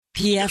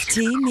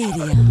PFT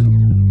Media.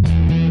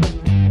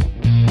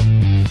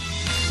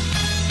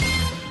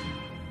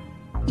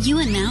 You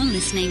are now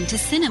listening to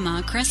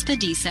Cinema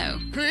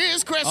Crespediso.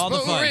 Chris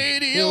Crespo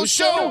Radio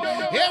Show.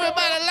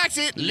 Everybody likes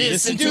it.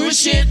 Listen to his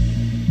shit.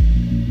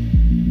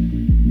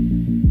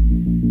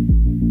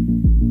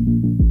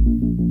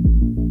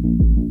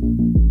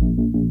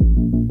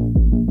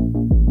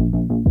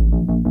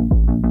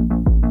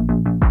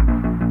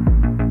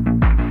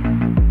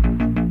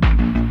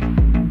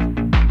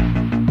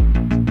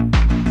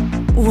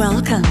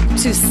 Welcome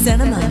to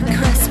Cinema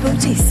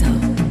Crespediso.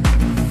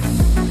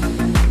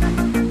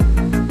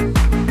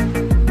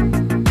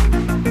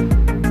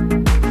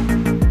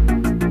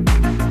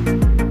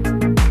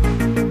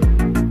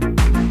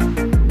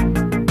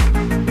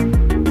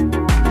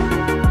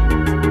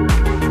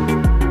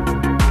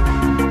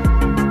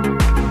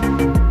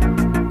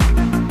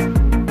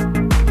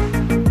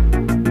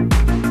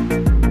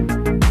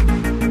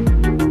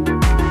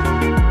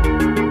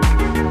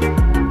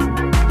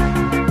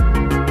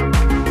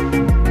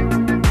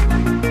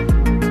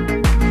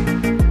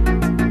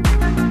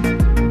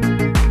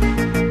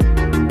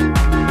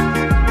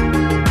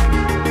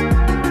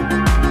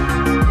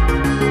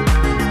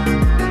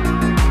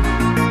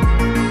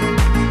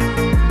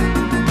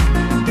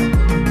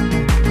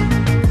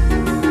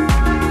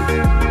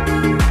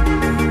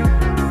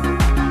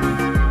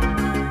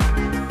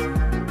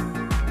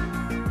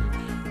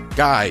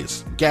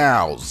 Guys,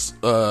 gals,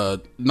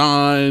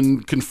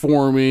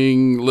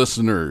 non-conforming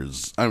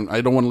listeners.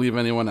 I don't want to leave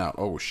anyone out.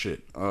 Oh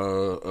shit.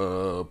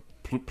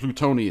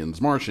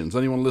 Plutonians, Martians,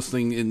 anyone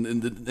listening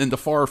in the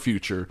far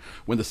future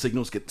when the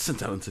signals get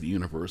sent out into the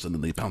universe and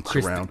then they bounce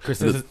around. Chris,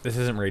 this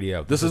isn't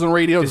radio. This isn't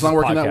radio. It's not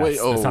working that way.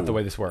 Oh, that's not the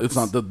way this works. It's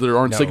not that there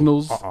aren't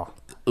signals.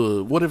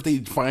 What if they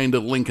find a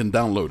link and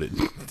download it?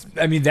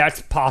 I mean,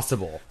 that's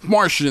possible.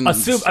 Martians.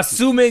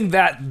 Assuming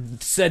that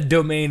said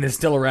domain is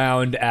still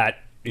around at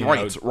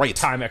right.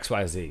 time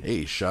XYZ.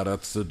 Hey, shout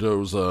outs to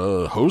those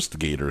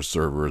HostGator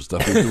servers.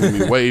 Definitely doing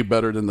me way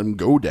better than them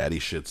GoDaddy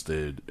shits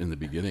did in the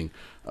beginning.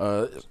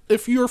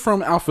 If you're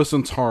from Alpha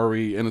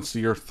Centauri and it's the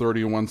year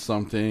 31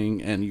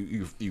 something and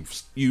you've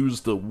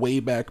used the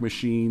Wayback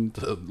Machine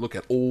to look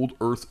at old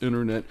Earth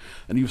internet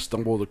and you've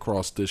stumbled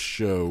across this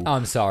show,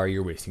 I'm sorry,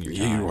 you're wasting your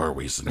time. You are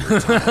wasting your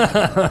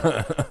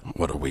time.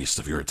 What a waste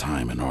of your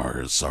time and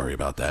ours. Sorry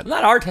about that.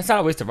 It's not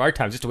a waste of our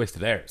time, it's just a waste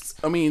of theirs.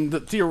 I mean,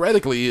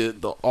 theoretically,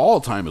 all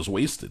time is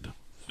wasted.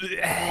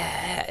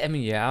 I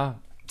mean, yeah.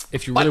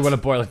 If you really want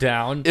to boil it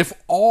down. If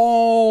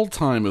all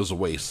time is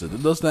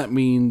wasted, does that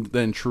mean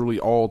then truly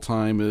all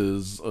time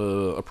is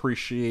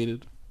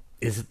appreciated?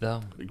 Is it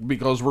though?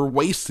 Because we're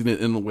wasting it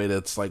in a way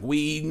that's like,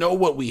 we know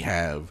what we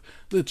have.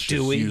 Let's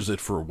just use it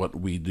for what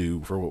we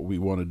do, for what we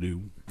want to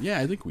do. Yeah,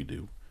 I think we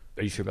do.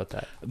 Are you sure about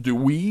that? Do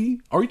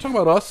we? Are you talking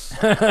about us?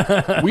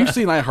 We've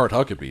seen I Heart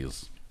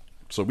Huckabees,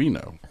 so we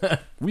know.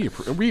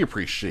 We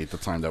appreciate the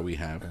time that we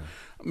have.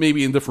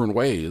 Maybe in different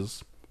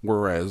ways.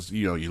 Whereas,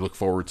 you look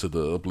forward to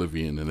the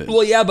Oblivion and it.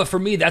 Well, yeah, but for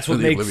me, that's what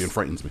makes Oblivion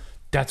frightens me.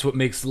 That's what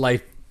makes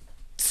life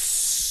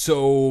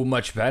so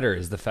much better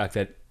is the fact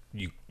that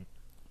you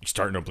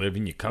start in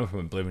Oblivion, you come from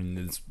Oblivion,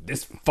 there's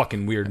this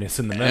fucking weirdness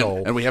in the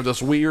middle, and we have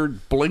this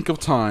weird blink of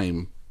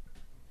time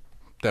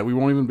that we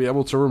won't even be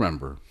able to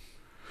remember.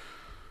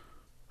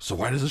 So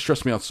why does it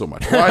stress me out so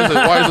much?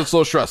 Why is it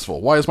so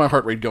stressful? Why is my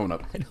heart rate going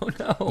up? I don't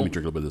know. Let me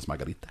drink a little bit of this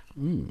margarita.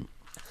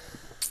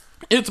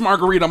 It's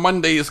Margarita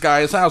Mondays,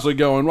 guys. How's it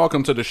going?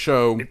 Welcome to the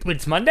show.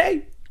 It's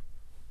Monday?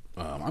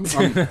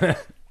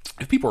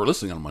 If people are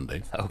listening on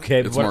Monday, okay,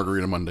 it's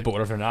Margarita Monday. But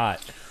what if they're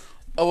not?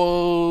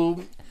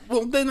 Oh,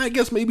 well, then I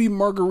guess maybe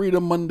Margarita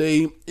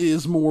Monday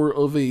is more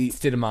of a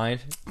state of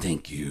mind.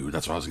 Thank you.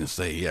 That's what I was going to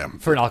say, yeah.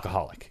 For an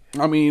alcoholic.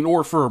 I mean,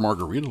 or for a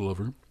margarita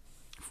lover.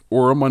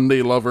 Or a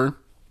Monday lover.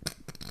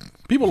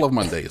 People love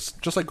Mondays,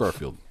 just like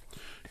Garfield.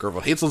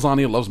 Garfield hates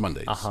lasagna, loves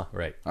Mondays.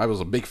 Right. I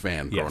was a big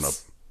fan growing up.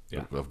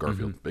 Yeah. Of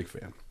Garfield. Big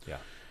fan. Yeah.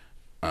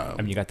 I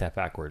mean, you got that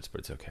backwards, but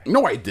it's okay.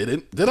 No, I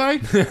didn't. Did I?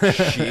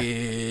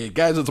 Shit.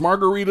 Guys, it's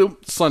Margarita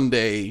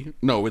Sunday.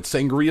 No, it's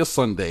Sangria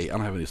Sunday. I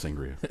don't have any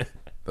sangria.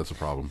 That's a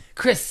problem.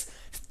 Chris,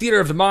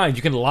 theater of the mind.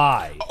 You can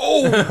lie.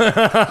 Oh!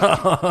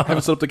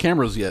 Haven't set up the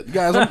cameras yet.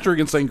 Guys, I'm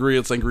drinking sangria.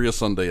 It's Sangria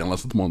Sunday.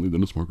 Unless it's Monday,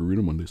 then it's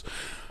Margarita Mondays.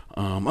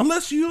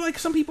 Unless you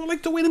some people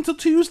like to wait until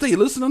Tuesday,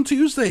 listen on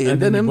Tuesday,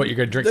 and then what, you're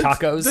gonna drink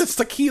tacos? That's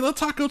Tequila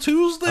Taco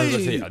Tuesday. I was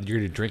gonna say, you're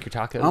gonna drink your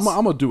tacos. I'm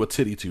gonna do a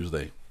Titty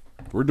Tuesday.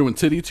 We're doing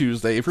Titty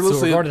Tuesday. If you're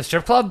listening, we're going to the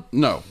strip club.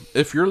 No,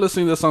 if you're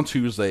listening to this on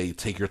Tuesday,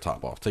 take your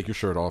top off, take your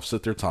shirt off,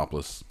 sit there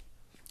topless,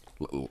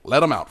 let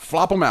them out,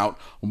 flop them out.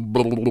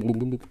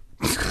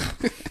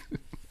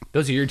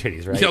 Those are your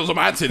titties, right? Those are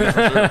my titties.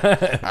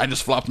 For sure. I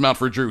just flopped them out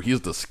for Drew.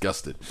 He's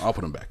disgusted. I'll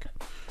put him back.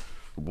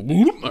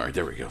 All right,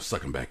 there we go.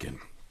 Suck him back in.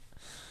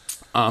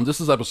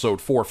 This is episode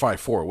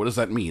 454. What does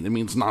that mean? It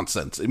means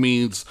nonsense. It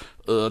means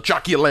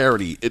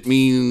jocularity. It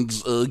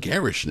means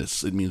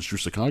garishness. It means Drew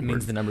Sakagler. It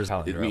means the numbers.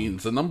 It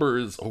means the number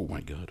is, oh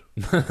my god,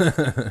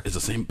 it's the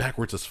same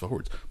backwards as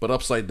forwards, but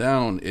upside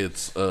down.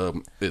 It's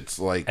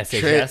like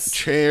SHS?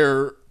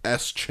 chair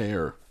S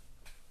chair.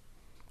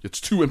 It's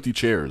 2 empty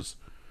chairs.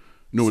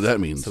 You know what that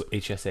means? So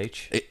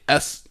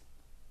HSH?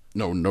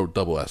 No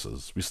double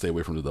S's. We stay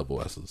away from the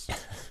double S's.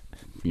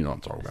 You know what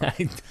I'm talking about.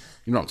 You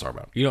know what I'm talking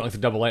about. You don't like the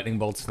double lightning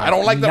bolts? I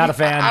don't like them. Not a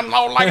fan. I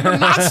don't like the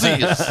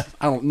Nazis.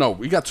 I don't know.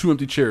 We got 2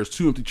 empty chairs.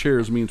 2 empty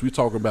chairs means we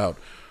talk about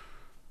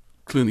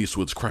Clint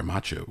Eastwood's Cry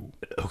Macho.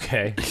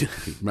 Okay.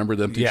 Remember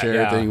the empty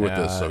chair thing with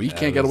this? So he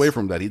can't get away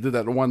from that. He did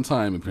that one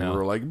time, and people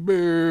were like,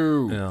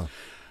 boo. Yeah.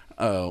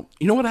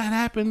 You know what had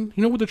happened?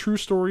 You know what the true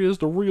story is?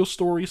 The real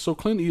story? So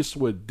Clint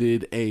Eastwood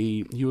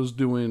he was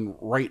doing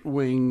right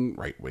wing.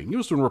 He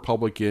was doing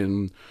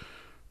Republican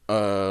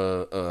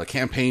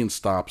campaign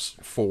stops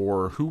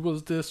for, who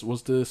was this?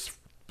 Was this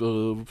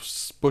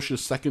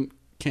Bush's second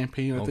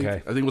campaign, I think? I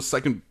think it was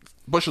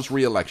Bush's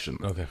re-election.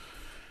 Okay.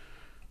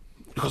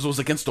 Because it was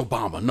against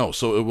Obama. No,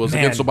 so it was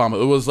against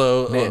Obama. It was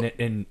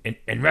in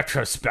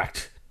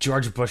retrospect,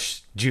 George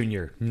Bush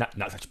Jr. not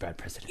such a bad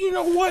president. You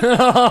know what?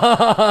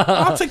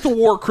 I'll take the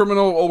war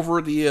criminal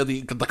over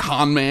the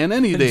con man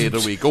any day of the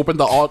week. Open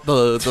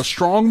the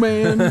strong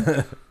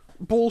man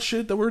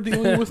bullshit that we're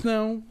dealing with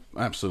now.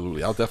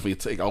 Absolutely, I'll definitely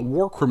take a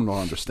war criminal.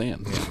 I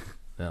understand.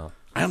 Yeah.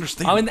 I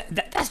understand. I mean,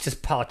 that's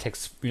just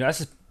politics. That's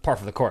just par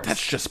for the course.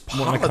 That's just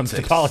politics. When it comes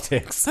to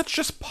politics. That's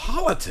just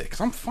politics.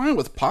 I'm fine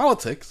with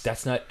politics.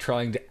 That's not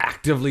trying to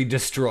actively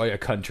destroy a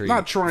country.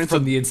 Not trying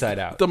from to the inside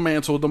out.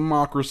 Dismantle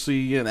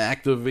democracy and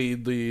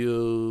activate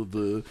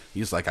the.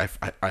 He's like,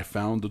 I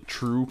found the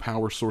true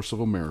power source of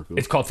America.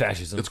 It's called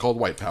fascism. It's called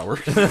white power.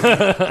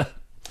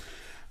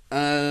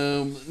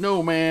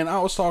 No, man. I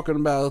was talking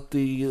about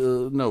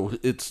it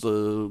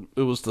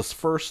was the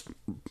first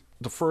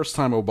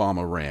time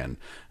Obama ran.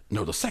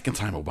 No, the second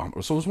time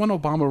Obama. So it was when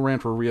Obama ran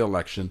for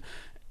re-election,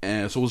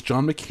 and so it was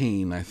John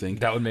McCain, I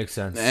think. That would make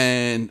sense.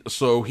 And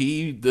so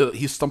he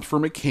stumped for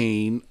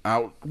McCain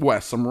out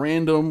west, some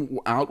random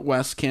out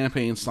west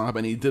campaign stop,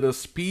 and he did a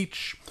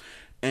speech,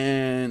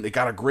 and it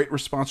got a great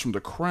response from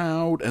the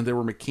crowd, and there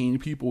were McCain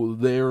people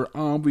there,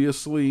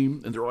 obviously,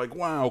 and they were like,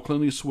 "Wow,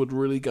 Clint Eastwood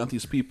really got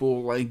these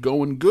people like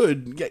going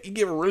good. Yeah, he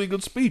gave a really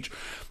good speech."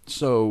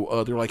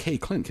 So they're like, "Hey,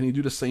 Clint, can you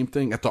do the same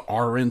thing at the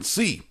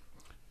RNC?"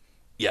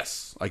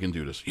 Yes, I can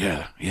do this.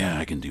 Yeah,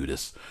 I can do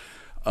this.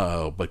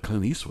 But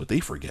Clint Eastwood,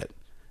 they forget,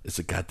 is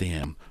a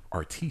goddamn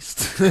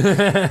artiste.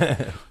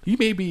 He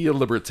may be a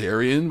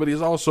libertarian, but he's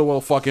also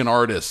a fucking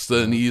artist,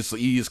 and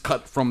he's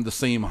cut from the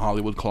same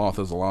Hollywood cloth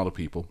as a lot of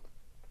people.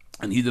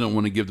 And he didn't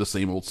want to give the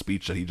same old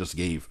speech that he just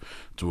gave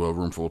to a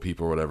room full of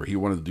people or whatever. He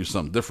wanted to do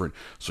something different.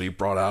 So he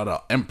brought out an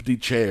empty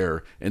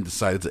chair and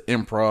decided to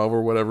improv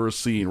or whatever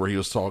scene where he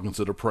was talking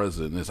to the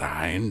president.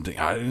 And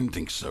I didn't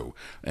think so.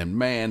 And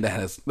man,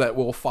 that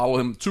will follow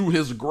him to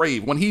his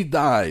grave. When he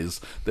dies,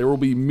 there will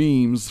be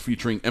memes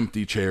featuring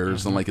empty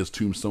chairs and like his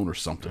tombstone or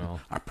something. Oh.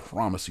 I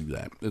promise you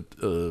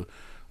that.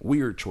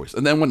 Weird choice.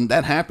 And then when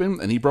that happened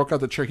and he broke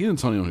out the chair, he didn't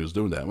tell anyone he was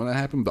doing that. When that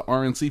happened, the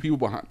RNC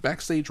people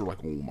backstage were like,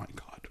 "Oh my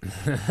God."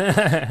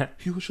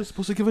 He was just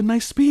supposed to give a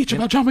nice speech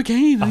about John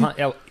McCain.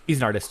 Yeah, he's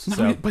an artist.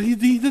 So. But he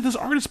did this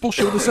artist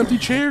bullshit with this empty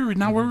chair.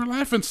 Now we're a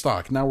laughing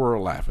stock. Yeah,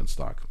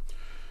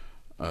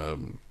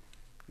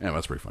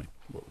 that's pretty funny.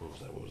 What was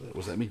that?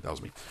 Was that me? That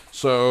was me.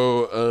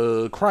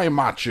 So, Cry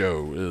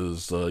Macho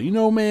is,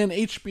 man,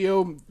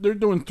 HBO, they're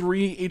doing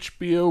 3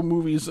 HBO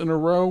movies in a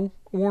row,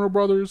 Warner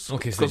Brothers.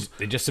 Okay, so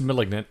they just did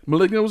Malignant.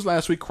 Malignant was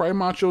last week, Cry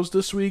Macho's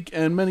this week,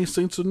 and Many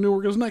Saints of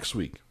Newark is next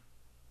week.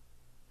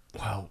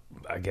 Well,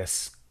 I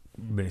guess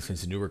Many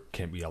Saints of Newark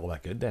can't be all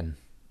that good then,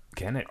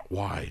 can it?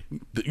 Why?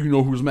 You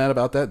know who's mad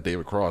about that?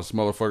 David Cross.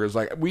 Motherfucker's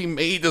like, we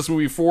made this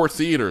movie for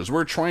theaters.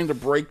 We're trying to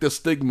break the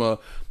stigma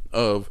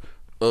of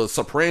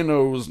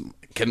Sopranos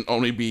can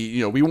only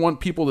be, we want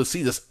people to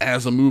see this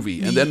as a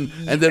movie. And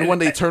then when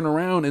they turn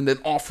around and then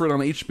offer it on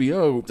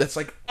HBO, that's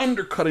like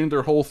undercutting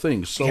their whole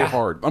thing so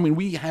hard. I mean,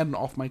 we had an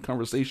off-mic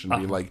conversation.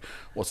 Be like,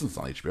 well, since it's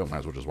on HBO, might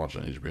as well just watch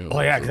it on HBO. Oh,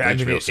 yeah. It's an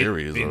HBO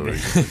series or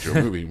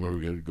HBO movie. Where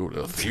we going to go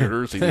to a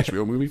theater, see an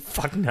HBO movie?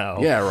 Fuck no.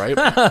 Yeah,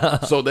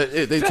 right? So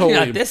they totally...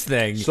 not this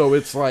thing. So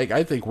it's like,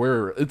 I think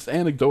it's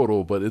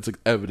anecdotal, but it's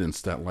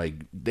evidence that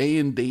like day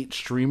and date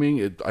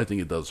streaming, I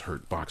think it does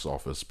hurt box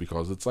office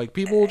because it's like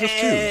people will just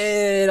choose.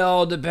 It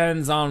all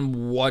depends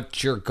on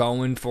what you're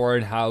going for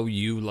and how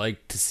you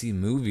like to see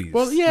movies.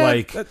 Well,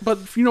 yeah, but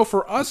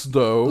for us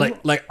though,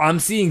 like I'm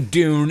seeing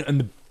Dune on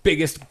the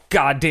biggest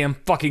goddamn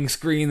fucking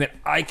screen that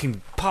I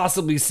can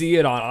possibly see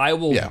it on. I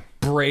will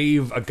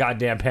brave a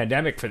goddamn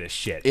pandemic for this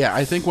shit. Yeah,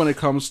 I think when it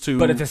comes to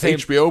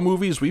HBO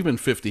movies, we've been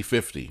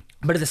 50-50.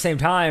 But at the same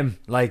time,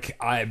 like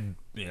I'm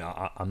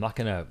not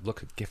gonna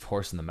look a gift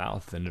horse in the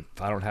mouth, and if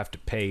I don't have to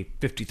pay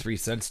 53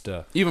 cents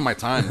to even my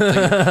time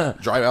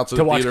drive out to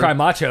the watch theater. Cry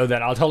Macho,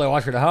 then I'll totally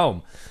watch it at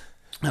home.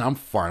 And I'm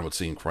fine with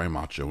seeing Cry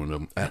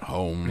Macho at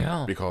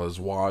home because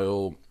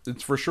while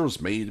it's for sure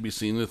it's made to be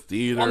seen in the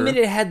theater. I mean,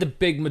 it had the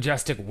big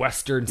majestic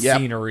Western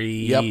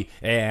scenery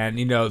and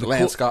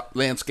the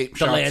landscape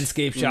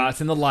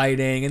shots and the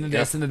lighting and the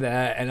this and the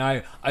that, and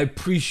I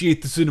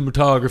appreciate the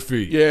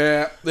cinematography.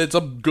 Yeah, it's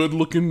a good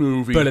looking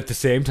movie, but at the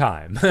same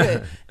time,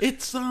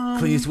 it's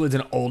Clint Eastwood's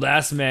an old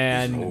ass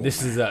man.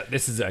 This is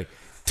a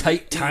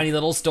tight, tiny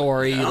little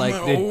story.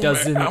 Like it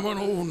doesn't. I'm an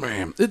old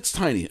man. It's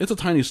tiny. It's a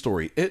tiny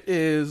story. It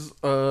is.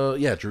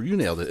 Yeah, Drew, you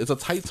nailed it. It's a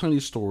tight, tiny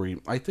story.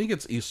 I think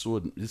it's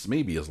Eastwood. This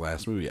may be his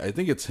last movie. I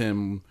think it's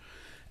him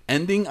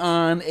ending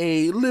on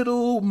a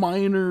little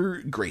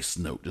minor grace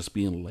note, just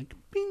being like,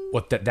 bing.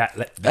 What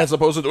that As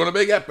opposed to doing a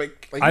big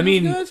epic. Like, I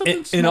mean, yeah,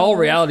 something in all small.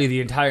 reality,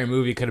 the entire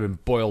movie could have been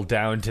boiled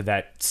down to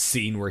that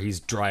scene where he's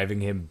driving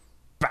him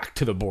back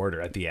to the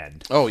border at the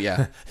end. Oh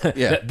yeah,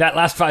 yeah. That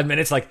last 5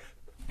 minutes, like,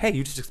 hey,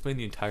 you just explained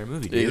the entire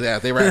movie, dude. Yeah,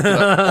 they wrapped it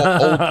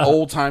up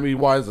old timey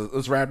wise.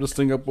 Let's wrap this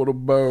thing up with a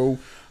bow.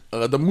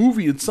 The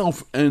movie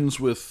itself ends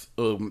with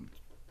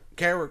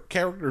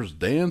characters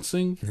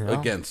dancing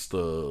against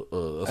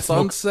a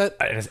sunset.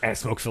 A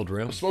smoke-filled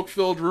room.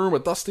 Smoke-filled room, a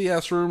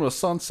dusty-ass room, a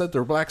sunset,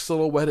 their black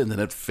silhouette, and then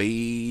it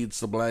fades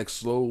to black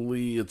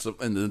slowly. And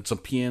then it's a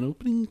piano.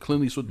 Bling,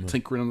 Clint Eastwood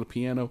tinkering on the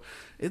piano.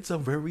 It's a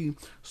very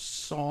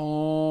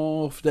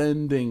soft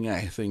ending,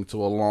 I think,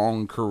 to a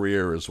long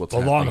career is what's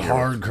happening long, here.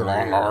 hard career.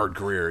 Long, hard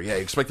career. Yeah,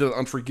 you expected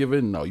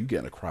Unforgiven? No, you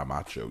getting a cry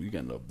macho. You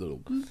getting a little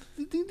ding,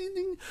 ding,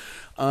 ding.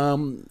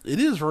 It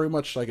is very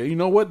much like, you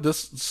know what?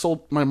 This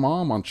sold my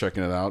mom on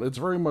checking it out. It's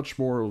very much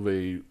more of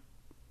a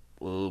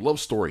love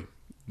story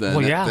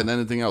than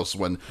anything else.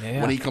 When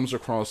he comes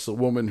across a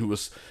woman who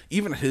is,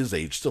 even at his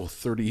age, still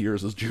 30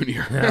 years his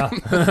junior.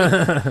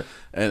 Yeah.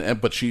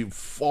 but she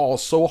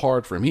falls so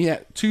hard for him. He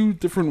had two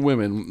different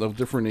women of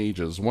different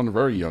ages, one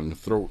very young,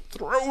 throw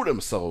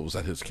themselves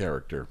at his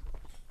character.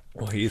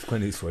 Well, he's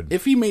Clint Eastwood.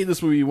 If he made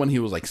this movie when he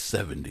was like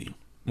 70...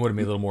 would have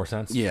made a little more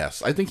sense.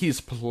 Yes, I think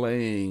he's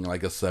playing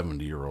like a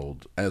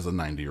 70-year-old as a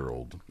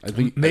 90-year-old. I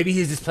think maybe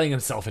he's just playing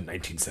himself in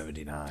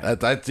 1979.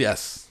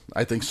 Yes,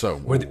 I think so.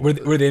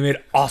 Where they made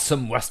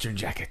awesome Western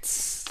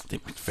jackets.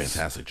 They made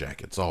fantastic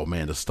jackets. Oh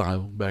man, the style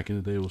back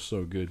in the day was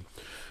so good.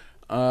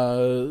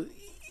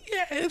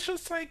 Yeah, it's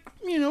just like,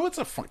 it's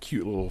a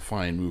cute little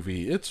fine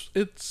movie.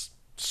 It's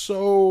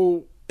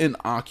so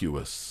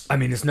innocuous. I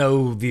mean, it's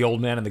no The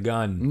Old Man and the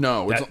Gun.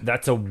 No,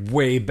 that's a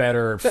way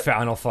better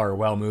Final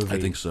Farewell movie. I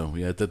think so.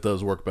 Yeah, that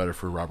does work better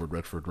for Robert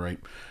Redford, right?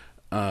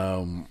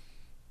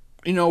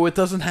 It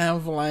doesn't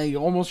have like,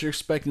 almost you're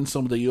expecting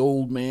some of the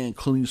old man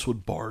Clint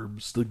Eastwood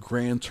barbs, the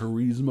Gran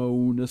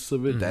Turismo-ness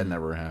of it. That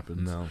never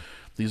happens. No.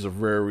 These are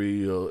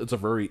it's a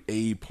very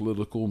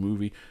apolitical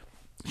movie.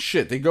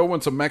 Shit, they go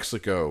into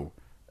Mexico.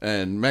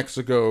 And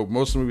Mexico,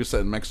 most of the movies set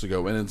in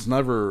Mexico, and it's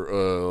never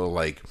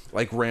like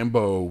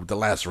Rambo, the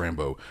last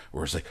Rambo,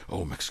 where it's like,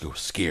 oh, Mexico's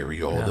scary,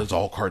 there's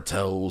all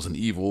cartels and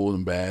evil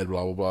and bad,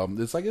 blah blah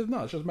blah. It's like,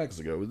 no, it's just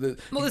Mexico.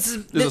 This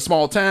is a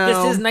small town. This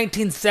is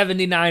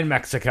 1979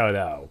 Mexico,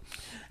 though.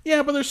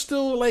 Yeah, but there's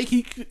still like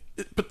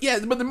but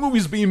the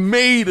movie's being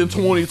made in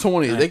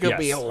 2020. They could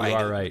be like, you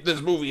are right. This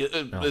movie,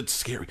 it's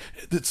scary.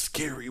 It's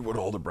scary with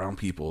all the brown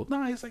people.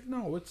 No, he's like,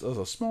 no, it's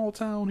a small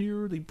town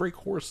here. They break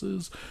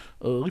horses.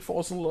 He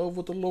falls in love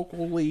with the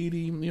local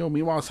lady.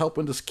 Meanwhile, he's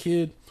helping this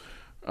kid,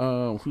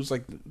 who's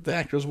like the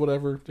actors,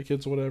 whatever, the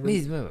kids, whatever.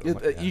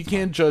 You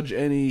can't judge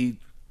any.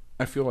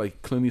 I feel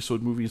like Clint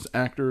Eastwood movies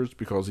actors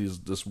because he's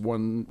this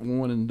one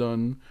and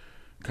done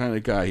kind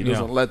of guy. He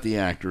doesn't let the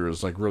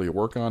actors like really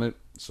work on it.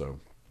 So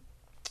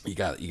you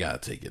got to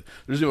take it.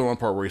 There's even one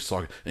part where he's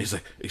talking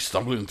and he's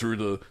stumbling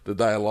through the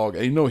dialogue,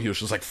 and he was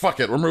just like, fuck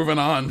it, we're moving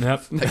on.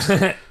 Yep.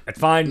 That's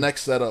fine.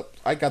 Next setup.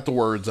 I got the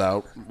words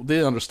out.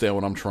 They understand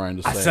what I'm trying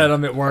to say. I said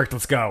them, it worked.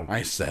 Let's go.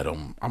 I said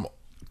them. I'm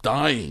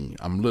dying.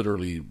 I'm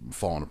literally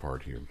falling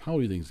apart here. How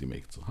do you think he's gonna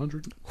make it?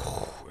 100?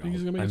 Think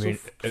he's gonna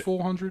make it full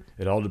 100?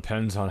 It all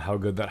depends on how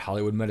good that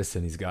Hollywood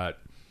medicine he's got.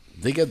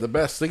 They get the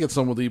best. They get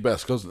some of the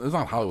best because it's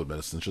not Hollywood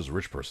medicine. It's just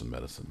rich person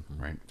medicine,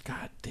 right?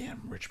 God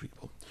damn, rich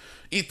people.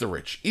 Eat the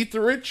rich. Eat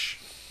the rich.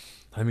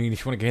 I mean, if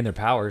you want to gain their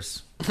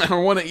powers. I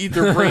don't want to eat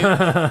their brain.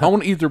 I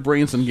want to eat their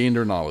brains and gain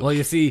their knowledge. Well,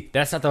 you see,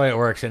 that's not the way it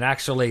works. And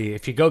actually,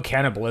 if you go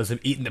cannibalism,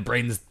 eating the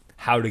brains,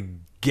 how to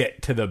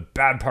get to the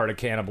bad part of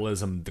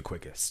cannibalism the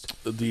quickest.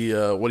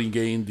 When you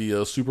gain the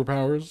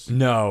superpowers?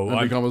 No.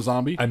 And become a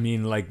zombie? I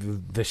mean, like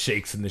the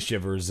shakes and the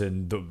shivers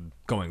and the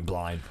going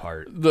blind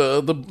part.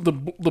 The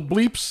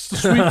bleeps, the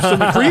sweeps,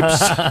 and the creeps?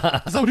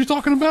 Is that what you're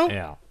talking about?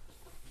 Yeah.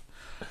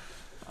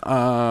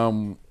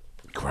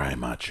 Cry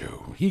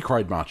macho. He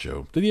cried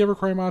macho. Did he ever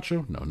cry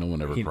macho? No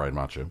one ever cried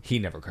macho. He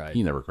never cried.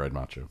 He never cried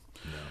macho.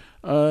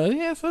 No.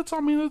 Yes, that's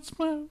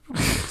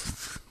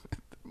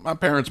my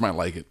parents might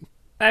like it.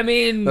 I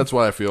mean, that's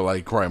why I feel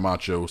like Cry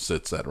Macho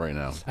sits at right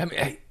now. I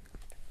mean,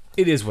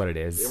 it is what it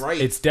is. Right.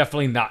 It's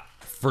definitely not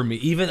for me.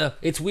 Even though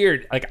it's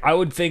weird. Like, I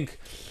would think,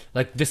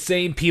 like, the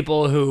same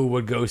people who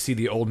would go see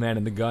The Old Man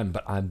and the Gun,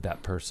 but I'm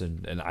that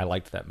person, and I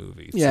liked that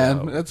movie. Yeah,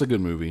 that's a good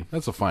movie.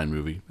 That's a fine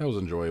movie. That was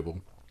enjoyable.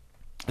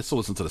 I still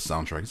listen to the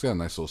soundtrack. It's got a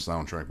nice little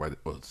soundtrack by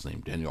its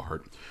name, Daniel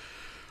Hart.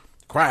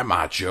 Cry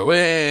Macho.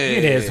 Hey,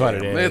 it is what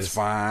it is. It's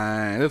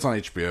fine. It's on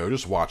HBO.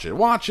 Just watch it.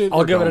 Watch it.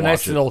 I'll give it a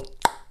nice little...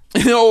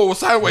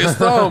 sideways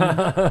thumb.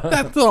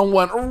 That thumb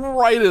went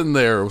right in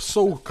there. It was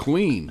so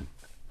clean.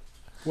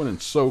 Went in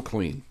so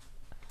clean.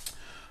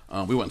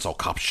 We went and saw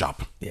Cop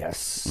Shop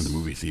Yes. in the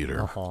movie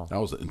theater. That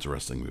was an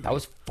interesting movie. That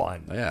was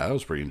fun. Yeah, that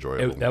was pretty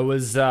enjoyable. That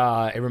was.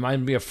 It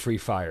reminded me of Free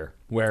Fire,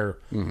 where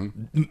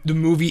the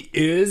movie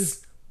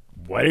is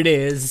what it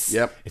is.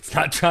 Yep. It's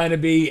not trying to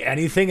be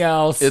anything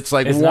else. It's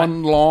like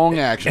one long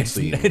action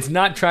scene. It's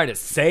not trying to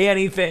say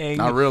anything.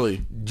 Not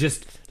really.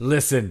 Just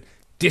listen.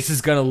 This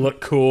is gonna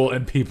look cool,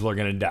 and people are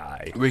gonna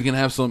die. We can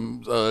have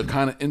some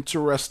kind of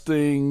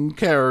interesting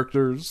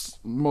characters.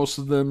 Most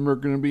of them are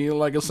going to be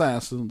like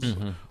assassins.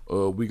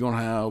 We're going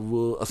to have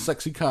a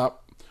sexy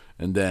cop,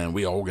 and then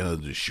we all going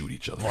to just shoot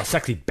each other. Well, a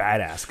sexy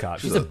badass cop.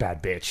 She's a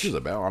bad bitch. She's a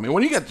bad. I mean,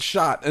 when you get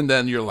shot, and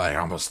then you're like,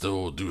 I'm going to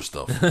still do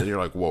stuff. And you're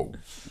like, whoa.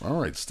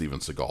 All right, Steven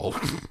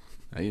Seagal.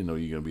 I didn't know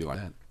you're going to be like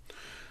that.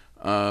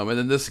 And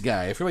then this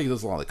guy, I feel like he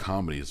does a lot of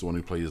comedies. The one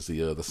who plays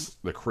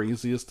the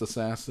craziest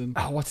assassin.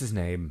 Oh, what's his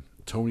name?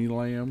 Tony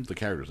Lamb, the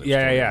character's name.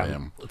 Yeah, Tony yeah.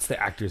 Lamb. What's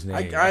the actor's name?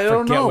 I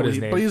don't forget know, what his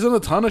name. but he's in a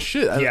ton of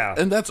shit. Yeah.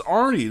 And that's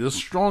Arnie, the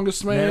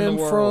strongest man in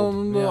the world.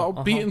 from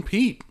Yeah, Pete and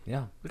Pete.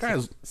 Yeah, The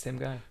guy's same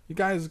guy. the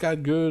guy's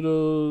got good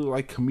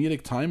like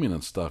comedic timing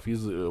and stuff.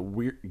 He's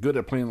good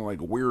at playing like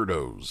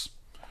weirdos,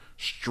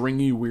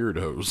 stringy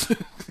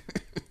weirdos.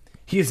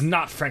 He is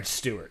not French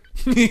Stewart.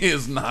 He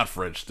is not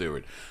French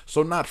Stewart.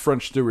 So not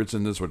French Stewart's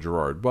in this with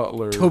Gerard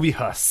Butler. Toby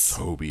Huss.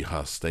 Toby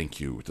Huss, thank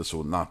you. This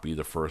will not be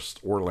the first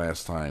or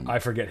last time. I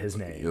forget his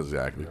name.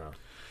 Exactly. Yeah.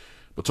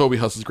 But Toby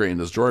Huss is great in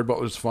this. Gerard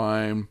Butler's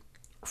fine.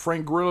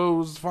 Frank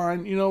Grillo's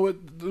fine. You know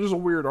what? There's a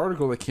weird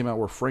article that came out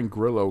where Frank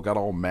Grillo got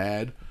all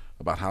mad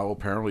about how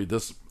apparently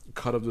this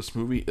cut of this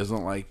movie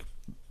isn't like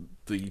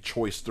the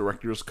choice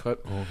director's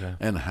cut. Okay.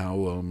 And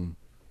how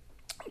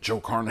Joe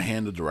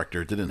Carnahan, the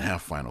director, didn't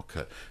have final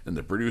cut, and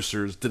the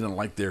producers didn't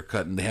like their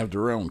cut, and they have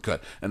their own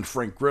cut. And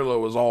Frank Grillo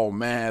was all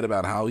mad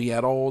about how he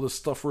had all this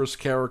stuff for his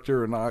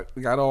character, and I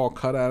got all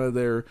cut out of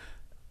there.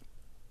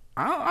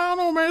 I don't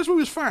know, man. This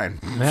movie's fine.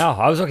 Yeah,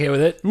 I was okay with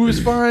it. The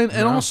movie's fine,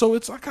 and also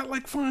I got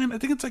like fine. I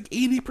think it's like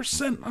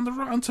 80% on the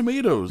Rotten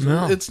Tomatoes.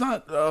 No. It's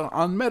not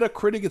on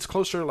Metacritic. It's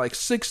closer to like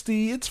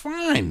 60. It's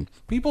fine.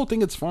 People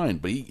think it's fine,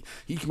 but he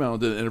came out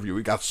and did an interview.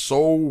 He got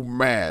so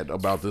mad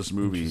about this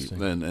movie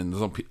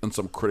and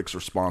some critics'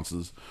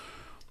 responses.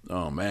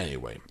 Man,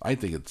 anyway, I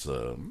think it's.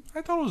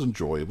 I thought it was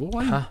enjoyable.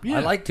 I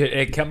liked it.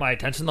 It kept my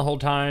attention the whole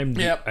time.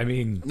 Yeah, I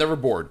mean, never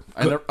bored.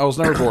 I was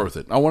never bored with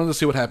it. I wanted to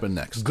see what happened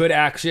next. good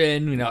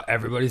action. You know,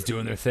 everybody's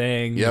doing their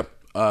thing. Yep.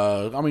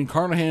 I mean,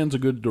 Carnahan's a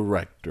good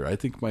director. I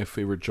think my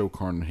favorite Joe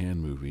Carnahan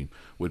movie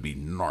would be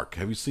Narc.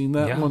 Have you seen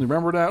that one?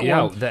 Remember that one?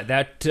 Yeah,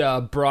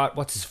 that brought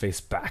what's his face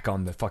back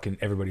on the fucking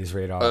everybody's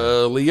radar.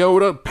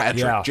 Liotta,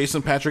 Patrick, Yeah.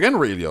 Jason Patrick, and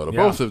Ray Liotta,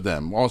 Yeah. both of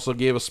them. Also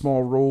gave a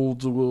small role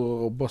to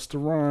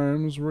Busta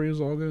Rhymes, where he's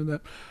all good in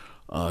that.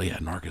 Yeah,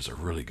 Narc is a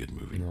really good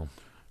movie.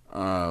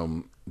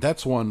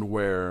 That's one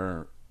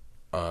where,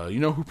 you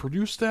know who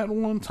produced that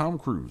one? Tom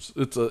Cruise.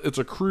 It's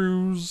a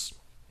Cruise.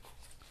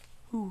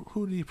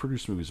 Who did he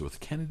produce movies with?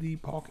 Kennedy,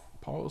 Paul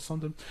or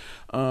something?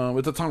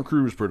 It's a Tom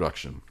Cruise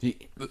production.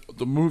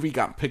 The movie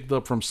got picked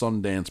up from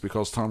Sundance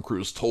because Tom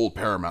Cruise told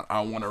Paramount,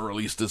 I want to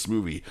release this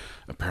movie.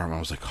 And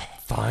Paramount was like, oh,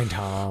 Fine,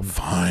 Tom.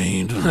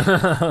 fine.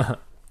 And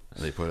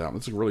they put it out.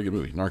 It's a really good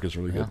movie. Narc is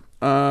really good.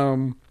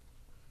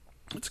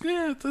 It's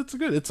good. It's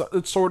good.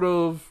 It's sort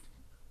of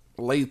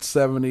late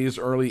 70s,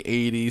 early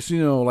 80s, you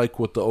know, like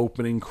with the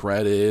opening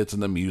credits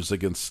and the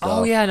music and stuff.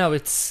 Oh yeah, no,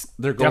 it's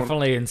They're going-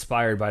 definitely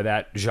inspired by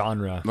that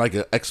genre. Like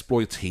an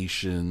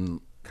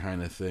exploitation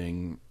kind of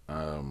thing.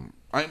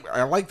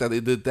 I like that they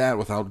did that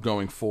without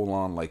going full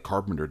on like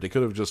Carpenter. They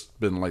could have just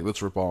been like,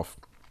 let's rip off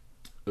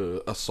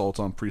Assault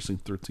on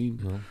Precinct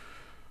 13.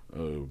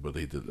 But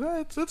they did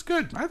that. It's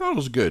good. I thought it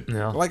was good.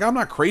 Yeah. Like, I'm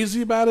not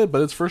crazy about it,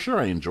 but it's for sure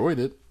I enjoyed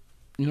it.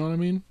 You know what I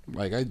mean?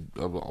 Like, I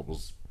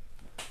was.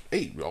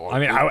 Hey, I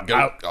mean,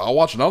 I'll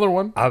watch another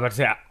one. I was about to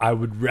say I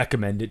would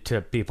recommend it to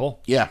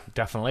people. Yeah,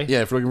 Definitely.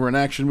 Yeah, if you're looking for an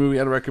action movie,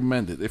 I'd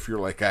recommend it. If you're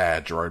like,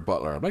 Gerard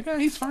Butler, I'm like,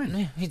 he's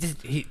fine. He's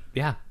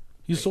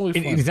totally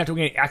fine. He's not doing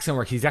any accent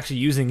work. He's actually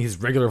using his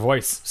regular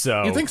voice.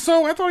 So You think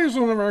so? I thought he was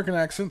doing an American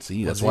accent.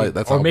 See, that's why.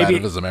 That's how bad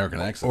of his American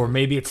accent. Or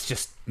maybe it's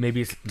just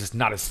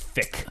not as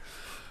thick.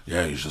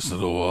 Yeah, he's just a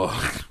little.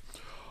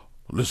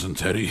 Listen,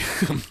 Teddy.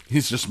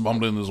 He's just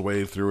mumbling his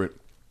way through it,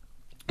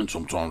 and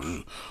sometimes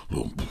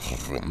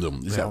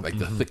he's got like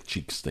the thick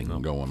cheeks thing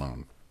going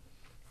on.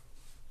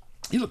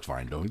 He looked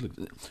fine though.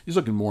 He's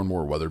looking more and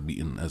more weather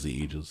beaten as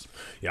he ages.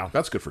 Yeah,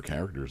 that's good for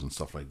characters and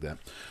stuff like that.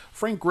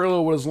 Frank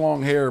Grillo with his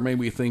long hair made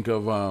me think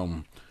of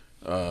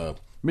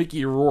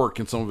Mickey Rourke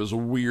in some of his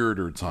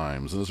weirder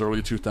times in his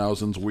early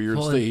 2000s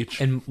weird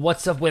stage. And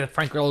what's up with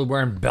Frank Grillo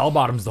wearing bell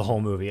bottoms the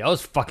whole movie? That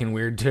was fucking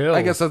weird too.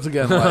 I guess that's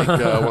again like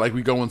like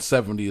we go in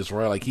 70s,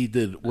 right? Like he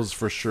was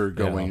for sure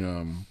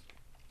going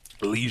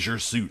leisure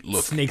suit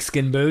look,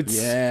 snakeskin boots.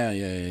 Yeah.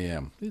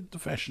 The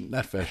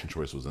fashion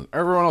choice was in.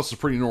 Everyone else is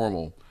pretty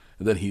normal.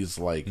 And then he's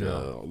like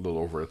a little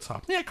over the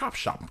top. Yeah, Cop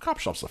Shop. Cop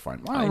Shop's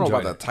fine. I don't know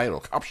about that title.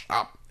 Cop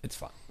Shop. It's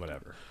fine.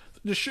 Whatever.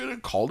 They should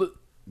have called it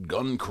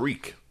Gun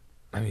Creek.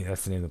 I mean,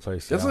 that's the name of the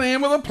place. That's the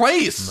name of the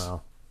place.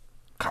 No.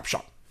 Cop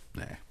Shop.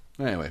 Nah.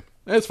 Anyway,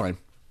 it's fine.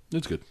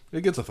 It's good.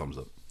 It gets a thumbs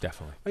up.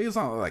 Definitely. Like, it's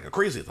not like a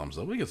crazy thumbs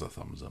up. He gets a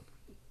thumbs up.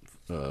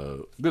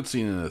 Good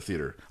scene in the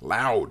theater.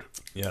 Loud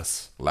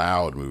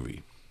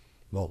movie.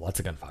 Well, lots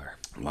of gunfire.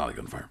 A lot of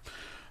gunfire.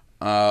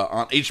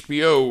 On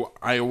HBO,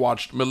 I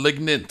watched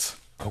 *Malignant*.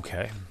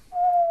 Okay.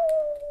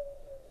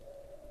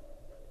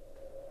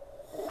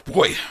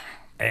 Boy,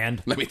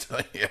 And let me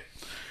tell you.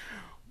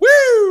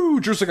 Woo!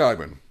 Drew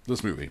Sagagman.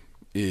 This movie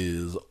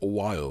is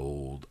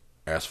wild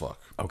as fuck.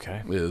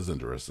 okay. It is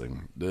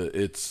interesting.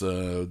 It's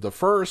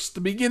the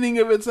beginning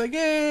of it's like,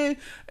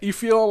 you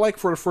feel like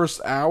for the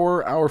first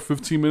hour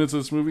 15 minutes of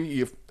this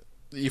movie,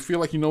 you feel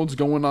like you know what's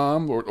going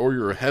on, or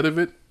you're ahead of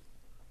it.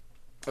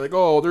 Like,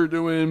 oh, they're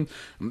doing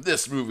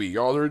this movie.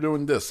 Oh, they're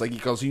doing this. Like,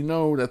 because you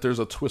know that there's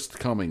a twist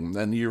coming,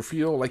 and you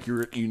feel like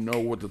you know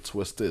what the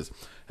twist is,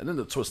 and then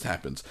the twist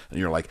happens, and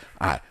you're like,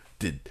 I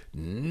did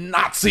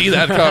not see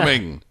that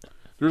coming.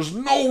 There's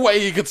no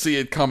way you could see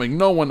it coming.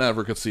 No one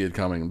ever could see it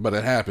coming, but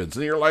it happens,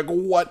 and you're like,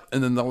 what?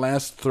 And then the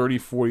last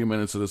 30-40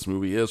 minutes of this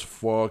movie is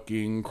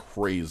fucking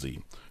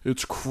crazy.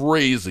 It's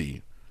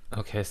crazy.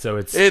 Okay, so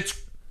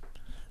it's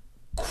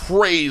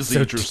Crazy,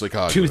 so Drew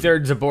Sagagman.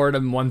 2/3 of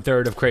boredom,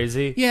 1/3 of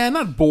crazy. Yeah,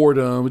 not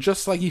boredom,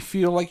 just like you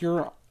feel like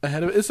you're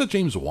ahead of it. It's a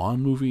James Wan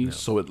movie,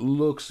 so it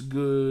looks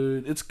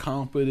good. It's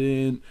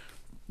competent.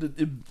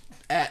 The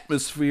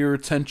atmosphere,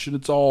 tension,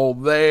 it's all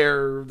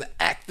there. The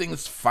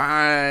acting's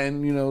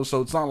fine,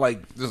 so it's not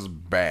like this is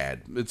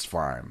bad. It's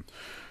fine.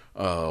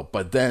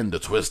 But then the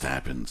twist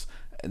happens,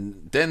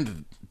 and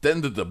then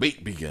the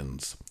debate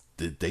begins.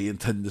 Did they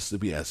intend this to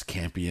be as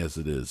campy as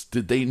it is?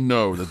 Did they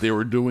know that they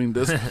were doing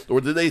this? Or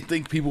did they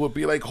think people would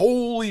be like,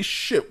 holy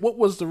shit, what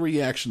was the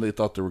reaction they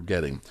thought they were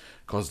getting?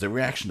 Because the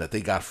reaction that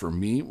they got from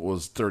me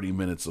was 30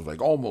 minutes of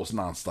like almost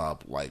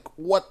nonstop, like,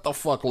 what the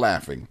fuck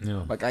laughing?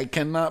 Yeah. Like, I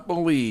cannot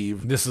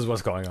believe This is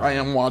what's going on. I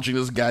am watching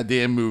this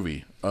goddamn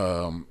movie.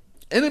 And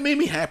it made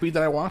me happy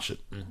that I watched it.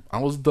 I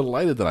was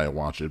delighted that I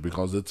watched it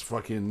because it's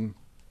fucking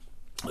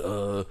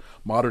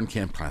modern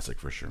camp classic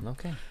for sure.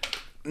 Okay.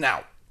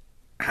 Now,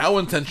 how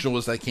intentional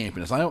is that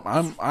campiness?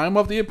 I'm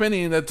of the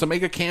opinion that to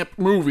make a camp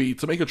movie,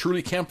 to make a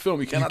truly camp film,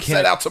 you cannot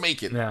set out to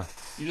make it. Yeah.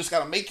 You just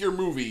got to make your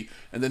movie,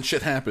 and then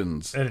shit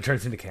happens. And it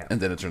turns into camp.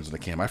 And then it turns into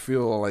camp. I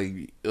feel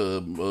like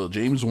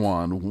James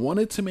Wan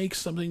wanted to make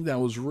something that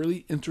was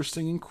really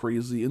interesting and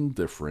crazy and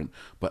different,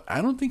 but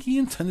I don't think he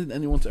intended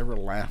anyone to ever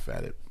laugh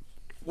at it.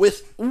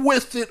 With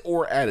it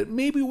or at it.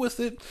 Maybe with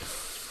it.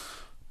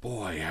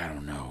 Boy, I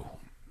don't know.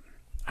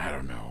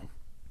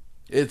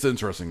 It's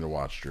interesting to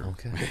watch, Drew.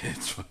 Okay.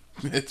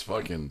 It's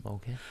fucking...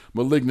 Okay.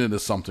 *Malignant*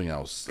 is something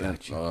else.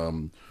 Gotcha.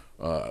 And,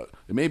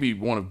 it may be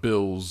one of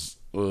Bill's...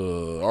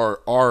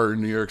 our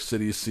New York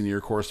City senior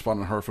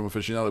correspondent, horror film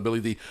aficionado, Billy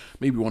D,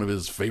 maybe one of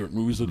his favorite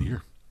movies of the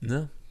year.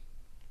 No.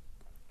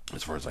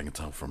 As far as I can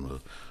tell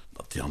from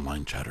the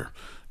online chatter.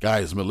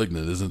 Guys,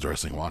 *Malignant* is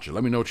interesting. Watch it.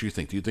 Let me know what you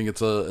think. Do you think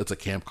it's a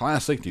camp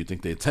classic? Do you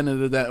think they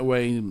intended it that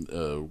way?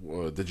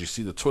 Did you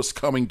see the twist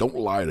coming? Don't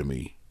lie to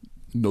me.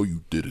 No,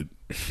 you didn't.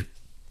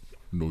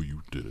 No,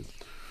 you didn't.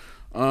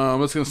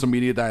 Let's get into some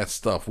media diet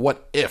stuff.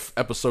 What If,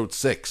 episode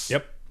 6.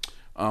 Yep.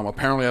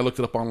 Apparently, I looked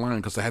it up online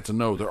because I had to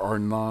know there are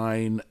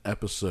 9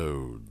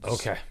 episodes.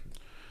 Okay.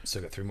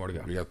 Still got 3 more to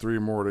go. We got 3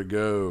 more to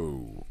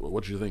go.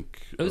 What do you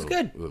think? It was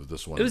good. Of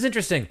this one, It was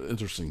interesting.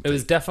 Interesting. It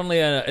was definitely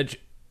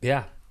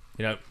yeah.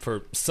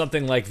 For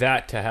something like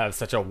that to have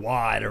such a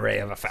wide array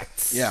of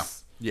effects. Yeah.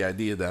 The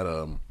idea that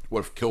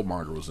what if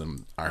Killmonger was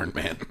in Iron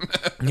Man?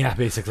 Yeah,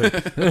 basically.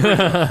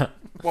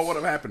 What would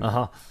have happened?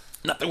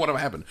 Nothing would have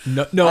happened.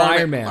 No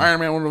Iron Man. Iron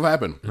Man wouldn't have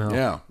happened. No.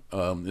 Yeah.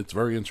 It's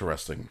very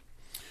interesting.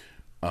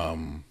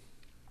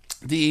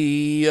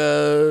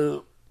 This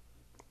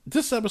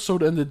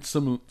episode ended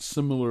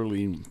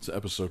similarly to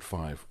episode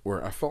 5,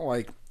 where I felt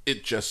like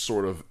it just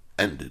sort of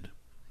ended.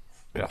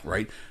 Yeah.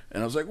 Right?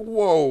 And I was like,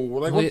 whoa,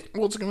 like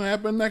what's going to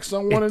happen next? I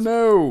want to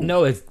know.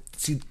 No,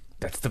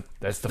 that's the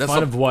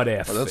fun of What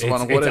If. That's the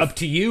fun of What It's If. up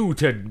to you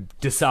to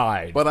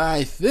decide. But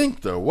I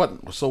think, though,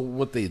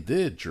 what they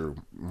did, Drew,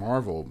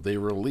 Marvel, they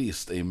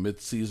released a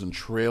mid-season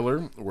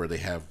trailer where they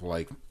have,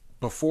 like,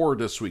 before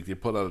this week, they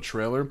put out a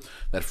trailer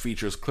that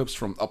features clips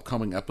from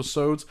upcoming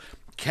episodes,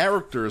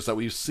 characters that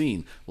we've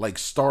seen, like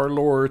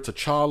Star-Lord,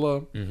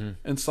 T'Challa,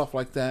 and stuff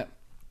like that,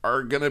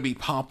 are going to be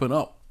popping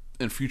up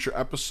in future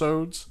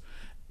episodes.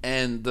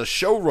 And the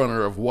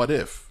showrunner of What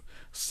If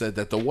said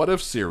that the What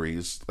If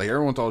series, like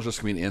everyone thought it was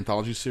just going to be an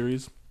anthology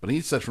series, but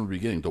he said from the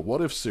beginning, the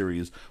What If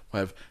series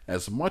will have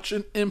as much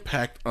an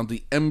impact on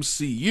the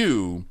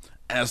MCU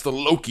as the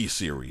Loki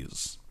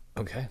series.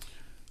 Okay.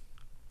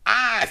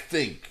 I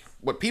think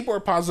what people are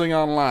positing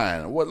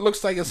online, what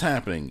looks like is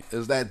happening,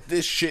 is that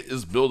this shit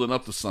is building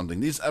up to something.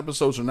 These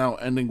episodes are now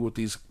ending with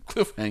these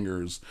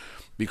cliffhangers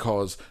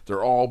because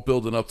they're all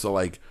building up to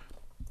like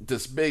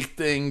this big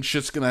thing.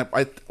 Shit's gonna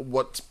happen.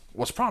 What's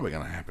probably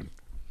gonna happen?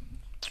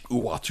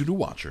 Uatu the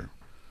Watcher,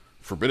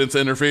 forbidden to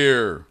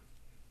interfere,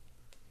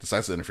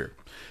 decides to interfere.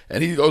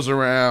 And he goes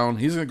around,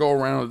 he's going to go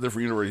around a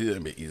different universe.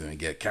 He's going to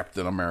get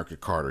Captain America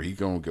Carter. He's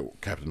going to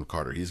get Captain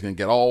Carter. He's going to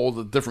get all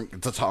the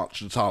different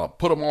T'Challa,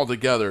 put them all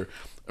together,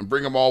 and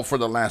bring them all for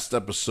the last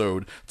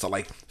episode to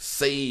like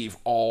save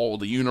all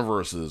the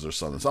universes or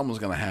something. Something's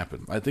gonna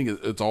happen. I think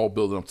it's all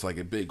building up to like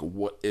a big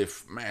what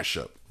if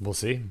mashup. We'll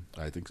see.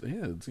 I think so.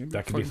 Yeah, it's gonna be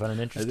That could be fun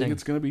and interesting. I think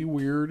it's gonna be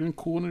weird and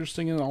cool and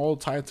interesting and all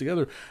tied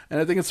together.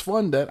 And I think it's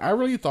fun that I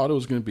really thought it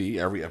was gonna be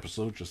every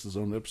episode just its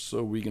own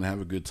episode. We can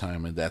have a good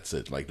time and that's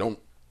it. Like, don't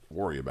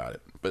worry about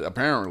it. But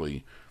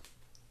apparently,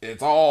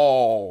 it's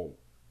all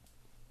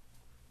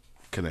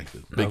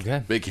connected.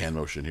 Big hand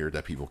motion here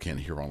that people can't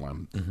hear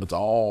online. It's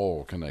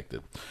all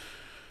connected.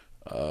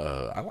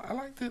 I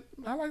liked it.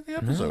 I liked the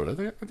episode. I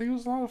think it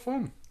was a lot of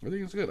fun. I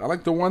think it's good. I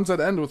like the ones that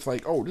end with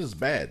like, oh, this is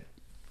bad.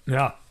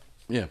 Yeah.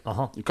 Yeah.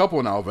 A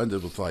couple now have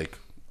ended with like,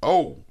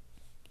 oh,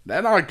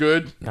 that's not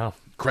good. No.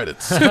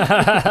 Credits.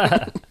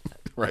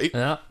 Right?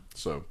 Yeah.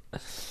 So,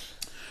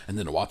 and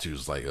then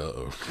Watu's like,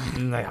 uh-oh.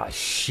 Like, oh,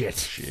 shit.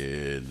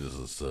 Shit, this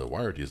is,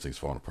 why are these things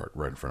falling apart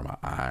right in front of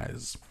my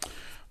eyes?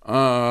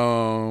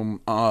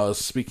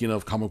 Speaking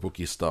of comic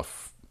booky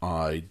stuff,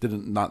 I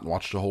didn't not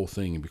watch the whole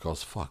thing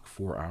because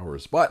 4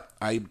 hours, but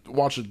I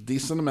watched a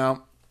decent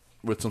amount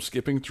with some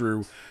skipping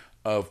through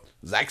of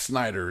Zack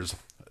Snyder's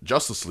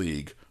Justice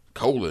League,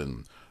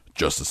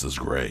 Justice is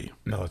Gray.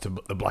 No, it's the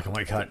black and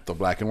white cut. The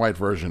black and white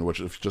version, which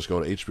if you just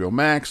go to HBO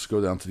Max, go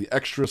down to the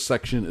extra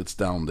section, it's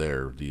down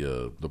there,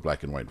 the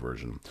black and white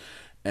version.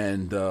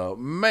 And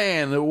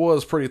man, it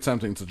was pretty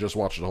tempting to just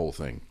watch the whole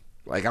thing.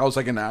 Like, I was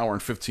like an hour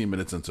and 15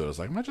 minutes into it. I was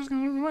like, am I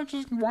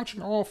just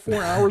watching all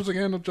 4 hours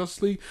again of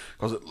Justice League?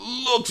 Because it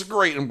looks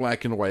great in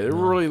black and white. It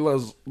really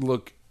does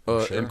look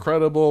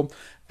incredible.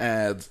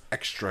 Adds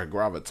extra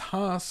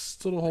gravitas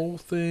to the whole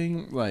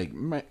thing. Like,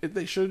 man,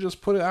 they should have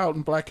just put it out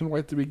in black and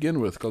white to begin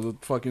with, because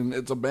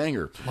it's a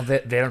banger. Well, they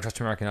don't trust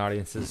American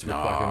audiences with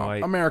black and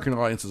white. American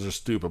audiences are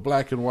stupid.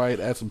 Black and white,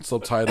 add some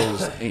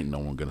subtitles. Ain't no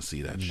one gonna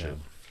see that shit.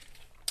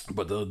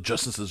 But the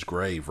Justice is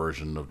Gray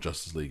version of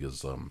Justice League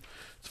is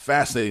it's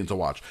fascinating to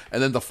watch.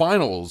 And then the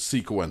final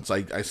sequence,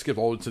 I skipped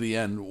all the way to the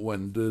end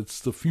when it's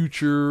the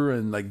future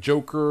and like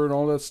Joker and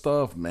all that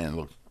stuff. Man,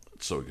 look,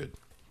 it's so good.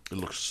 It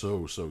looks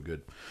so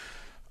good.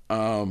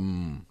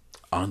 On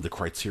the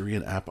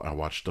Criterion app, I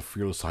watched The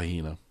Fearless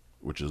Hyena,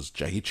 which is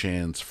Jackie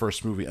Chan's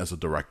first movie as a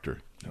director.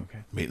 Okay.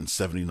 Made in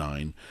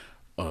 1979.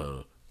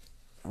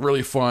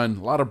 Really fun.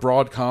 A lot of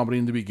broad comedy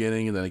in the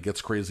beginning, and then it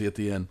gets crazy at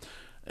the end.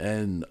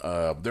 And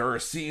there are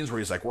scenes where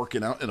he's like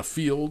working out in a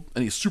field,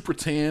 and he's super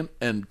tan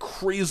and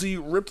crazy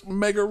ripped,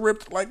 mega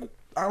ripped. Like,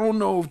 I don't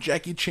know if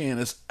Jackie Chan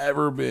has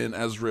ever been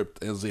as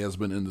ripped as he has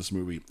been in this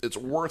movie. It's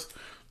worth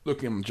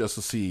looking just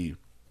to see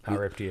how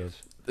ripped he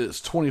is.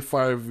 This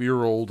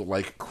 25-year-old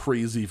like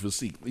crazy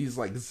physique. He's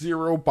like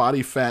zero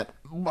body fat,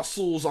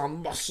 muscles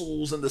on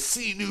muscles, and the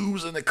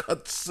sinews and the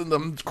cuts and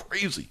the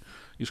crazy.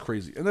 He's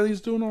crazy, and then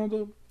he's doing all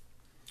the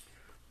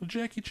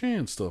Jackie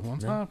Chan stuff on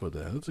top of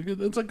that. It's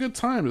a good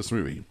time, this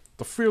movie.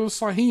 The Fearless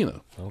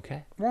Hyena.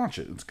 Okay. Watch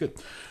it. It's good.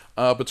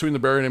 Between the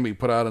Buried and Me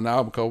put out an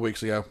album a couple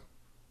weeks ago.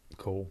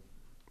 Cool.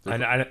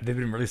 They've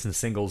been releasing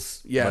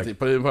singles. Yeah, like, they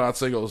put out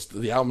singles.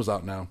 The album's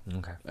out now.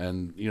 Okay.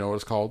 And you know what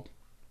it's called?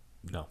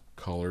 No.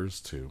 Colors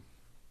 2.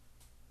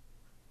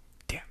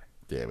 Damn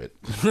it.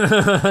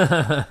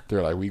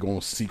 They're like, we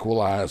gonna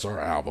sequelize our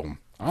album.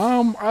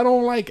 I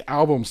don't like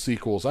album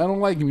sequels. I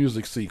don't like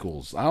music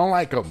sequels. I don't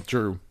like them,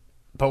 Drew.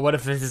 But what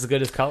if it's as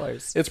good as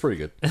Colors? It's pretty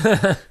good.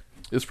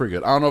 It's pretty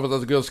good. I don't know if it's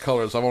as good as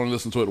Colors. I've only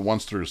listened to it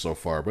once through so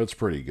far, but it's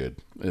pretty good.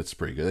 It's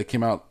pretty good. It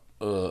came out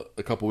a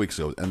couple weeks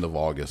ago, end of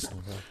August.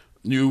 Okay.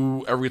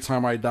 New Every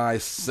Time I Die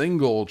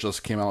single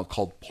just came out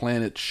called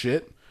Planet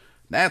Shit.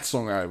 That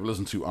song I've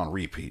listened to on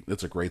repeat.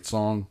 It's a great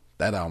song.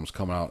 That album's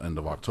coming out end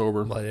of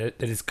October. Well,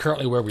 it is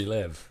currently where we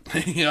live.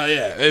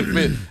 yeah.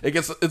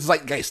 It's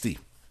zeitgeisty.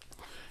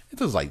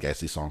 It's a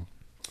zeitgeisty song.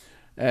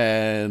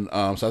 And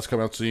so that's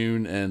coming out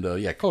soon. And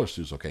Colors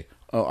 2 is okay.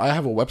 I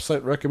have a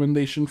website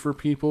recommendation for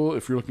people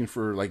if you're looking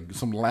for like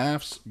some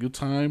laughs, good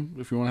time,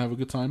 if you want to have a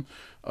good time.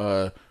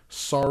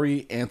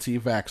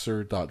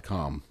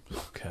 SorryAntiVaxxer.com.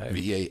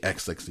 Okay.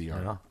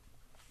 VAXXER.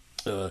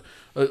 Yeah.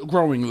 A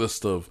growing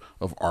list of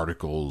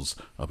articles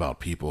about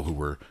people who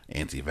were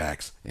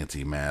anti-vax,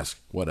 anti-mask,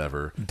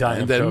 whatever.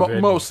 Dying and then of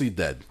COVID. Mostly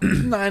dead.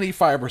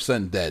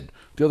 95% dead.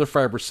 The other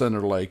 5%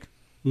 are like,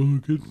 oh,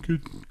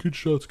 good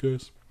shots,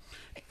 guys.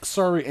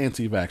 Sorry,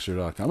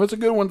 antivaxxer.com. It's a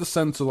good one to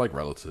send to like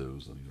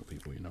relatives and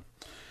people,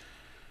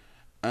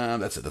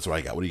 That's it. That's what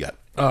I got. What do you got?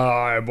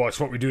 I watched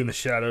What We Do in the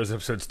Shadows,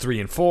 episodes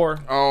 3 and 4.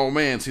 Oh,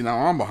 man. See, now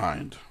I'm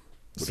behind.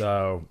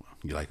 So,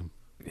 you like them?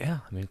 Yeah.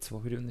 I mean, it's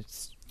What We Do in the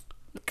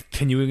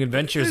continuing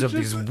adventures of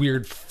these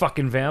weird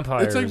fucking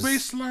vampires. It's like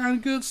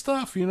baseline good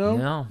stuff,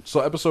 Yeah.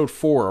 So episode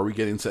 4, are we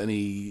getting to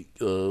any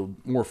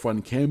more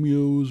fun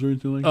cameos or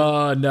anything like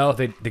that? No,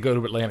 they go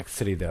to Atlantic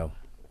City though.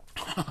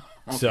 Okay.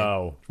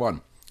 So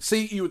fun.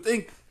 See, you would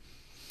think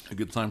a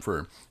good time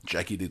for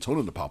Jackie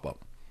Daytona to pop up.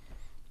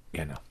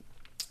 Yeah,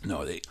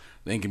 no, they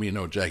ain't giving me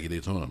no Jackie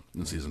Daytona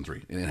in season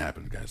 3. It ain't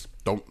happening, guys.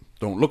 Don't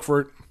look for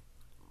it.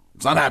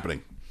 It's not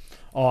happening.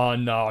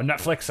 On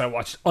Netflix, I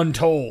watched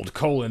Untold: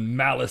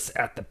 Malice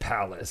at the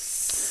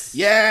Palace.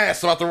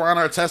 Yes, about the Ron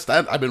Artest.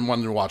 That I've been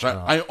wanting to watch.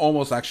 I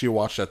almost actually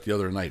watched that the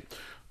other night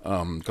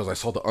because I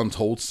saw the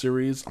Untold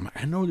series.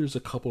 I know there's a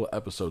couple of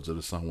episodes of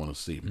this I want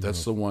to see.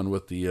 That's the one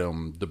with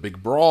the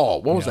big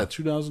brawl. What was that?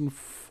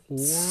 2004,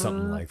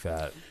 Something like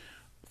that.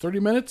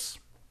 30 minutes.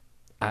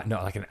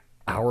 No, like an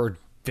hour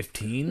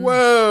 15.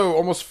 Whoa,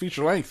 almost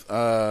feature length.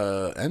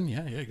 And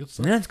yeah, good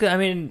stuff. Yeah, it's good. I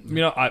mean,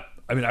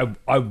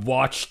 I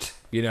watched.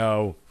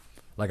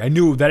 Like I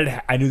knew that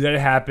it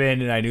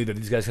happened, and I knew that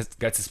these guys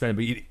got suspended,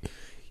 but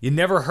you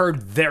never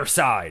heard their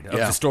side of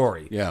the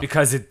story,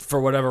 because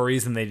for whatever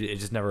reason it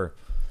just never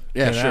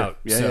came out.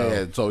 Yeah, so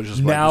It's always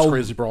just like this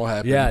crazy brawl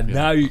happened. Yeah,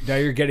 now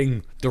you're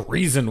getting the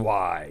reason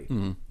why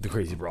the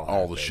crazy brawl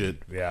all happened. the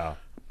shit. Yeah,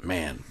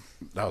 Man,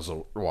 that was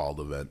a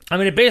wild event. I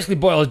mean, it basically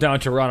boils down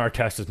to Ron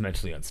Artest is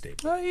mentally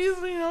unstable.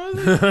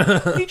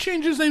 He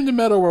changed his name to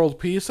Meta World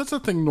Peace. That's a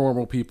thing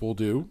normal people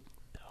do.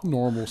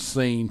 Normal,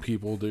 sane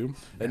people do.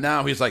 And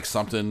now he's like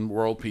something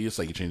World Peace.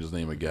 Like he changed his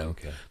name again.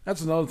 Okay.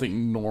 That's another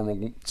thing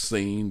normal,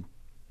 sane,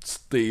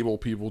 stable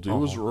people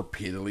do is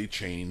repeatedly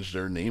change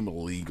their name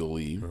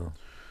illegally.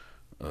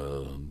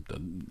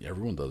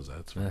 Everyone does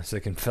that. So. So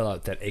they can fill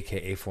out that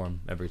AKA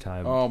form every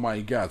time. Oh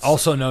my God.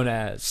 Also known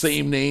as.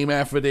 Same name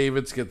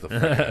affidavits. Get the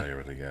fuck out of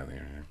here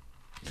together.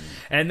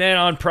 And then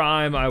on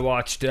Prime, I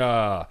watched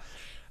a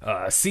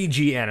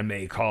CG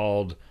anime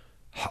called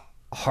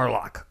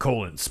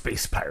Harlock: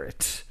 Space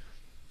Pirate.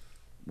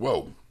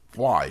 Whoa.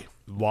 Why?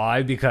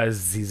 Why?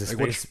 Because he's a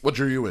space... What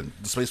drew you in?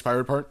 The Space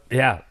Pirate part?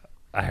 Yeah.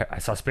 I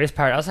saw Space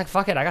Pirate. I was like,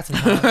 fuck it. I got some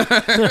time.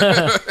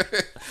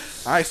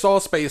 I saw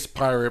a Space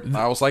Pirate.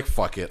 I was like,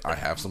 fuck it. I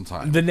have some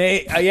time. The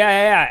name...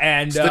 Yeah.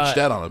 And Stitch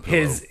that on a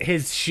pillow.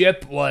 His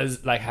ship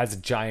was like has a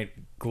giant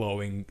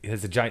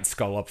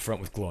skull up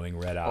front with glowing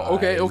red eyes.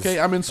 Okay.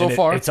 I'm in so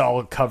far. It's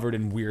all covered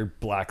in weird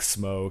black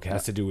smoke.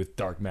 Has to do with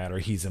dark matter.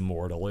 He's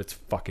immortal. It's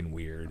fucking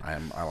weird.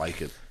 I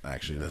like it.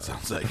 Actually, that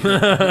sounds like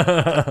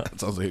that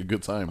sounds like a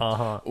good time.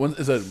 When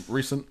is that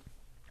recent?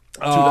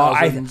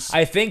 2000s?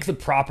 I think the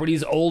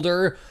property's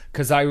older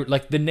because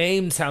the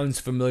name sounds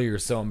familiar.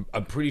 So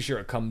I'm pretty sure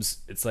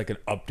it's like an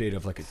update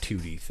of like a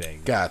 2D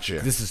thing.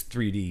 Gotcha. This is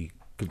 3D.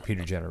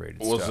 Computer generated.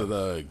 Was stuff.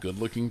 it good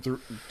looking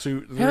through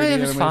to the it was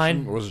animation?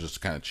 fine. Or was it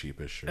just kind of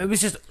cheapish? It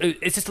was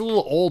it's just a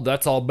little old,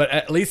 that's all, but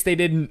at least they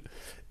didn't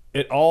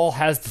it all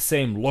has the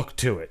same look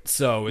to it,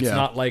 so it's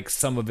not like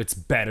some of it's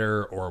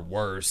better or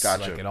worse.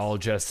 Gotcha. Like it all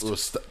just it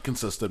was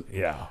consistent.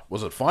 Yeah.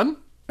 Was it fun?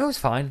 It was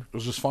fine. It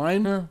was just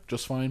fine. Yeah.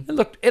 Just fine.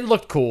 It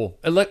looked cool.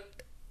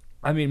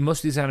 I mean, most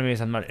of these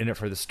animes, I'm not in it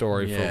for the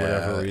story for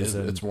whatever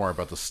reason. It's more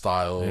about the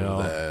style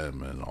of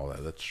them and all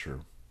that. That's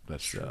true.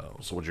 That's true.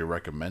 So would you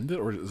recommend it,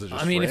 or is it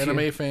just for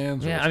anime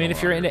fans? Yeah, I mean,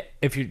 if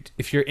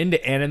you're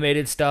into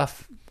animated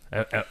stuff,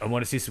 I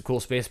want to see some cool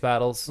space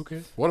battles.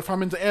 Okay. What if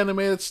I'm into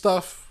animated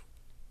stuff,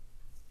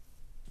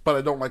 but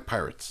I don't like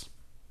pirates?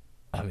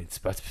 I mean,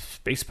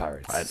 space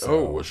pirates.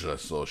 Should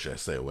I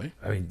stay away?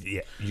 I mean,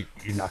 yeah,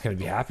 you're not going to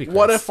be happy.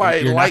 What if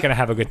you're not going to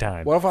have a good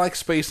time? What if I like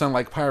space and I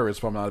like pirates,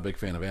 but I'm not a big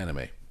fan of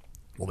anime?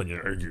 Well, then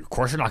of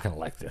course you're not going to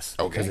like this.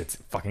 Okay. Because it's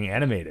fucking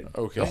animated.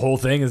 Okay. The whole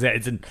thing is that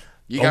it's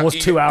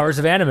almost 2 hours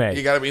of anime.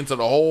 You got to be into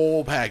the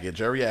whole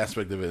package, every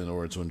aspect of it, in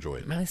order to enjoy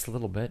it. At least a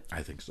little bit.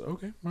 I think so.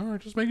 Okay. All right.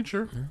 Just making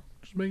sure. Yeah.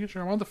 Just making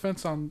sure. I'm on the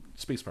fence on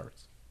space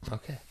pirates.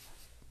 Okay.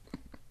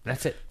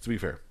 That's it. To be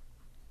fair.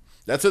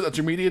 That's it. That's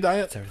your media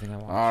diet? That's everything I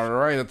want. All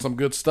right. That's some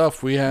good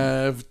stuff. We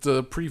have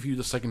to preview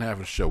the second half of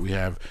the show. We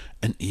have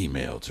an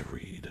email to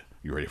read.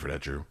 You ready for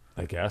that, Drew?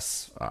 I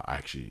guess.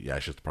 Actually, yeah, I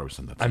should probably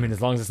send that to you. I mean, as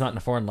long as it's not in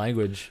a foreign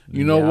language.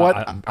 You know what?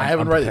 I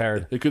haven't read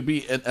prepared. it. It could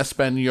be an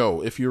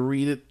Espanol. If you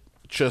read it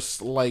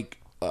just like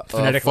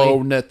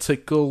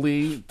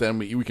phonetically, then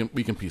we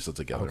can piece it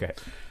together. Okay.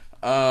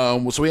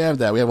 So we have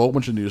that. We have a whole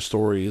bunch of news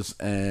stories,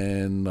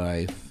 and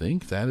I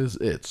think that is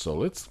it. So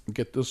let's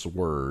get this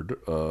word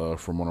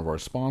from one of our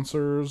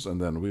sponsors,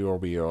 and then we will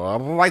be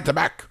right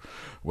back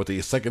with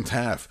the second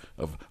half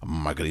of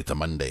Margarita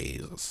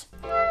Mondays.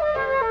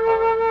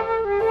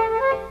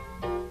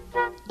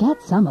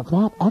 Get some of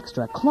that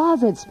extra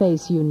closet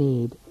space you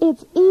need.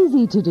 It's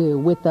easy to do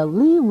with the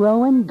Lee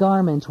Rowan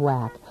Garment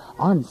Rack,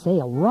 on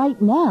sale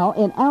right now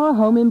in our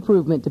home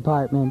improvement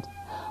department.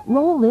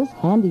 Roll this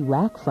handy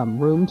rack from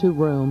room to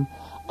room,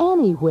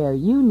 anywhere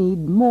you need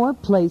more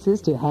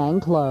places to hang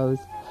clothes.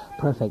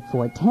 Perfect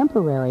for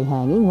temporary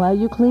hanging while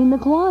you clean the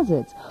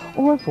closets,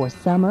 or for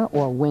summer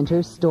or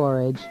winter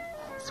storage.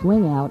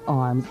 Swing out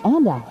arms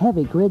and a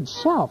heavy grid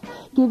shelf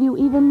give you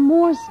even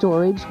more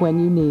storage when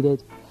you need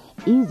it.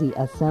 Easy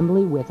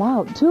assembly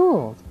without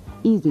tools.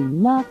 Easy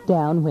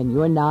knockdown when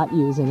you're not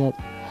using it.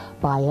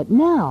 Buy it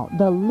now,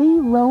 the Lee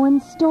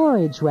Rowan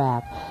Storage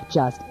Rack,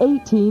 just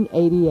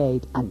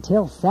 $18.88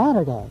 until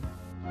Saturday.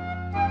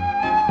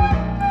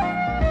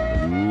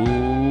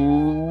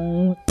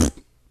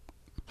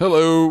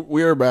 Hello,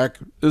 we are back.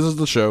 This is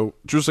the show.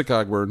 Drew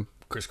Cogburn.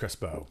 Chris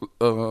Crespo.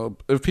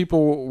 If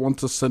people want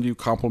to send you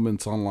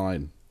compliments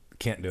online,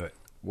 can't do it.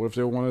 What if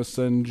they want to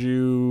send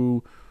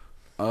you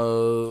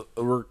a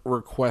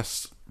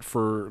request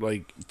for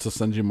like to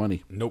send you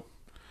money? Nope.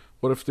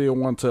 What if they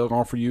want to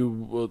offer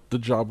you the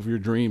job of your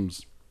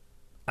dreams?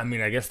 I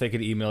mean, I guess they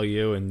could email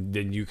you, and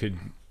then you could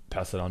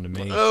pass it on to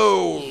me.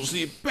 Oh, so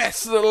you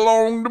pass it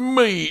along to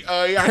me.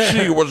 I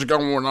see what's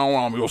going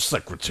on. I'm your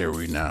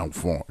secretary now.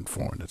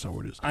 Foreign. That's how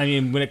it is. I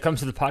mean, when it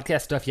comes to the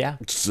podcast stuff, yeah.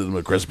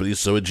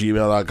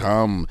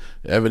 CinemaCrespediso@gmail.com.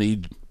 Have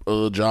any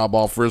job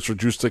offers for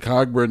Drew Stick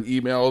Hogburn?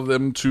 Email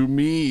them to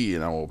me,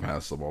 and I will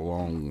pass them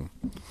along.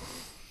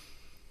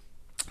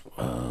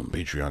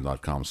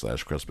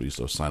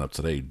 Patreon.com/Crespediso. Sign up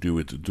today. Do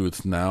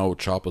it now.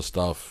 Choppa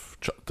stuff.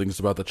 Things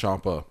about the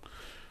Choppa.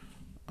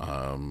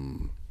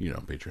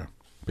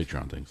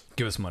 Patreon things.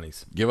 Give us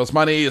monies. Give us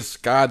monies.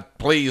 God,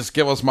 please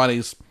give us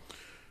monies.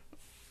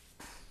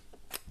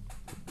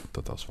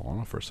 Thought that was falling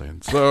off for a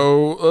second.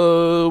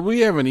 So, we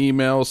have an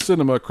email,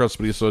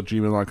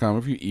 cinemacrespediso@gmail.com.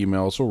 If you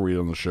email us, we'll read it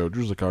on the show.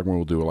 Drew Cogman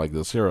will do it like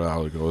this. Here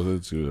how it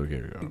goes. Okay,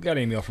 here we go. Got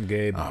an email from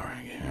Gabe. All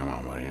right, come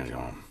on, buddy. Come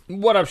on.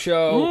 What up,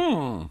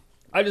 show?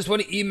 I just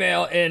want to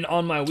email in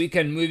on my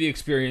weekend movie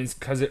experience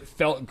because it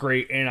felt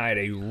great and I had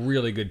a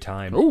really good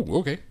time. Oh,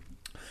 okay.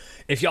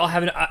 If y'all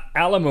have an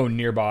Alamo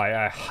nearby,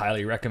 I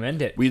highly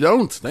recommend it. We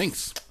don't.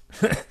 Thanks.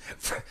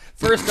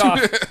 First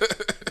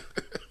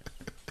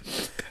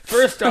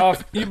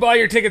off, you buy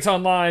your tickets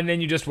online,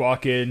 then you just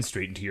walk in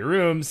straight into your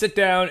room, sit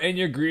down, and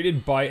you're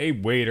greeted by a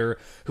waiter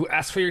who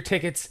asks for your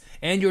tickets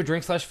and your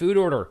drink/food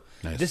order.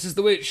 Nice. This is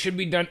the way it should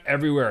be done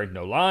everywhere.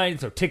 No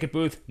lines, no ticket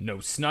booth, no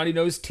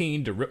snotty-nosed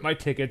teen to rip my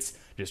tickets.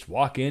 Just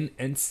walk in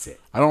and sit.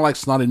 I don't like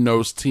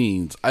snotty-nosed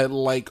teens. I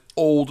like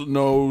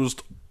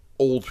old-nosed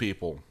old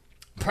people.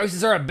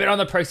 Prices are a bit on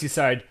the pricey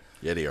side.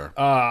 Yeah, they are.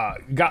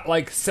 Got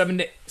like $7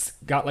 to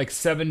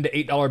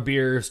 $8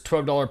 beers,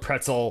 $12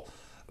 pretzel,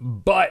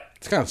 but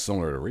it's kind of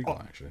similar to Regal,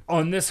 actually.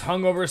 On this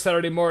hungover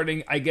Saturday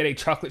morning, I get a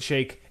chocolate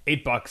shake,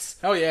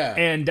 $8. Hell yeah!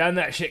 And down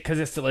that shit because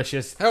it's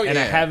delicious. Hell yeah! And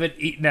I haven't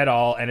eaten at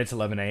all, and it's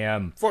 11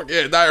 a.m. Fuck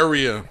yeah,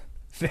 diarrhea.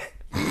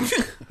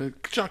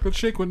 Chocolate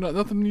shake with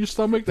nothing in your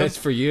stomach. That's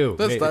for you.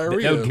 That's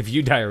diarrhea. That'll give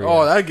you diarrhea.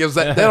 Oh,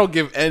 that'll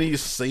give any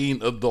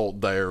sane adult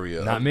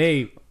diarrhea. Not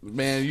me.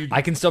 Man,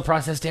 I can still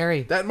process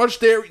dairy. That much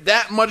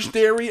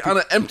dairy on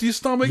an empty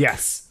stomach?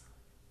 Yes.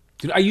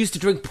 Dude, I used to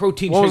drink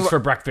protein shakes for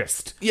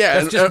breakfast.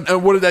 Yeah,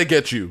 and what did that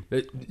get you?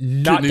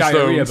 Not kidney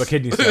diarrhea, stones. but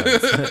kidney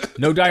stones.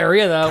 No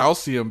diarrhea, though.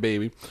 Calcium,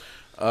 baby.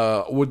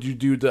 Would you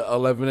do the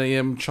 11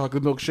 a.m.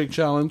 chocolate milkshake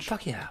challenge?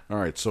 Fuck yeah. All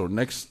right, so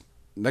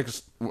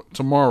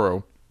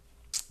tomorrow,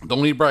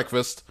 don't eat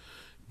breakfast,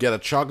 get a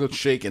chocolate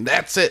shake, and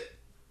that's it.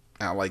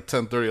 At like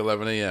 10:30,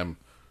 11 a.m.,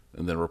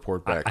 and then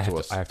report back to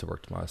us. I have to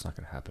work tomorrow. It's not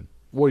going to happen.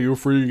 What, you were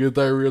free to get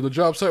diarrhea on the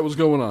job site? What's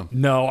going on?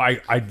 No, I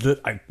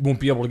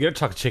won't be able to get a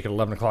chocolate shake at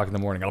 11 o'clock in the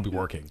morning. I'll be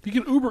working. You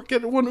can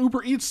get one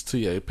Uber Eats to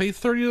you. Pay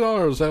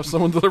 $30, have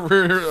someone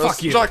deliver a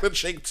chocolate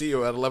shake to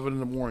you at 11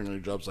 in the morning on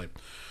your job site.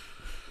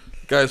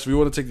 Guys, if you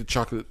want to take the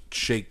chocolate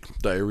shake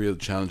diarrhea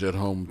challenge at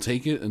home,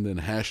 take it and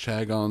then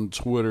hashtag on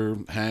Twitter,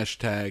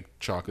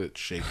 chocolate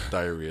shake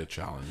diarrhea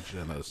challenge,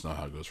 and let us know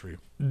how it goes for you.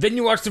 Then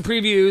you watch the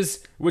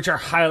previews, which are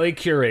highly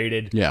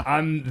curated. Yeah.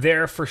 I'm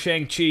there for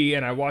Shang-Chi,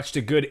 and I watched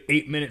a good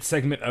 8-minute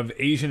segment of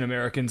Asian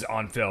Americans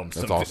on film.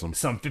 That's awesome.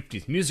 Some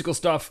 50s musical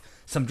stuff,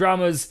 some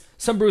dramas,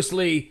 some Bruce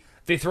Lee.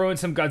 They throw in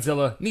some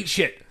Godzilla. Neat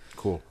shit.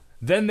 Cool.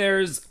 Then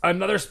there's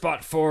another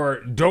spot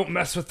for Don't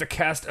Mess with the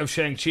Cast of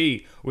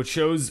Shang-Chi, which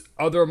shows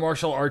other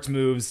martial arts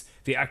moves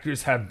the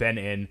actors have been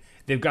in.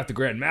 They've got the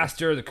Grand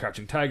Master, the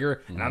Crouching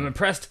Tiger, and I'm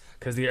impressed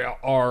because they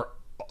are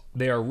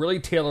really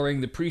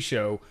tailoring the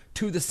pre-show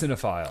to the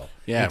cinephile.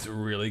 Yeah. It's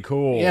really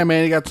cool. Yeah,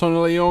 man, you got Tony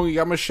Leung, you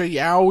got Michelle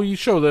Yeoh, you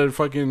show the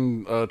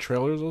fucking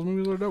trailers. Those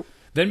movies are dope.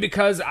 Then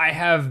because I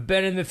have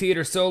been in the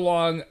theater so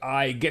long,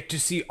 I get to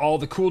see all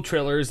the cool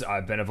trailers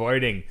I've been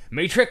avoiding.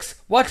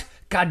 Matrix? What?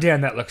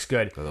 Goddamn, that looks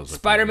good.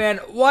 Spider-Man?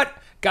 What?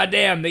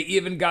 Goddamn, they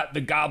even got the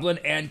Goblin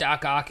and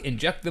Doc Ock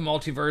inject the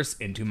multiverse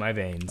into my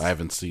veins. I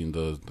haven't seen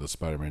the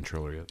Spider-Man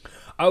trailer yet.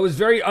 I was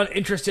very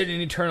uninterested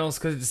in Eternals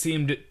because it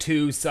seemed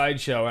too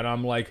sideshow, and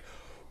I'm like,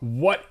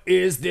 what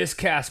is this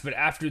cast? But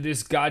after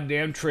this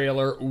goddamn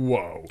trailer,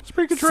 whoa. It's a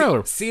pretty good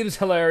trailer. Seems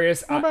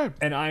hilarious, Not bad.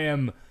 and I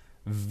am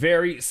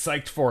very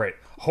psyched for it.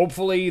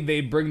 Hopefully they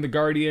bring the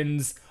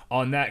Guardians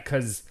on that,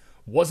 because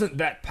wasn't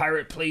that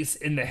pirate place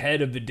in the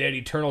head of the dead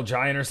Eternal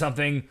Giant or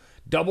something?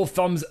 Double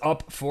thumbs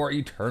up for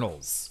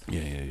Eternals.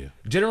 Yeah.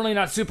 Generally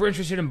not super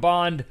interested in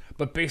Bond,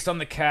 but based on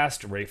the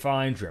cast, Ray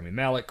Fiennes, Rami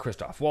Malek,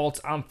 Christoph Waltz,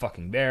 I'm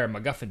fucking there.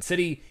 MacGuffin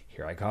City,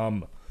 here I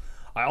come.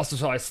 I also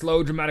saw a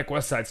slow, dramatic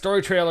West Side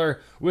Story trailer,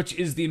 which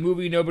is the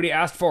movie nobody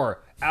asked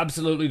for.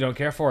 Absolutely don't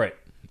care for it.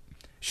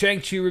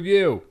 Shang-Chi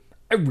review.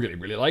 I really,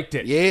 really liked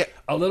it. Yeah.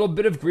 A little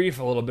bit of grief,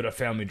 a little bit of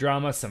family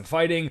drama, some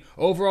fighting.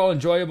 Overall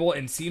enjoyable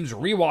and seems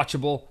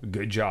rewatchable.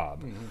 Good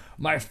job. Mm-hmm.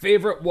 My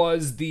favorite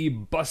was the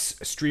bus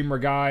streamer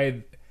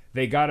guy.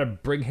 They gotta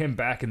bring him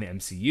back in the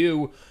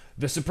MCU.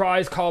 The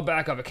surprise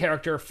callback of a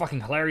character,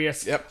 fucking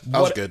hilarious. Yep,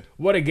 that was good.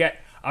 What a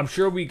get. I'm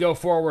sure we go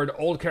forward,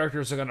 old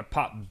characters are gonna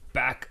pop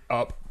back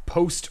up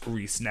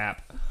post-resnap.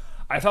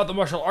 I thought the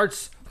martial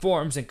arts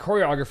forms and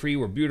choreography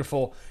were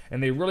beautiful,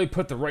 and they really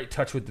put the right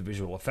touch with the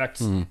visual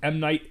effects. M.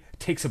 Night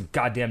takes some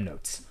goddamn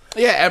notes.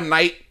 Yeah, M.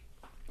 Night.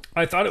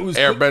 I thought it was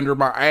Airbender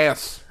my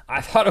ass. I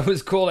thought it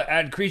was cool to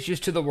add creatures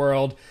to the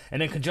world,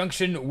 and in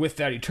conjunction with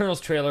that Eternals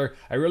trailer,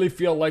 I really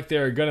feel like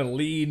they're gonna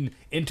lean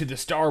into the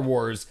Star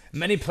Wars,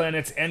 many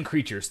planets and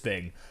creatures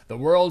thing. The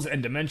worlds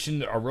and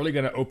dimensions are really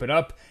gonna open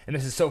up, and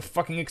this is so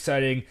fucking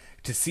exciting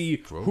to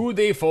see who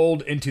they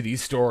fold into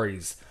these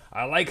stories.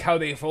 I like how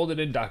they folded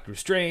in Doctor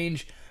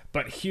Strange,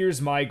 but here's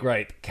my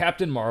gripe.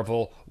 Captain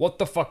Marvel, what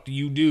the fuck do?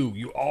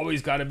 You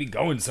always gotta be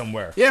going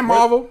somewhere. Yeah,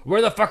 Marvel.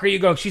 Where the fuck are you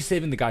going? She's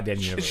saving the goddamn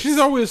universe. She's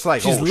always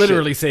like, She's oh,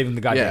 literally shit. saving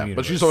the goddamn Yeah, universe.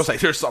 but she's always like,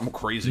 there's something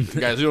crazy.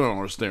 Guys, you don't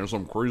understand. There's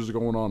something crazy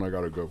going on. I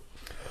gotta go.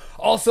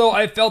 Also,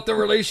 I felt the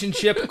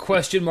relationship,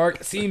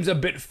 seems a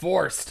bit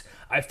forced.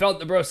 I felt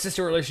the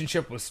bro-sister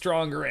relationship was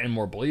stronger and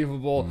more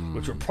believable,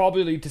 which would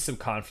probably lead to some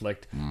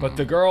conflict. But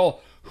the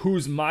girl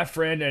who's my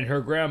friend and her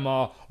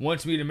grandma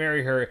wants me to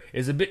marry her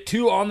is a bit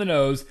too on the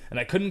nose, and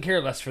I couldn't care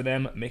less for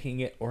them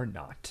making it or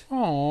not.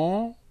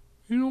 Aww.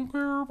 You don't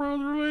care about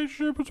the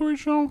relationship between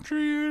Shang-Chi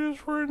and his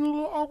friend, the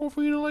little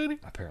Aquafina lady?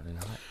 Apparently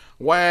not.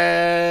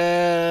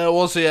 Well,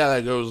 we'll see how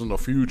that goes in the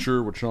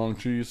future with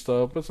Shang-Chi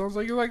stuff. But it sounds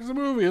like he likes the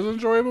movie. It's an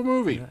enjoyable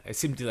movie. Yeah, it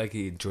seemed like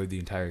he enjoyed the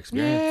entire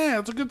experience. Yeah,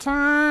 it's a good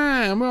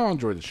time. We all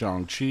enjoyed the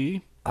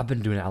Shang-Chi. I've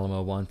been doing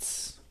Alamo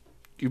once.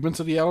 You've been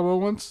to the Alamo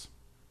once?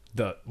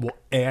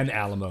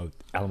 Alamo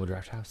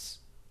Draft House.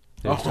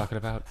 They were talking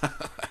about.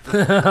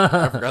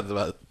 I forgot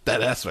about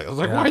that aspect. I was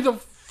like, why the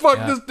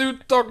fuck this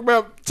dude talk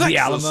about Texas? The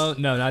Alamo?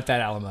 No, not that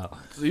Alamo.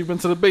 So you've been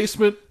to the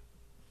basement?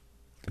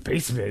 The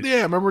basement?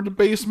 Yeah, remember the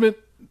basement?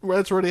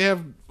 That's where they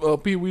have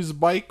Pee-wee's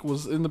bike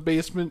was in the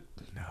basement.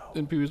 No.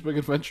 In Pee-wee's Big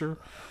Adventure.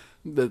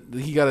 That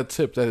he got a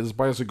tip that his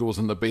bicycle was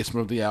in the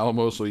basement of the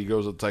Alamo, so he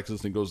goes to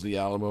Texas and he goes to the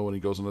Alamo and he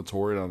goes on the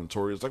tour, and on the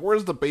tour he's like,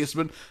 where's the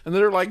basement? And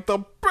they're like, the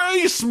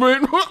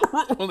basement!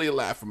 When they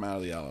laugh him out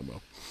of the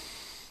Alamo.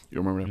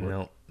 You remember that part?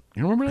 No.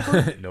 You don't remember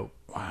that part? Nope.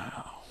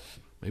 Wow.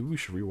 Maybe we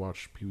should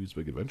rewatch Pee-wee's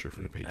Big Adventure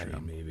for the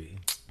Patreon. Maybe.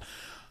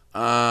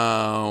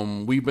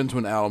 We've been to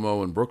an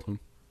Alamo in Brooklyn.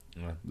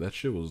 Yeah. That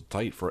shit was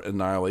tight for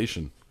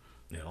Annihilation.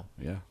 No.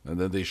 Yeah. And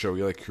then they show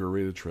you like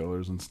curated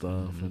trailers and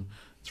stuff, and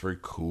it's very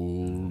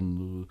cool.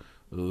 And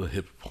the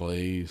hip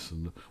place,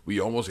 and we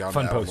almost got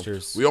fun an Alamo.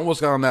 posters. We almost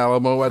got an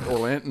Alamo at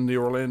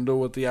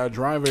Orlando at the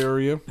I-Drive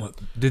area. What?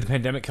 Did the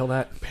pandemic kill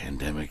that?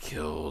 Pandemic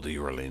killed the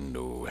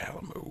Orlando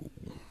Alamo.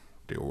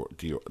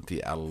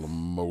 The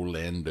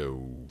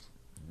Alamo-Lando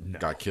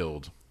got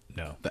killed.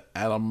 No. The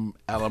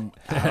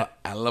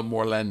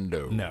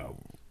Alamo-Orlando. No.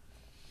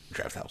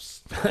 Draft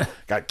House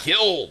got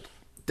killed,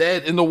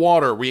 dead in the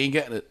water. We ain't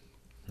getting it.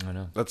 I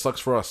know. That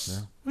sucks for us.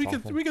 Yeah,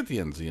 we get the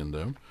NZN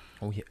though.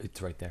 Oh yeah,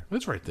 it's right there.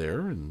 It's right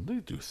there, and they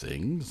do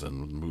things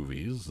and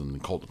movies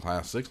and cult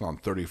classics on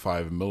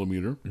 35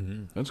 millimeter.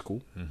 That's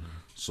cool.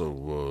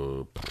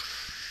 So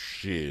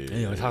shit.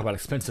 You know, talk about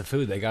expensive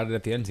food. They got it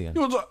at the NZN.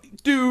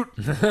 Dude,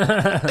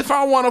 if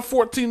I want a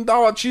 $14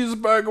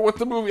 cheeseburger with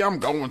the movie, I'm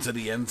going to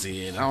the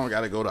NZN. I don't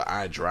got to go to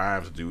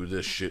iDrive to do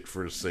this shit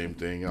for the same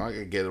thing. I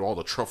can get all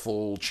the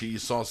truffle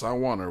cheese sauce I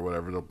want or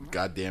whatever the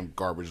goddamn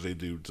garbage they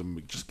do to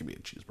me. Just give me a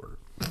cheeseburger.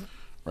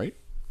 Right?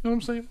 You know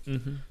what I'm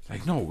saying?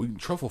 Like, no, we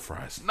truffle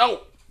fries.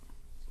 No!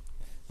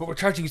 But we're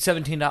charging you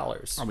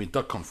 $17. I mean,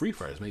 duck confit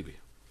fries, maybe.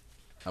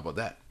 How about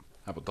that?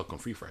 How about duck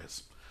confit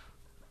fries?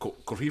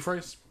 Confit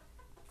fries?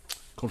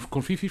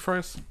 Konfifi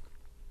fries?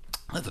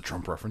 That's a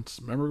Trump reference.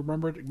 Remember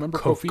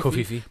Kofifi?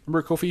 Kofifi.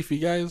 Remember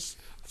Kofifi, guys?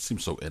 It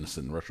seems so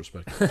innocent in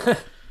retrospect.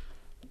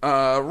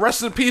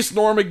 Rest in peace,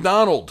 Norm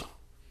Macdonald.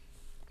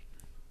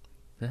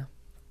 Yeah.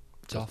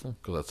 It's awful.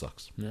 Because that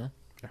sucks. Yeah.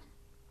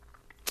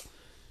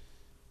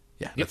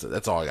 Yeah,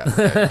 that's all I got.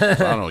 So I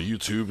don't know.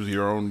 YouTube,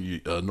 your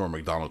own Norm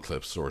Macdonald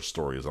clips or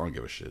stories. I don't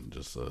give a shit.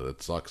 Just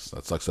it sucks.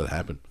 That sucks that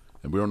happened.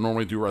 And we don't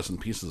normally do rest in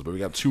pieces, but we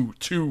got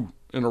two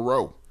in a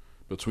row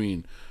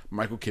between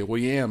Michael K.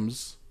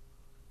 Williams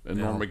and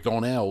Norm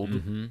Macdonald.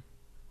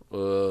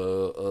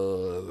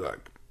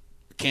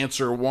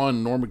 Cancer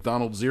 1, Norm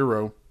Macdonald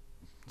 0.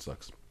 It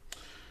sucks.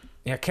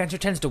 Yeah, cancer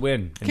tends to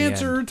win.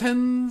 Cancer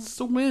tends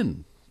to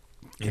win.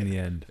 In the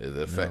end. It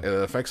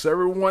affects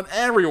everyone.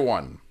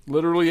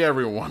 Literally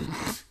everyone.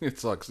 It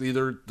sucks.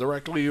 Either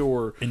directly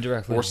or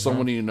indirectly. Or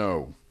someone you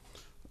know.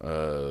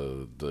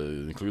 It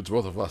includes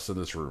both of us in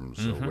this room.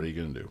 So what are you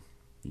going to do?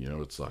 You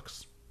know, it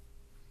sucks.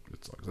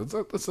 It sucks. It's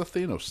a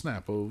Thanos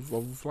snap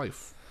of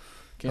life.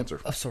 Cancer.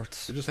 Of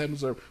sorts. It just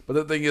happens. But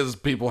the thing is,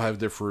 people have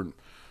different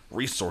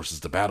resources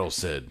to battle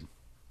Sid.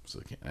 So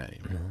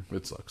anyway,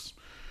 it sucks.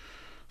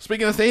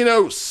 Speaking of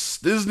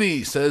Thanos,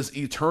 Disney says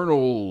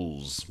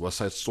Eternals, West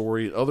Side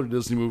Story, and other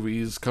Disney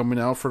movies coming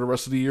out for the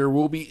rest of the year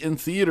will be in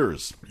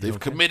theaters. They've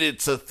committed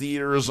to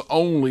theaters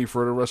only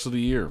for the rest of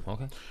the year.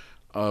 Okay.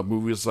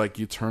 Movies like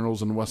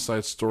Eternals and West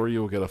Side Story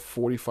will get a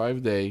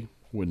 45-day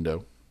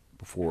window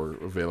before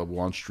available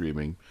on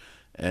streaming.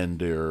 And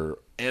their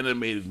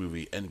animated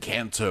movie,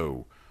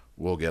 Encanto,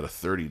 will get a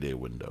 30-day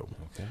window.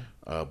 Okay.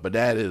 But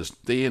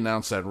they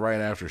announced that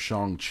right after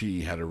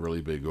Shang-Chi had a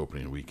really big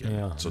opening weekend.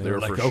 Yeah, so they they're were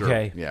like, for sure.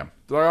 okay. Yeah.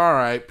 They're like, all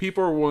right,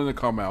 people are willing to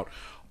come out.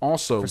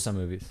 Also, For some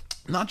movies.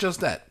 not just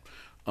that.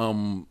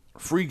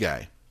 Free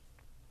Guy,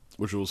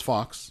 which was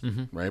Fox,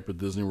 right? But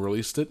Disney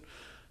released it.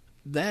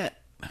 That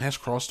has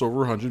crossed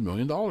over $100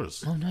 million. Oh,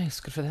 nice.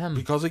 Good for them.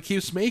 Because it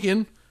keeps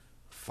making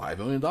 $5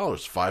 million,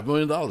 $5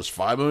 million,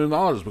 $5 million,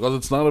 because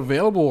it's not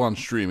available on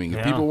streaming.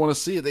 If people want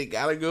to see it, they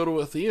got to go to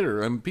a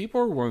theater. And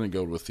people are willing to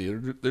go to a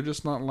theater. They're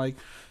just not like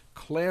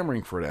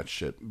clamoring for that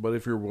shit. But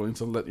if you're willing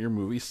to let your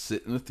movie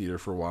sit in the theater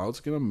for a while, it's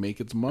going to make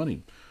its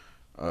money.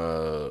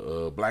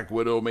 Black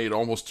Widow made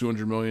almost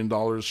 $200 million.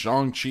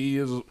 Shang-Chi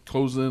is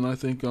closing, I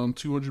think, on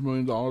 $200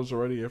 million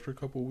already after a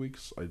couple of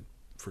weeks. I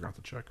forgot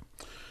to check.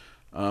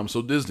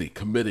 So Disney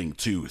committing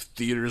to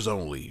theaters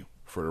only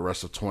for the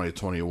rest of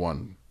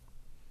 2021.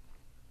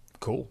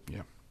 Cool.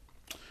 Yeah.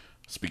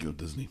 Speaking of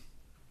Disney,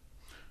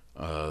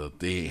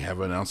 they have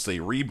announced a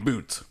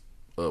reboot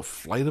of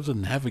Flight of the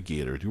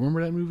Navigator. Do you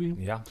remember that movie?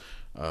 Yeah.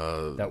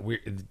 That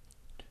weird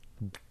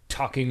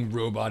talking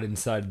robot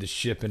inside the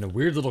ship and a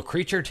weird little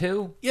creature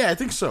too? Yeah, I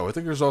think so. I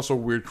think there's also a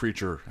weird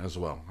creature as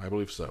well. I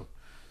believe so.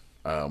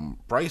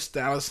 Bryce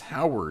Dallas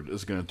Howard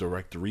is going to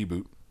direct the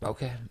reboot.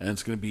 Okay. And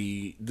it's going to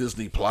be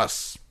Disney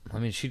Plus. I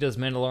mean, she does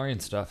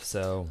Mandalorian stuff,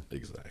 so...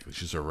 Exactly.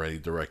 She's already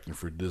directing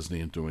for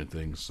Disney and doing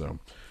things, so...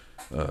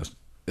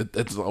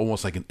 it's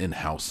almost like an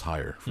in-house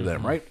hire for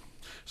them, right?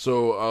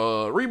 So,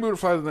 reboot of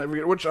Flight of the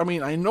Navigator, which, I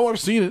mean, I know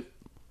I've seen it.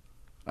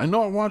 I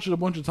know I watched it a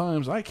bunch of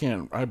times. I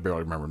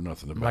barely remember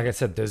nothing about it. Like I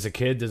said, there's a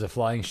kid, there's a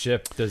flying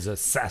ship, there's a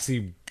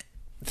sassy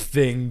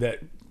thing that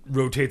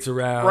rotates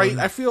around. Right,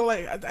 I feel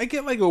like I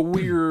get like a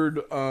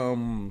weird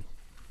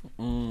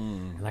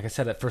like I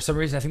said, for some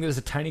reason I think there's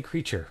a tiny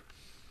creature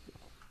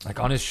like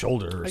on his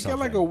shoulder or something. I get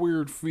like a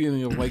weird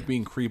feeling of like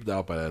being creeped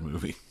out by that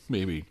movie.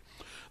 Maybe.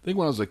 I think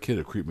when I was a kid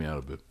it creeped me out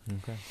a bit.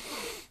 Okay.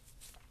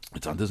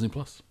 It's on Disney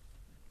Plus.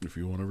 If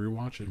you want to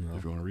rewatch it,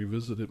 if you want to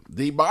revisit it.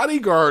 The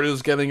Bodyguard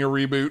is getting a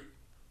reboot.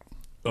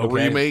 A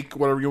remake,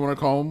 whatever you want to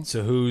call them.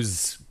 So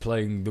who's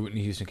playing the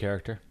Whitney Houston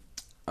character?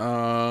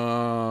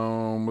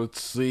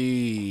 Let's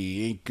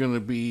see. Ain't gonna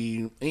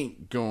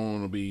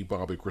be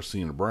Bobby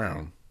Christina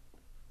Brown,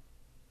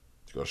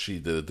 because she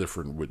did a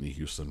different Whitney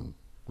Houston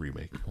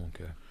remake.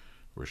 Okay.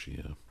 Where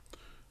she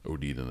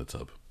OD'd in a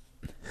tub.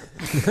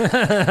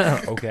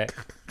 Okay.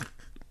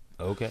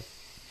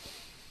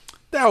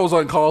 That was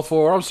uncalled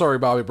for. I'm sorry,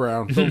 Bobby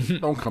Brown.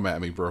 Don't come at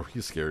me, bro.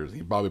 He scares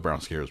me. Bobby Brown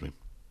scares me.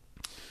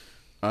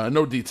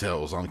 No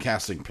details on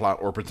casting, plot,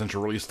 or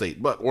potential release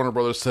date, but Warner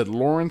Brothers said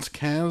Lawrence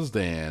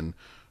Kasdan,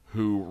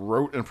 who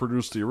wrote and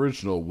produced the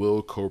original,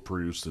 will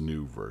co-produce the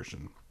new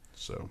version.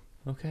 So,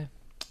 okay.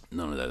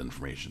 None of that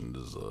information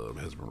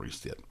has been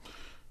released yet,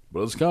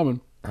 but it's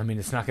coming. I mean,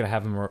 it's not going to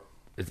have him.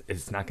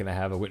 It's not going to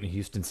have a Whitney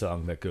Houston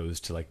song that goes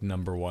to like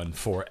 #1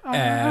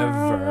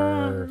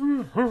 forever.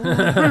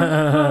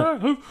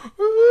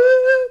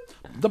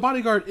 The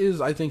Bodyguard is,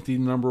 I think, the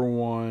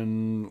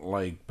 #1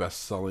 like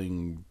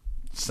best-selling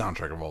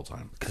soundtrack of all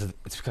time.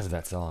 It's because of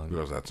that song.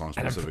 Because of that song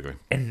specifically.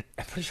 And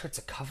I'm pretty sure it's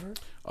a cover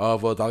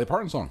of a Dolly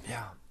Parton song.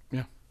 Yeah.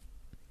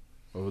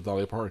 Of a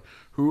Dolly Parton,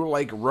 who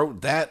like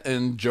wrote that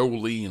and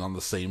Jolene on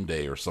the same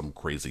day or some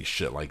crazy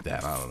shit like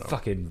that. I don't know.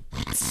 Fucking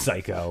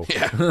psycho.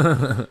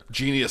 Yeah.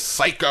 Genius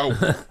psycho.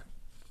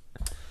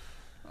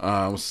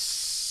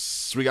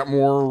 So we got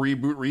more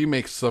reboot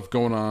remake stuff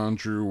going on.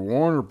 Drew,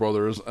 Warner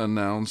Brothers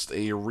announced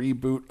a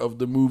reboot of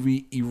the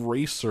movie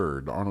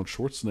Eraser, the Arnold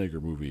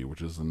Schwarzenegger movie,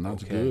 which is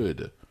not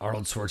good.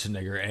 Arnold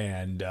Schwarzenegger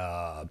and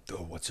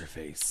what's her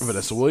face?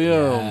 Vanessa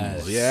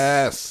Williams.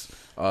 Yes.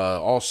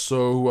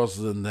 Also, who else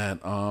is in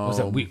that? Was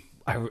that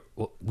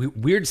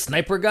weird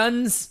sniper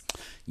guns?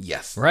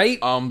 Yes. Right?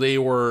 They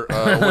were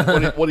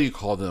what do you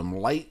call them?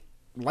 Light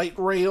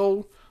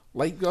rail.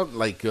 Light gun,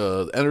 like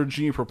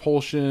energy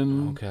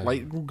propulsion,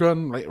 light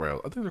rail.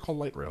 I think they're called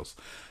light rails.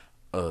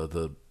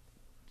 The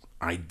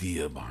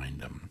idea behind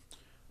them,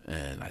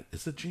 and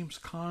is it James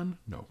Caan?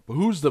 No, but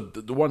who's the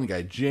one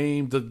guy?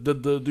 James, the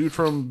dude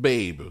from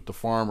Babe, the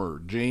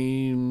farmer,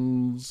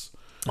 James.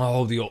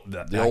 Oh, the old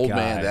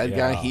man, that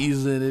guy.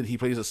 He's in it. He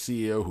plays a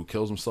CEO who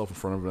kills himself in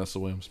front of Vanessa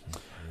Williams,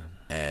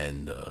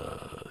 and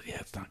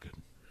it's not good.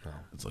 No.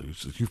 It's like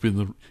you've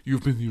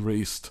been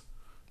erased.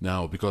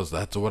 Now, because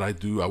that's what I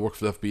do. I work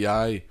for the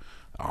FBI.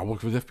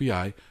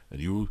 And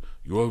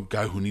you're a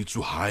guy who needs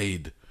to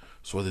hide.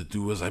 So what I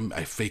do is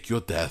I fake your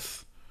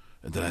death,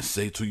 and then I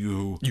say to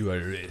you, you are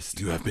erased.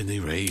 You have been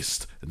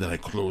erased. And then I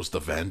close the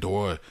van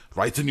door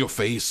right in your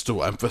face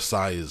to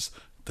emphasize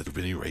that you've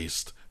been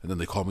erased. And then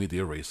they call me the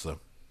eraser.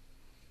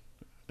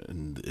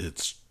 And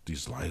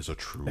these lies are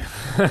true.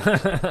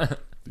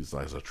 These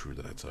lies are true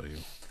that I tell you.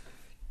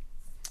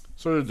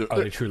 So are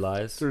they true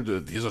lies?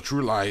 These are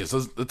true lies.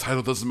 The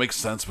title doesn't make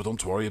sense, but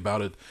don't worry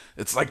about it.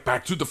 It's like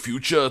Back to the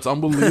Future. It's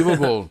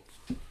unbelievable.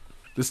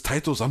 This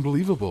title's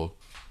unbelievable.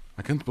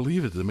 I can't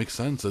believe it. It makes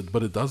sense,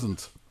 but it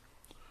doesn't.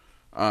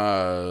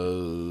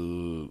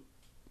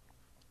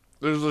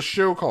 there's a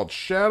show called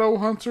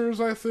Shadowhunters,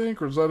 I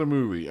think, or is that a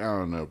movie? I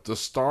don't know. The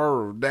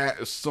star of that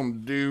is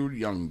some dude,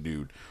 young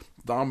dude,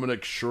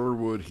 Dominic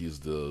Sherwood. He's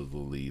the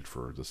lead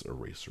for this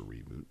Eraser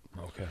reboot.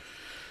 Okay.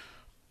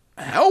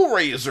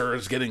 Hellraiser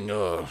is getting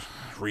a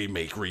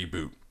remake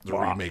reboot. The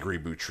remake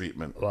reboot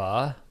treatment.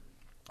 What?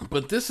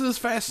 But this is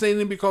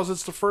fascinating because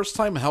it's the first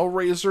time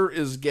Hellraiser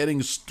is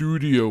getting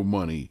studio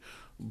money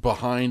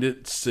behind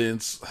it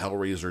since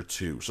Hellraiser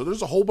 2. So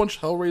there's a whole bunch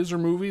of Hellraiser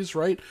movies,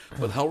 right?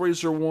 But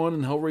Hellraiser 1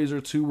 and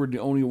Hellraiser 2 were the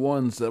only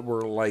ones that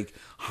were like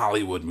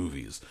Hollywood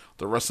movies.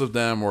 The rest of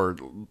them were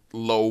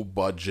low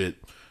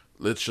budget.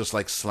 Let's just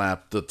like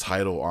slap the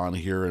title on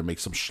here and make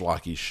some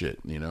schlocky shit,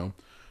 you know?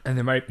 And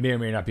there may or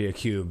may not be a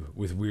cube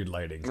with weird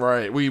lighting.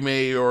 Right. We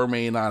may or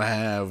may not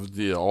have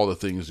all the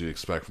things you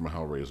expect from a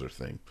Hellraiser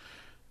thing.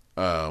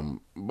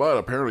 But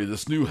apparently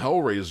this new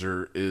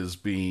Hellraiser is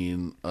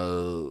being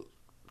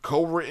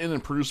co-written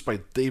and produced by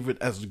David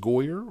S.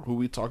 Goyer, who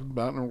we talked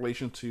about in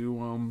relation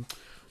to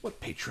what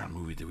Patreon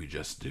movie did we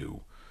just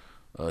do?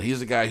 He's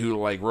the guy who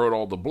like wrote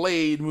all the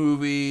Blade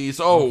movies.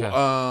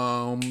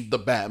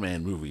 The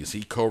Batman movies.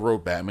 He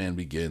co-wrote Batman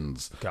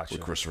Begins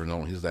with Christopher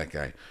Nolan. He's that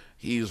guy.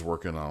 He's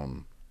working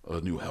on a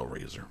new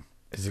Hellraiser.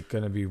 Is it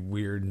going to be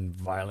weird and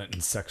violent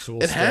and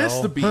sexual? It has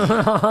to be.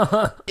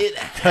 It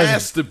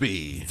has to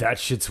be. That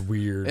shit's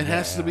weird. It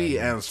has to be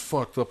as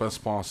fucked up as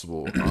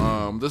possible.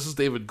 This is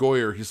David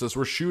Goyer. He says,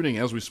 we're shooting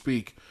as we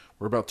speak.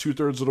 We're about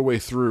 2/3 of the way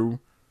through.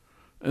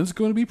 And it's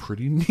going to be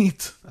pretty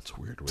neat. That's a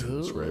weird way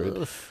to describe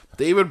it.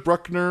 David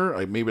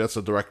Bruckner, maybe that's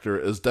the director,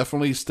 is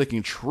definitely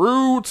sticking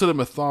true to the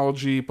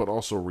mythology, but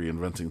also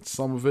reinventing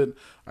some of it.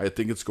 I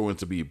think it's going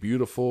to be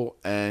beautiful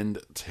and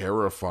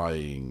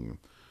terrifying.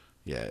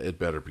 Yeah, it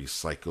better be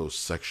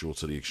psychosexual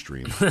to the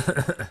extreme.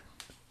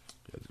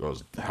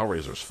 Because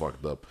Hellraiser's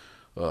fucked up.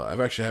 I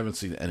haven't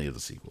seen any of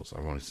the sequels.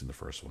 I've only seen the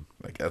first one.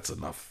 Like, that's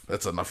enough.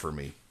 That's enough for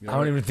me. You know? I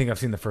don't even think I've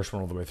seen the first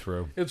one all the way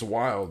through. It's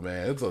wild,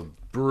 man. It's a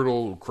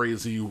brutal,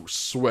 crazy,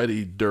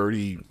 sweaty,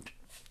 dirty,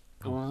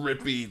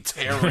 rippy,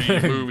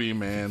 tearing movie,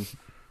 man.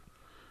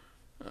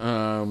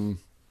 All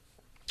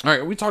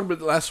right, we talked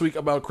about last week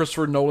about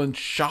Christopher Nolan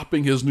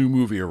shopping his new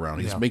movie around.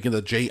 He's making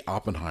the J.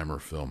 Oppenheimer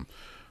film.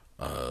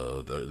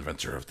 The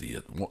inventor of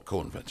the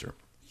co-inventor.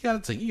 You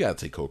gotta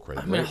take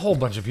co-credit. I mean, right? A whole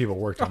bunch of people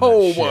worked on a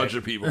whole bunch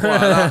of people.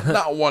 Well,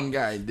 not one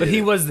guy did. But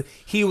he was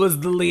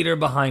the leader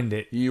behind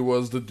it. He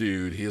was the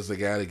dude. He is the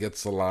guy that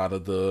gets a lot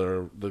of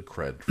the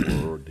cred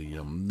for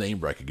the name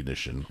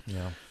recognition.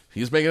 Yeah.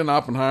 He's making an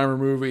Oppenheimer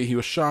movie. He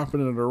was shopping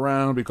it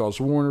around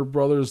because Warner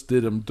Brothers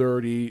did him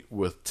dirty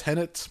with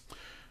Tenet.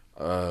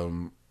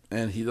 And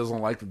he doesn't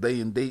like the day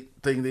and date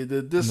thing they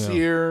did this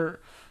year.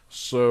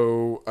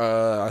 So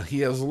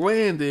he has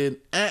landed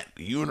at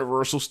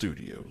Universal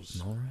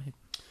Studios. All right.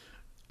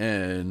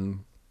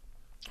 And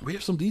we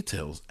have some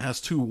details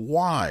as to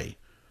why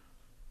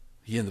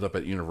he ended up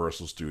at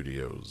Universal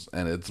Studios.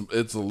 And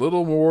it's a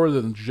little more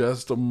than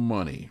just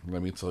money.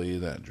 Let me tell you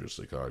that, Drew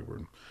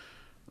Cogburn.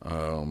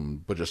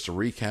 But just to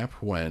recap,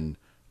 when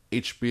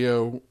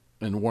HBO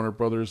and Warner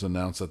Brothers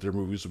announced that their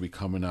movies would be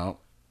coming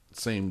out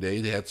the same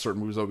day, they had certain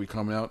movies that would be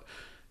coming out.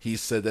 He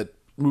said the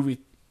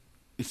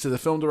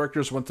film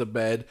directors went to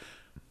bed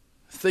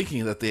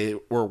thinking that they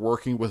were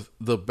working with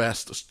the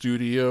best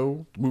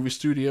movie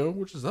studio,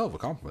 which is a hell of a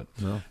compliment.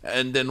 Yeah.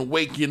 And then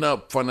waking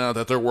up, finding out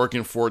that they're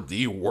working for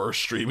the worst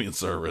streaming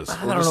service.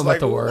 I don't know about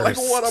the worst. Like,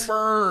 what a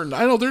burn.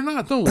 I know they're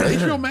not. No,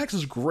 HBO Max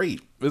is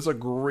great. It's a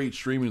great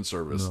streaming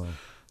service.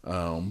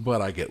 No.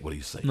 But I get what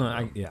he's saying.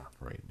 No, yeah.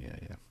 Right, yeah.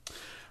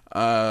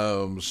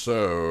 So,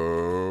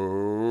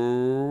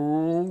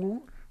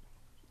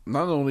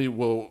 not only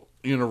will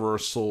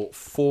Universal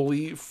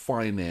fully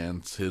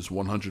finance his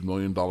 $100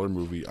 million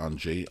movie on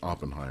J.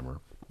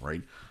 Oppenheimer,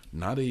 right?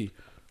 Not a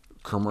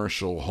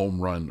commercial home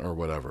run or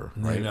whatever,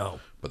 right? No.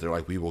 But they're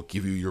like, we will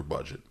give you your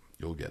budget.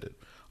 You'll get it.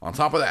 On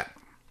top of that,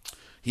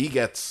 he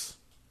gets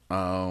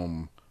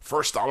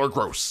first dollar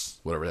gross,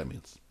 whatever that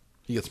means.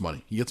 He gets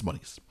money. He gets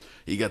monies.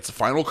 He gets a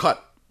final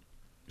cut.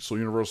 So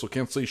Universal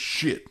can't say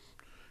shit.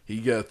 He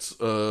gets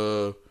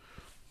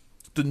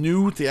the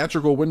new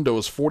theatrical window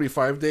is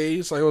 45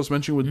 days. I always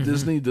mentioned with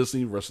Disney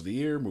the rest of the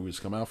year, movies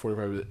come out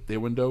 45-day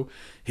window.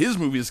 His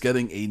movie is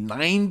getting a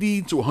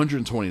 90 to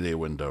 120-day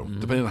window,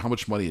 depending on how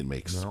much money it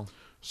makes. No.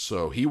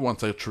 So he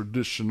wants a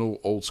traditional,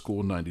 old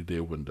school 90-day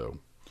window.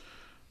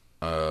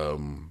 It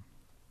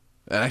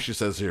actually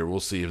says here, we'll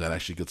see if that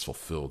actually gets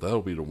fulfilled.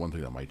 That'll be the one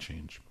thing that might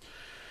change.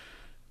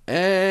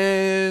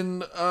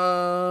 And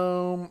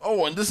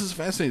and this is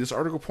fascinating. This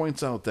article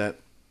points out that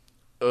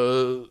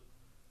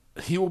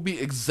he will be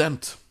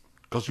exempt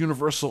because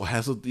Universal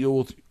has a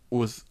deal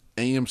with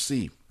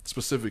AMC,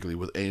 specifically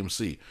with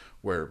AMC,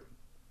 where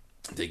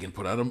they can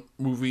put out a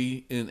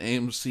movie in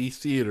AMC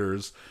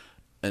theaters,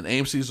 and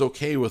AMC is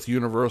okay with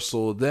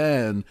Universal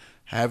then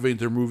having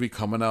their movie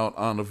coming out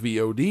on a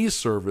VOD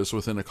service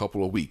within a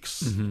couple of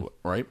weeks,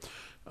 right?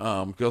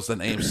 Because then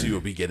AMC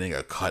will be getting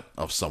a cut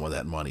of some of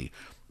that money.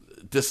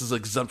 this is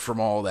exempt from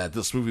all that.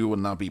 This movie will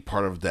not be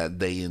part of that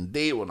day and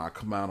date. It will not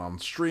come out on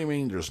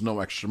streaming. There's no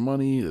extra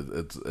money.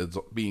 It's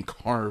being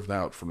carved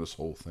out from this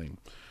whole thing.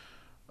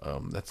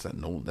 That's that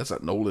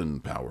Nolan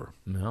power.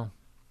 No.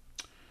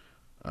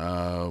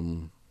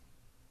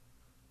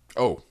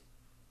 Oh,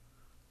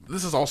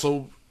 this is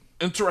also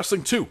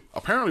interesting too.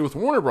 Apparently, with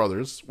Warner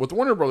Brothers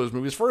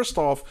movies, first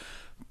off,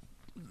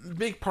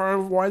 big part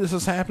of why this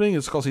is happening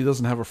is because he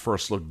doesn't have a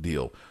first look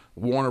deal.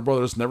 Warner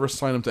Brothers never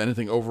signed him to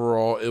anything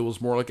overall. It was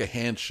more like a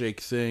handshake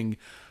thing.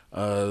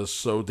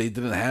 So they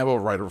didn't have a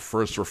right of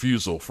first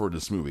refusal for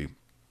this movie.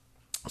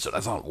 So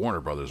that's on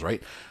Warner Brothers,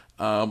 right?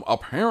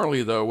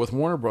 Apparently, though, with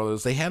Warner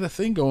Brothers, they had a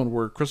thing going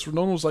where Christopher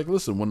Nolan was like,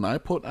 listen, when I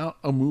put out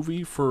a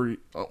movie for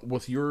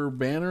with your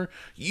banner,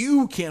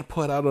 you can't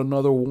put out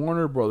another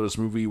Warner Brothers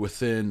movie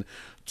within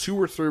 2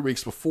 or 3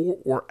 weeks before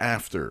or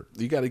after.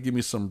 You got to give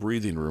me some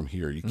breathing room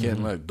here. You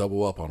can't let it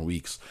double up on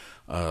weeks.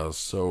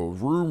 So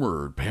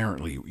rumored,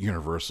 apparently,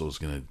 Universal is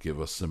going to give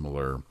a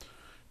similar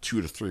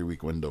 2 to 3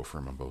 week window for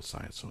him on both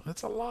sides. So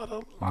that's a lot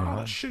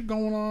of shit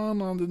going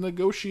on the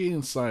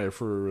negotiating side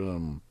for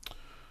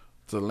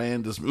to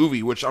land this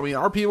movie. Which, I mean,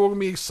 are people going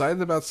to be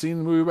excited about seeing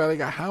the movie? About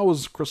like, how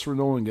is Christopher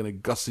Nolan going to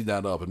gussy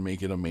that up and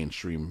make it a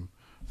mainstream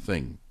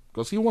thing?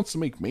 Because he wants to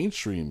make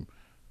mainstream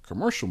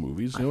commercial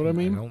movies. You know what I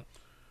mean?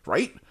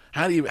 Right?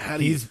 How do you?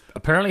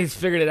 Apparently he's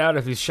figured it out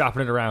if he's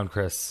shopping it around,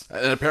 Chris.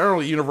 And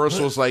apparently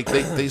Universal was like,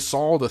 they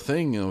saw the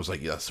thing and it was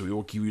like, yes, we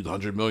will give you the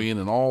 $100 million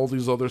and all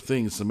these other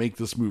things to make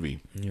this movie.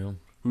 Yeah.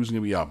 Who's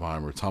going to be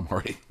Oppenheimer? Tom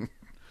Hardy.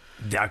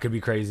 That could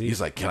be crazy.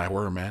 He's like, can I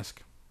wear a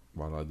mask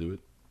while I do it?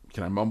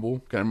 Can I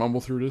mumble? Can I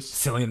mumble through this?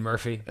 Cillian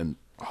Murphy. And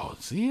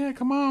yeah,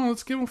 come on,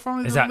 let's give him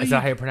finally. Is that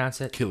how you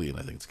pronounce it? Killian,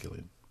 I think it's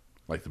Killian.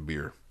 Like the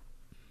beer.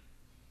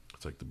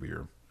 It's like the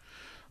beer.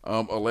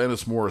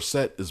 Alanis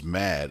Morissette is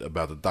mad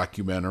about the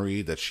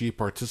documentary that she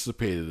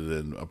participated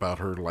in about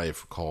her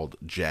life called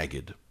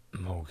Jagged.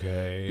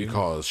 Okay.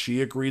 Because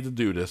she agreed to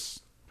do this,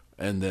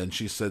 and then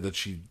she said that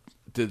she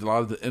did a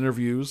lot of the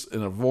interviews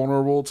in a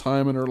vulnerable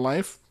time in her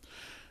life,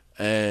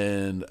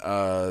 and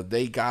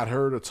they got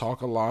her to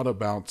talk a lot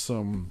about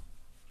some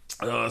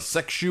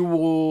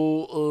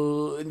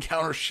sexual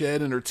encounters she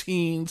had in her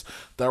teens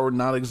that were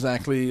not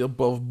exactly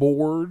above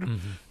board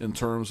in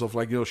terms of,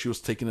 like, you know, she was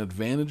taken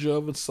advantage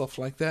of and stuff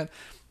like that.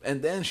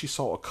 And then she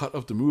saw a cut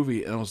of the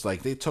movie and it was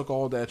like, they took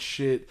all that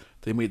shit,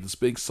 they made this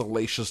big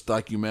salacious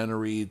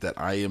documentary that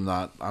I'm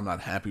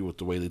not happy with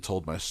the way they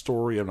told my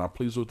story. I'm not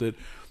pleased with it.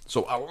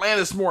 So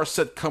Alanis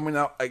Morissette coming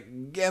out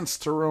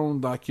against her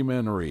own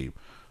documentary.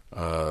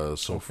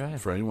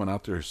 For anyone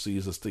out there who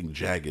sees this thing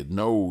Jagged,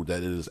 know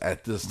that it is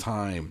at this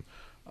time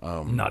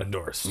not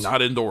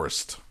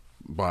endorsed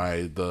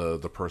by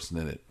the person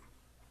in it,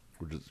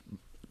 which is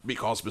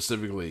because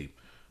specifically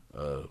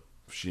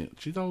she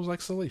thought it was like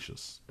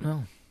salacious.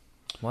 No.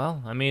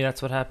 Well, I mean,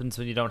 that's what happens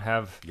when you don't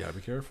have you gotta be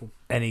careful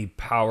any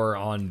power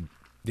on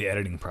the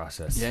editing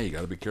process. Yeah, you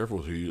gotta be careful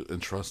who you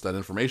entrust that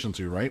information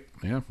to, right?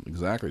 Yeah,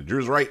 exactly.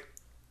 Drew's right.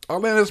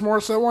 Alanis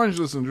Morissette, why don't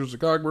you listen to Drew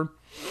Cogburn?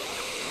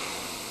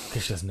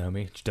 Because she doesn't know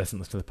me. She doesn't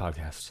listen to the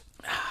podcast.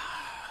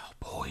 Oh,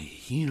 boy,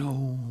 you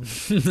know,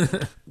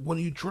 when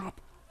you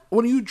drop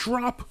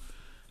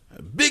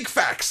big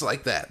facts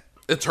like that,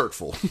 it's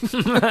hurtful.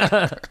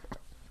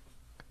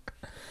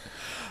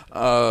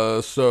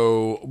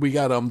 So we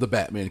got the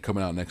Batman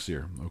coming out next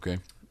year. Okay,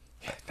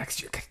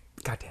 next year.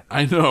 God damn it.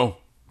 I know.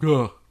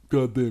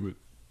 God damn it.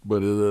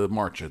 But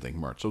March, I think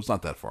March. So it's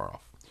not that far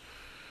off.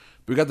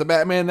 We got the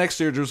Batman next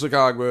year, Drew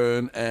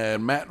Cogburn,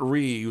 and Matt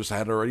Reeves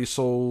had already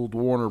sold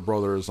Warner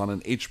Brothers on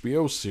an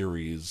HBO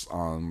series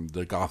on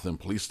the Gotham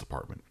Police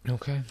Department.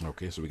 Okay,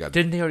 so we got...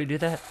 Didn't they already do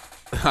that?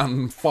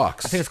 On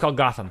Fox. I think it's called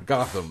Gotham.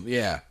 Gotham,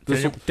 yeah.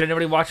 Did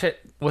anybody watch it?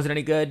 Was it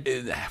any good?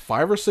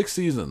 5 or 6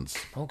 seasons.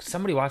 Oh,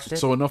 somebody watched it.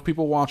 So enough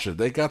people watched it.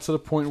 They got to the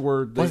point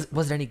where...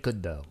 Was it any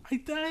good, though?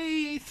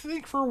 I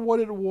think for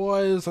what it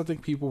was, I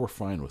think people were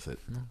fine with it.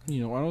 Okay.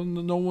 You know,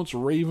 no one's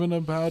raving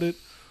about it.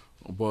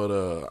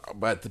 But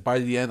by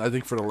the end, I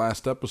think for the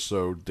last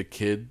episode, the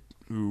kid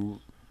who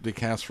they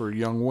cast for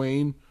young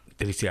Wayne,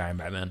 did he see Iron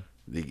Batman?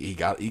 He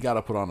got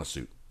to put on a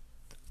suit.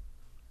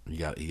 He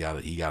got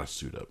to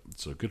suit up.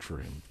 So good for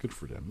him. Good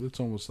for them.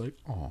 It's almost like,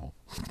 oh,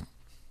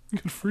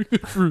 good for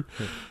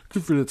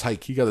the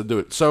tyke. He got to do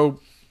it. So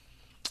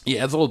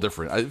yeah, it's a little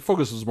different. It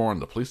focuses more on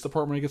the police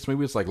department. I guess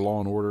maybe it's like Law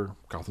and Order,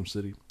 Gotham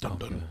City,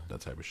 that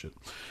type of shit.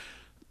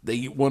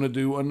 They want to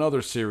do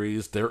another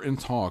series. They're in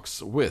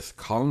talks with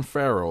Colin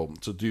Farrell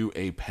to do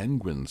a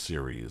Penguin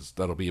series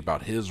that'll be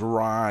about his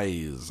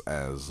rise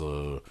as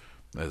the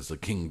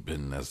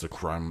kingpin, as the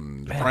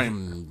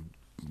crime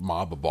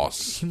mob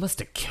boss. He must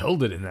have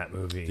killed it in that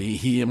movie.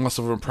 He must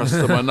have impressed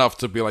them enough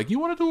to be like, you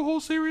want to do a whole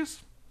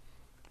series?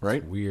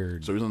 Right? That's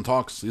weird. So he's in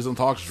talks. He's in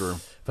talks, Drew.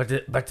 But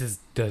does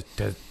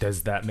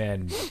that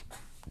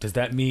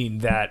mean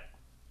that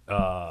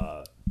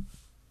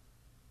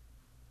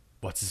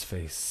what's his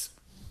face?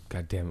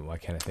 God damn it! Why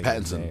can't I think of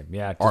his name?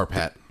 Yeah,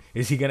 Pat.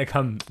 Is he gonna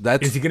come?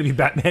 That's, is he gonna be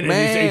Batman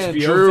man, in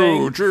this HBO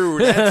thing? Drew.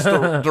 That's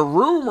the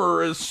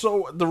rumor is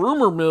the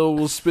rumor mill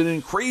was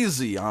spinning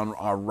crazy on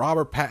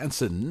Robert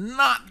Pattinson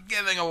not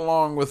getting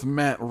along with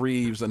Matt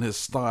Reeves and his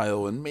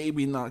style, and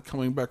maybe not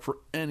coming back for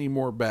any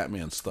more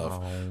Batman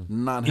stuff.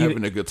 Not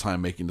having a good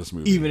time making this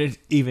movie.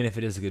 Even if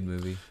it is a good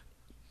movie.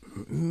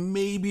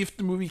 Maybe if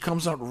the movie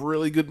comes out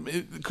really good,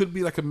 it could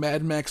be like a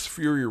Mad Max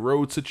Fury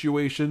Road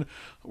situation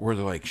where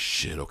they're like,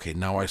 shit, okay,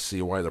 now I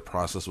see why the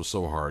process was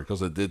so hard,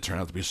 because it did turn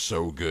out to be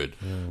so good.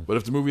 But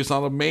if the movie is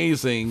not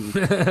amazing,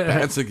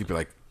 Pattinson could be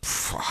like,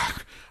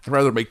 fuck, I'd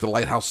rather make The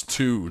Lighthouse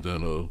 2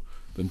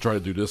 than try to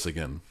do this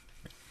again.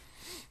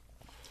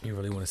 You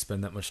really want to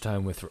spend that much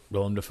time with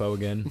Willem Dafoe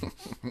again?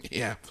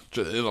 Yeah,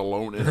 just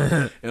alone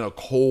in a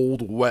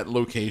cold, wet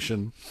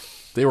location.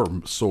 They were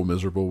so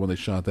miserable when they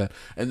shot that.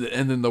 And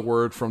then the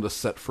word from the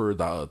set for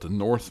the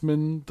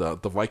Northman, the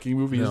Viking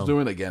movie he's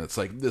doing, again, it's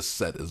like, this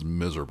set is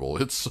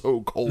miserable. It's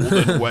so cold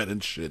and wet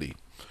and shitty.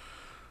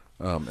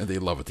 And they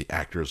love it. The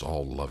actors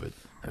all love it.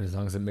 And as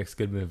long as it makes a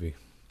good movie.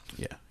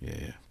 Yeah,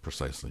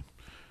 precisely.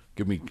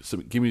 Give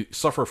me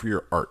suffer for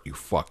your art, you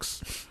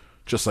fucks.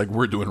 Just like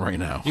we're doing right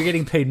now. You're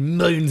getting paid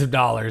millions of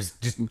dollars.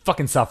 Just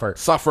fucking suffer.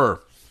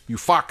 Suffer. You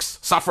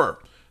fucks. Suffer.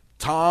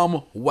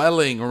 Tom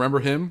Welling. Remember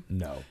him?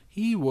 No.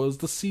 He was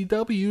the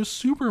CW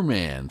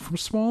Superman from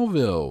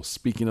Smallville.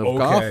 Speaking of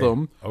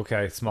Gotham.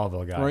 Okay,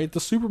 Smallville guy. Right, the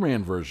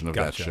Superman version of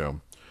that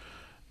show.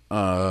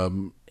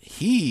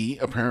 He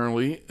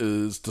apparently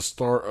is the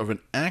star of an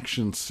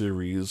action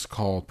series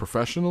called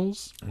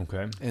Professionals.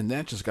 Okay. And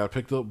that just got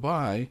picked up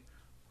by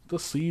the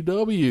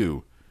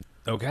CW.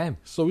 Okay.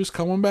 So he's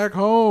coming back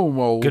home,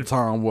 old Good,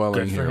 Tom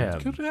Welling good for here. him.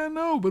 Good, I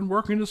know, been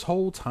working this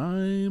whole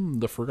time.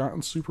 The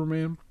Forgotten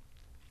Superman.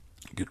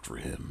 Good for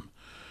him.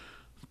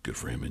 Good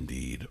for him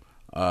indeed.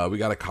 We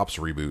got a Cops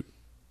reboot.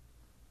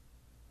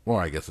 Well,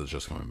 I guess it's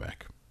just coming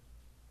back.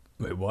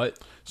 Wait, what?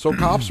 So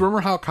Cops,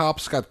 remember how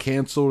Cops got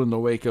canceled in the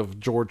wake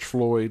of George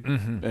Floyd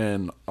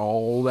and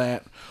all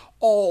that?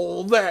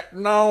 All that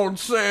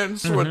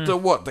nonsense with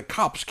the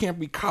cops can't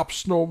be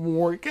cops no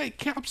more.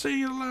 Cops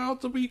ain't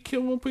allowed to be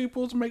killing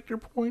people to make their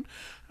point.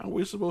 How are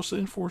we supposed to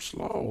enforce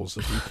laws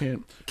if we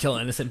can't kill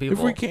innocent people?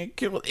 If we can't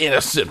kill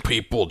innocent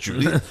people,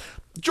 Julie.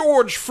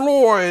 George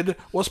Floyd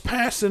was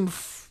passing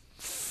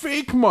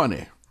fake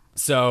money.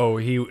 So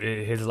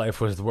his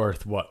life was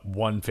worth what?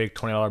 One fake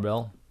 $20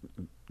 bill?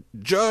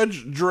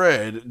 Judge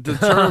Dredd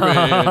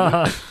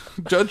determined.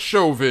 Judge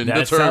Chauvin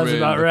that determined. Sounds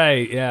about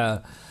right. Yeah.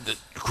 That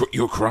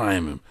your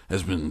crime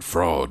has been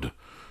fraud.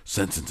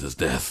 Sentence is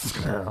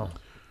death. Oh.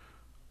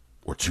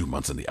 Or 2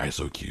 months in the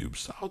ISO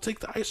cubes. I'll take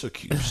the ISO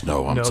cubes.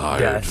 No, I'm Nope, tired.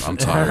 death. I'm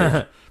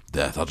tired.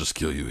 Death. I'll just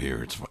kill you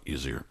here. It's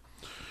easier.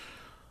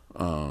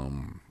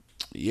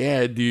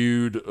 Yeah,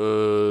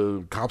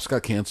 dude. Cops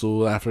got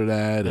canceled after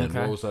that, and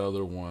what was that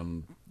other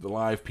one? The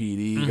Live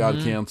PD got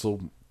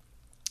canceled.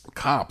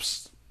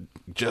 Cops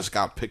just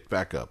got picked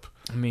back up.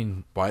 I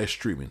mean, by a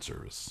streaming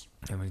service.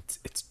 I mean,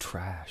 it's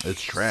trash.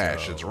 It's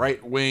trash. So. It's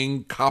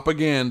right-wing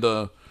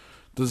propaganda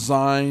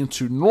designed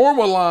to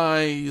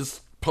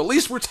normalize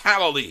police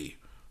brutality.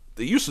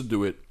 They used to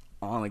do it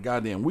on a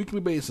goddamn weekly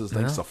basis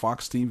thanks to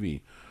Fox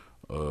TV.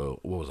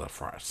 What was that,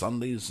 Friday?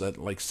 Sundays at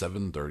like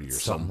 7:30 or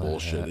some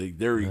bullshit. Like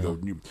there you go.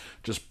 You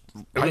just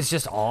it was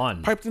just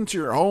on. Piped into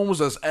your homes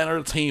as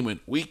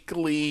entertainment.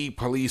 Weekly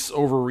police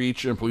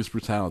overreach and police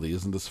brutality.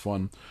 Isn't this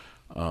fun?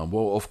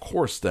 Well, of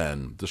course,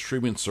 then, the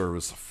streaming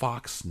service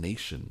Fox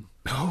Nation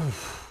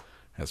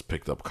has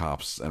picked up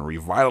Cops and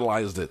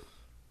revitalized it.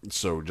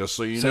 So, just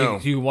so you know.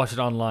 You can watch it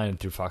online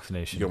through Fox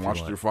Nation. You can watch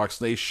it through Fox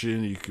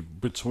Nation. You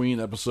could, between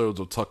episodes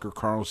of Tucker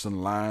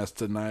Carlson Lies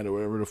Tonight or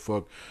whatever the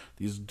fuck,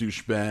 these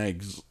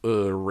douchebags,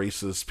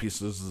 racist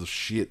pieces of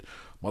shit,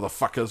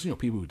 motherfuckers,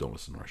 people who don't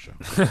listen to our show.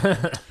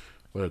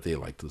 Whatever they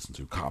like to listen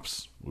to.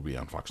 Cops will be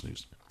on Fox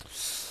News.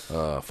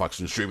 Fox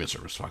News streaming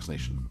service, Fox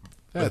Nation.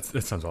 That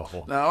sounds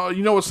awful. Now,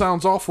 you know what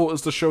sounds awful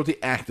is the show The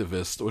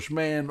Activist, which,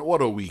 man,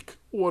 what a week.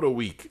 What a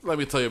week. Let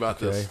me tell you about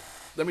this.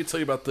 Let me tell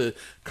you about the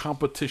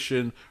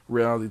competition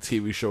reality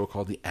TV show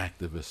called The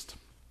Activist.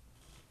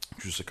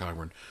 Drew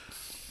Cogburn.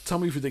 Tell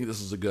me if you think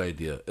this is a good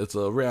idea. It's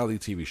a reality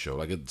TV show,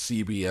 like a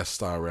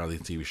CBS-style reality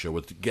TV show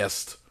with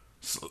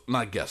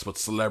but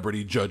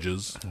celebrity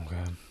judges.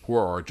 Okay. Who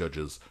are our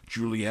judges?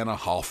 Juliana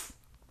Hough,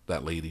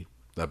 that lady,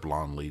 that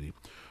blonde lady.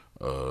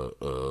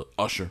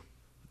 Usher.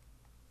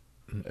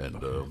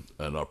 And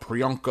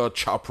Priyanka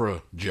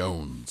Chopra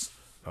Jones.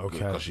 Okay.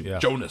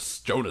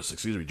 Jonas. Yeah.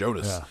 She married to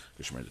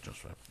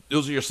Jonas.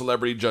 Those are your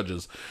celebrity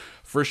judges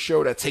for a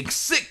show that takes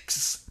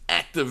 6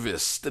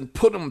 activists and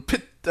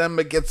pit them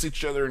against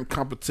each other in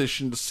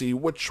competition to see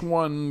which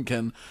one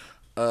can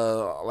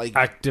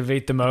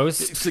activate the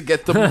most. To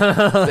get them,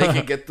 they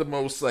can get the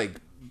most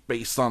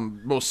based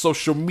on most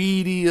social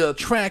media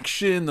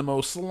traction, the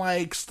most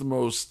likes, the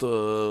most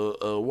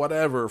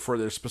whatever for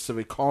their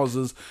specific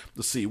causes,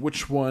 to see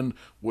which one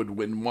would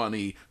win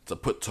money to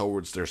put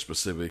towards their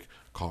specific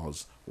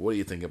cause. What do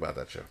you think about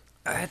that show?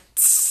 It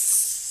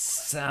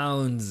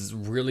sounds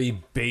really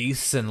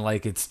base and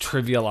like it's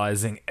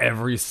trivializing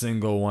every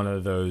single one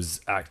of those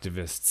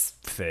activists'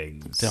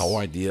 things. The whole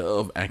idea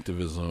of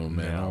activism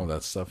and all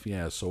that stuff.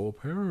 Yeah, so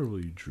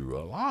apparently, Drew,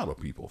 a lot of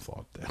people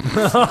thought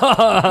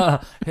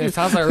that. It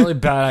sounds like a really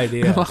bad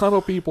idea. A lot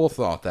of people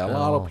thought that. A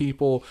lot of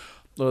people...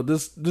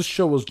 this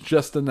show was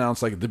just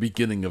announced like at the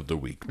beginning of the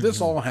week. This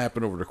all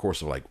happened over the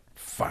course of like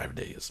 5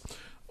 days.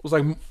 It was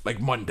like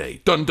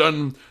Monday. Dun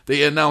dun.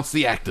 They announced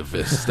the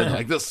activists. And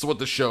like, this is what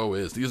the show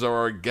is. These are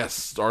our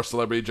guests, our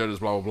celebrity judges,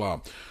 blah, blah,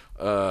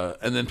 blah.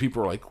 And then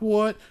people are like,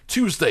 what?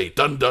 Tuesday.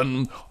 Dun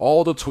dun.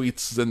 All the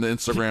tweets and the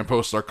Instagram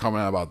posts are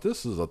coming out about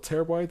this is a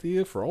terrible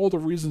idea for all the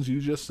reasons you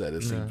just said.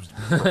 It seems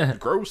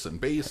gross and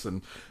base.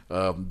 And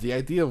the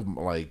idea of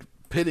like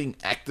pitting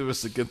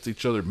activists against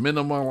each other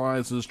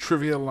minimalizes,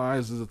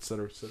 trivializes,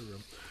 etc., etc.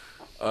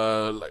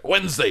 Like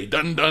Wednesday,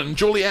 dun dun.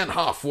 Julianne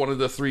Hough, one of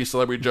the 3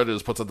 celebrity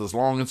judges, puts out this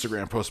long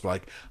Instagram post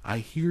like, I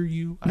hear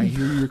you, I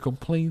hear your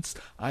complaints,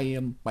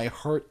 my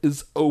heart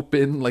is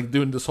open, like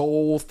doing this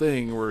whole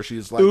thing where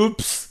she's like,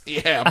 oops,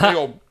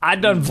 yeah, I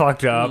done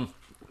fucked up.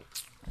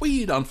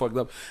 We done fucked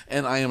up,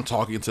 and I am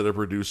talking to the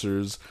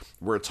producers.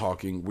 We're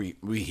talking,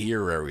 we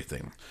hear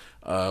everything.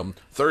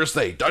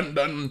 Thursday, dun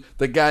dun.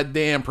 The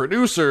goddamn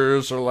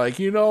producers are like,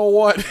 you know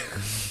what?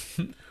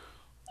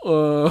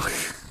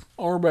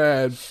 Our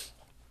bad.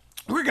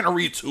 We're gonna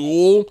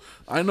retool.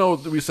 I know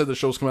that we said the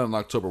show's coming out in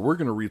October. We're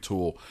gonna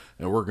retool,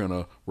 and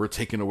we're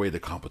taking away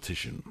the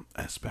competition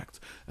aspect,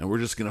 and we're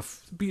just gonna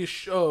be a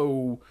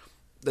show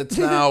that's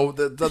now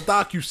the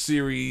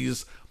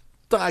docuseries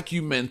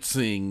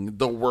documenting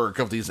the work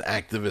of these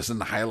activists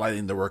and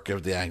highlighting the work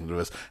of the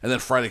activists. And then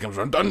Friday comes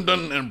around, dun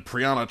dun, and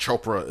Priyanka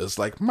Chopra is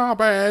like, my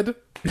bad.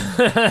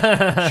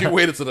 She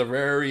waited to the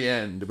very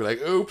end to be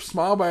like, oops,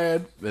 my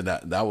bad. And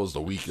that was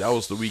the week. That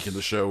was the week in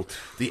the show,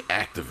 The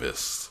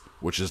Activists,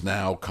 which is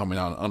now coming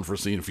out in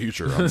Unforeseen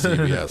Future on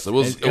CBS. It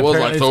was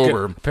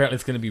October. Apparently,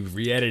 it's going to be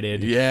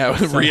re-edited. Yeah,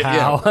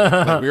 somehow.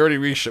 Like we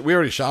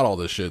already shot all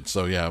this shit.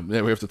 So yeah, we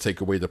have to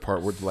take away the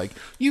part where like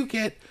you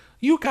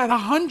got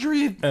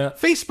 100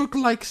 Facebook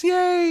likes,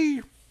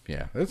 yay!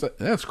 Yeah,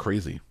 that's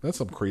crazy. That's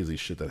some crazy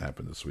shit that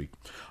happened this week.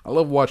 I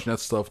love watching that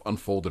stuff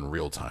unfold in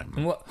real time.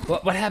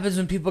 What happens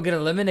when people get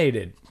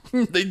eliminated?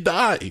 They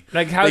die.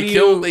 Like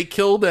they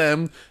kill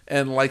them,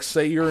 and like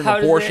say you're an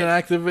abortion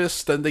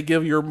activist, then they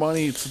give your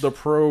money to the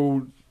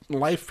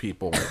pro-life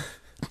people.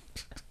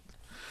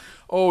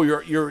 Oh,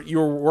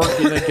 you're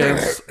working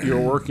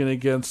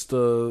against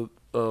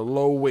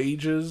low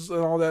wages and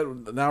all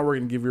that. Now we're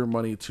gonna give your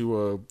money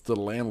to the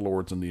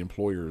landlords and the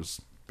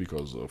employers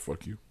because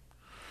fuck you.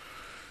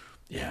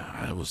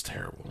 Yeah, it was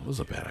terrible. It was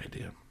a bad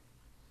idea.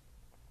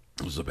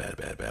 It was a bad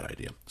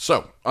idea.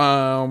 So,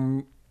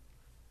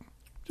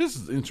 this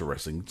is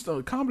interesting.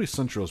 So, Comedy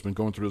Central has been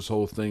going through this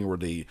whole thing where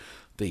they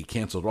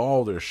canceled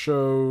all their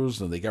shows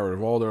and they got rid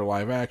of all their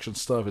live action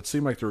stuff. It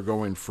seemed like they were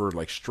going for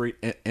like straight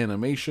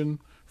animation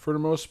for the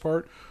most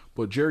part.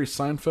 But Jerry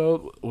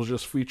Seinfeld was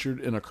just featured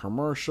in a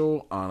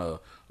commercial on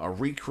a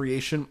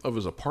recreation of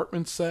his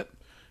apartment set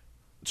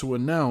to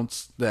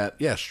announce that,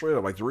 yeah, straight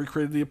up, like they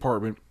recreated the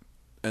apartment,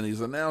 and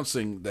he's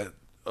announcing that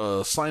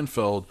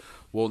Seinfeld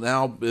will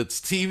now, its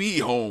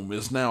TV home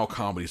is now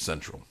Comedy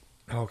Central.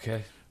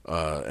 Okay.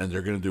 And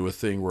they're going to do a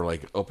thing where,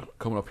 like,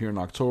 coming up here in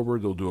October,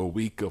 they'll do a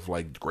week of,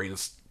 like,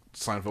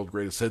 Seinfeld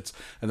greatest hits,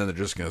 and then they're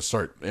just going to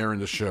start airing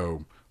the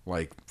show,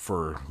 like,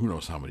 for who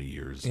knows how many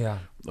years in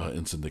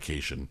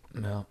syndication.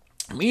 No.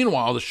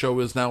 Meanwhile, the show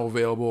is now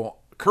available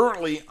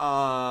currently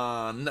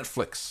on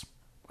Netflix,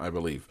 I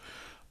believe.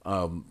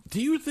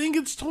 Do you think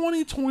it's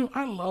 2020?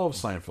 I love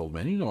Seinfeld,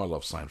 man. You know I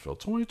love Seinfeld.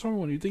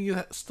 2021, do you think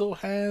it still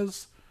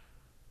has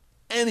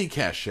any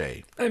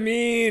cachet? I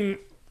mean,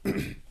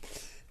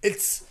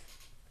 it's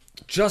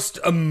just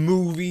a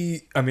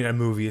movie.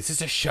 It's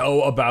just a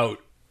show about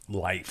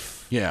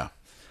life. Yeah.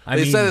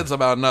 They said it's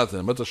about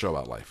nothing, but it's a show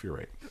about life. You're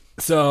right.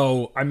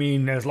 So, I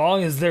mean, as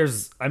long as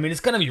there's... I mean, it's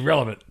going to be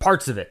relevant.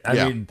 Parts of it. I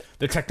mean,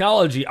 the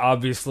technology,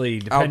 obviously,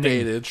 depending...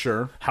 Outdated,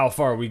 sure. How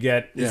far we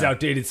get is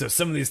outdated. So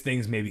some of these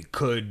things maybe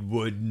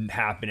wouldn't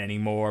happen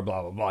anymore,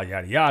 blah, blah, blah,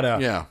 yada, yada.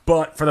 Yeah.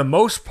 But for the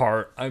most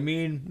part, I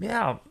mean,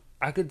 yeah,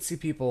 I could see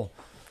people...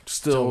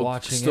 Still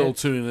watching still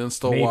tuning in,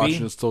 still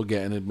watching it, still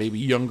getting it. Maybe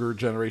younger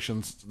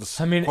generations,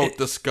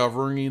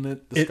 discovering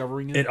it.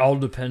 It all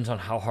depends on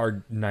how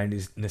hard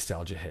 90s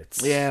nostalgia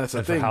hits. Yeah, that's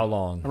the thing. For how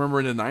long. I remember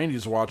in the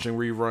 90s watching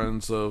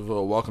reruns of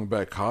Welcome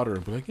Back, Kotter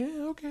and be like,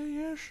 yeah, okay,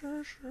 yeah,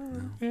 sure.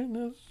 Yeah,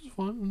 this is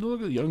fun.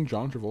 Look at young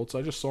John Travolta.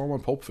 I just saw him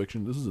on Pulp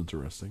Fiction. This is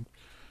interesting.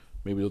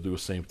 Maybe they'll do the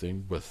same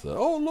thing with,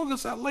 look,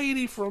 it's that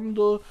lady from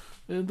the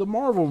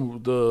Marvel,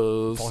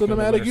 the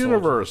cinematic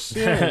universe.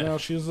 Yeah, now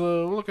she's,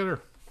 look at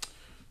her.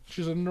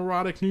 She's a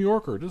neurotic New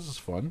Yorker. This is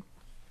fun.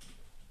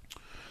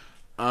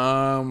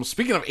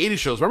 Speaking of 80s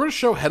shows, remember the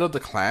show Head of the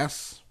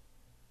Class?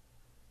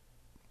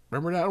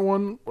 Remember that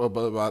one?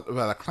 About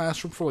a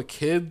classroom full of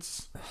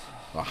kids?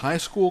 A high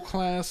school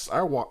class?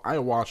 I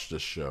watched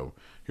this show.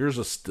 Here's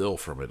a still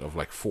from it of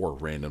like 4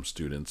 random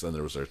students, and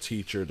there was their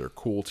teacher, their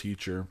cool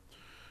teacher.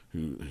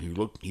 He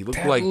looked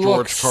like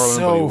George Carlin,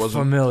 so but he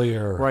wasn't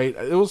familiar. Right?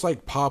 It was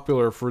like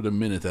popular for the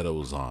minute that it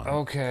was on.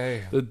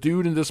 Okay. The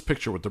dude in this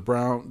picture with the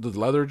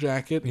leather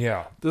jacket.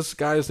 Yeah. This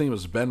guy's name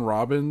is Ben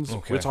Robbins.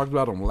 Okay. We talked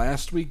about him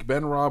last week.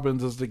 Ben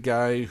Robbins is the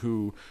guy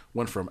who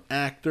went from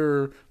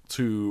actor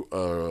to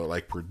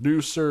like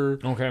producer.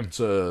 Okay.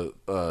 To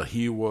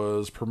he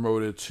was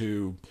promoted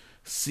to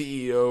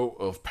CEO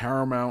of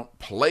Paramount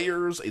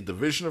Players, a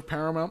division of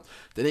Paramount.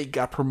 Then he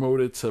got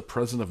promoted to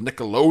president of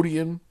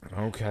Nickelodeon.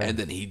 Okay. And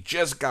then he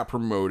just got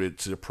promoted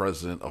to the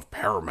president of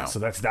Paramount. So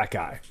that's that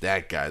guy.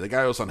 That guy. The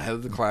guy who was on Head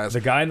of the Class. The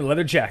guy in the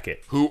leather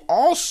jacket. Who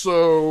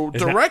also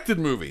directed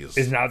movies.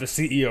 Is now the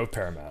CEO of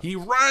Paramount. He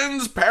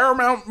runs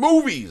Paramount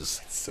Movies.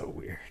 That's so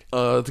weird.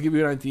 To give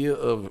you an idea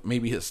of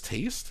maybe his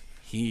taste,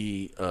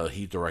 he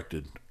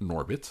directed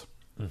Norbit,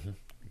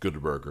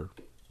 Good Burger.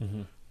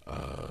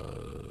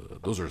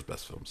 Those are his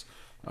best films.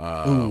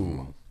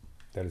 Ooh,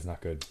 that is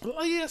not good.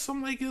 Well, yeah,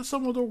 some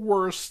of the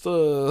worst,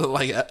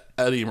 like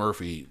Eddie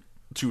Murphy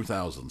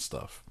 2000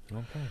 stuff.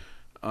 Okay.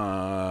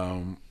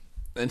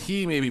 And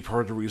he may be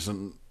part of the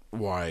reason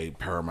why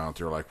Paramount,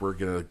 they're like, we're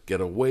gonna get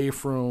away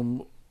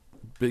from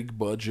big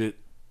budget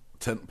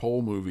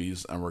tentpole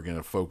movies and we're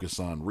gonna focus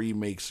on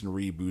remakes and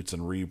reboots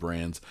and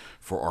rebrands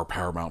for our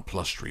Paramount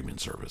Plus streaming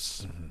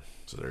service.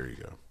 So there you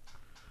go.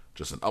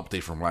 Just an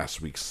update from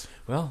last week's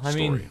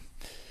story.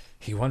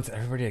 He wants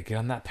everybody to get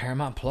on that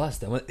Paramount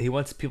Plus. He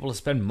wants people to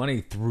spend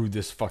money through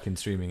this fucking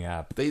streaming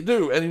app. They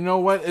do, and you know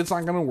what? It's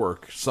not going to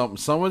work. Some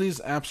of these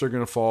apps are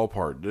going to fall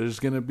apart.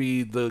 There's going to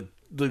be the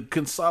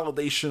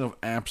consolidation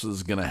of apps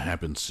is going to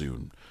happen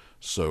soon.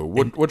 So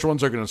which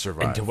ones are going to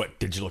survive? Into what,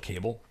 digital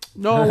cable?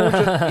 No,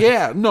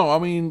 I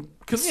mean,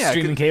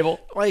 streaming cable.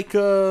 Like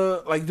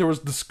there was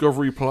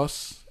Discovery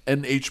Plus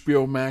and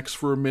HBO Max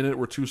for a minute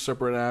were two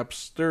separate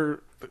apps.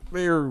 They're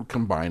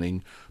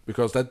combining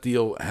because that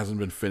deal hasn't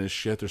been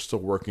finished yet. They're still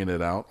working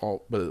it out.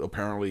 But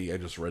apparently, I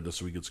just read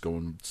this week it's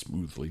going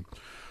smoothly.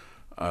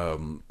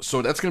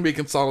 So that's going to be a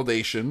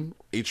consolidation.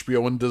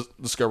 HBO and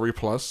Discovery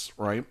Plus,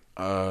 right?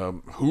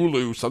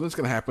 Hulu. Something's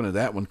going to happen to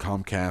that when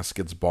Comcast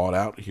gets bought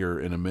out here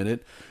in a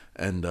minute,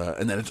 and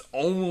then it's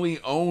only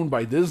owned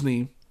by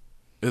Disney.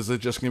 Is it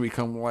just going to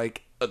become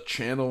like a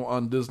channel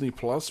on Disney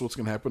Plus? What's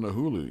going to happen to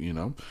Hulu? You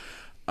know.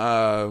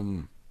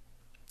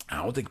 I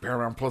don't think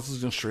Paramount Plus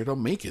is going to straight up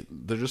make it.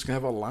 They're just going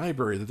to have a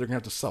library that they're going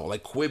to have to sell.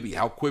 Like Quibi.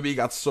 How Quibi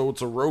got sold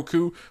to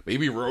Roku.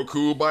 Maybe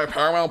Roku will buy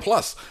Paramount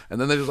Plus. And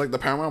then there's like the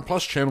Paramount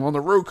Plus channel on the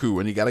Roku.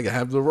 And you got to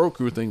have the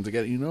Roku thing to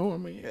get, I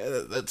mean,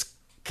 that's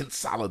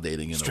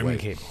consolidating in streaming a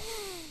way. Cable.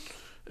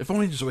 If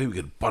only there's a way we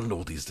could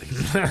bundle these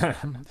things.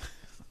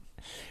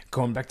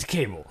 Going back to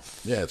cable.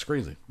 Yeah, it's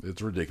crazy.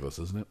 It's ridiculous,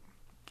 isn't it?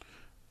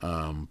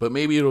 But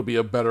maybe it'll be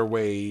a better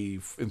way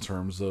in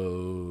terms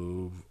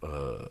of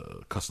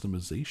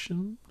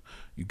customization.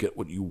 You get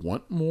what you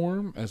want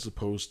more, as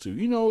opposed to,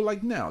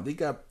 like now they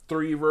got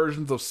 3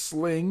 versions of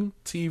Sling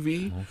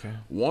TV. Okay.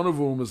 One of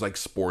them is like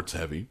sports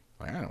heavy.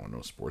 Like, I don't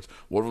know sports.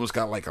 One of them's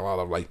got like a lot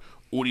of like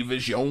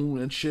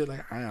Univision and shit.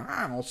 Like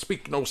I don't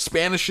speak no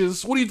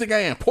Spanishes. What do you think I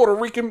am, Puerto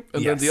Rican?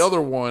 And then the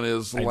other one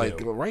is right. I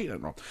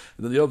don't know.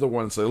 And then the other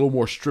one's a little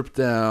more stripped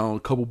down, a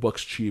couple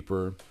bucks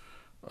cheaper.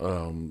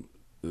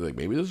 Like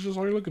maybe this is just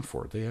all you're looking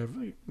for.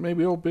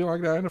 Maybe it'll be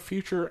like that in the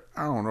future.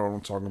 I don't know what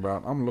I'm talking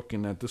about. I'm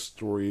looking at this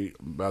story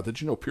about.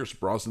 Did you know Pierce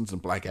Brosnan's in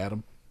Black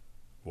Adam?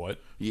 What?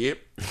 Yep.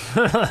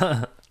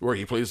 Where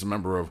he plays a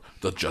member of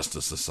the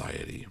Justice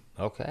Society.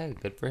 Okay,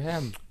 good for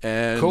him.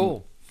 And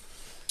cool.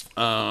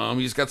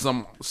 He's got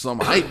some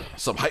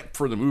hype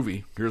for the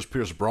movie. Here's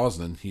Pierce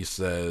Brosnan. He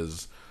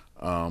says,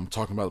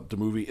 talking about the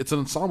movie, it's an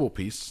ensemble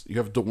piece. You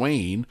have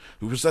Dwayne,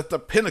 who's at the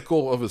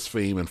pinnacle of his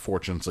fame and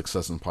fortune,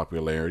 success, and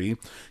popularity.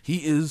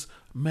 He is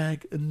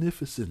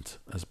magnificent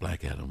as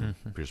Black Adam,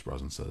 Pierce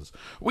Brosnan says.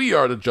 We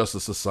are the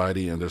Justice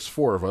Society, and there's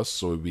 4 of us,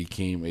 so it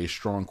became a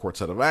strong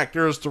quartet of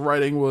actors. The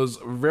writing was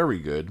very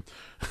good.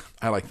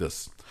 I like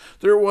this.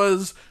 There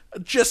was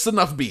just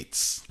enough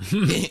beats.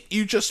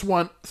 You just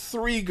want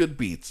 3 good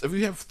beats. If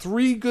you have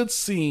 3 good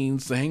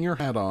scenes to hang your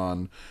hat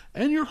on,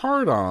 and your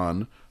heart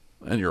on,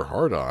 then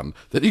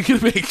you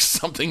can make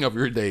something of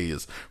your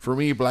days. For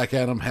me, Black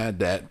Adam had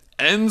that,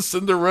 and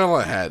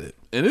Cinderella had it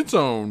in its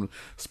own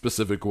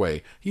specific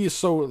way. He is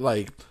so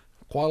like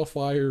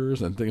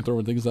qualifiers and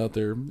throwing things out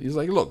there. He's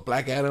like, look,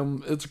 Black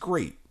Adam, it's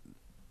great.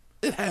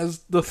 It has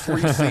the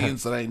 3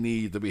 scenes that I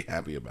need to be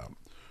happy about.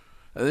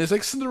 And he's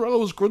like, Cinderella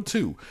was good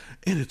too,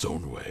 in its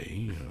own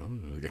way.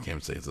 I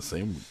can't say it's the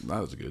same,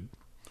 not as good.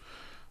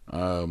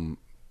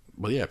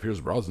 But yeah,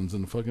 Pierce Brosnan's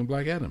in the fucking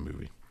Black Adam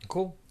movie.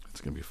 Cool.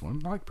 It's gonna be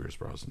fun. I like Pierce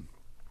Brosnan.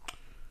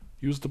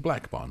 He was the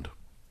Black Bond,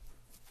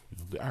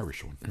 the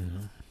Irish one.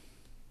 Mm-hmm.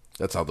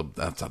 That's how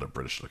the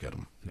British look at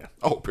him. Yeah.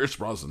 Oh, Pierce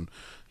Brosnan.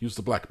 He was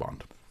the Black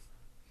Bond.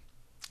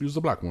 He was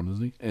the black one,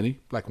 isn't he? Any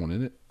black one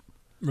in it?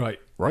 Right.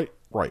 Black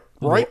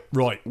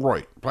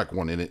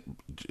one in it.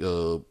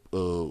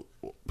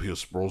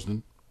 Pierce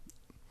Brosnan.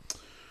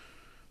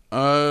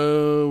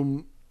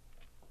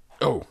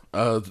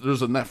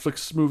 There's a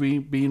Netflix movie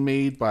being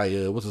made by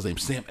what's his name,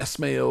 Sam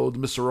Esmail, the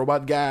Mr.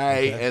 Robot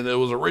guy, and it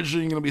was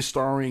originally going to be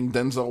starring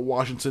Denzel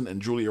Washington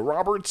and Julia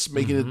Roberts,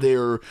 making it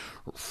their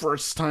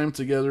first time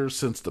together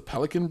since The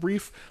Pelican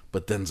Brief.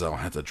 But Denzel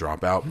had to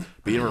drop out,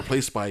 being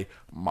replaced by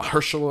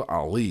Mahershala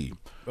Ali.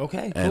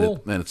 Okay, and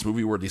cool. It's a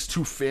movie where these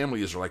two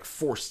families are like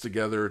forced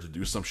together to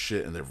do some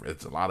shit, and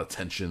it's a lot of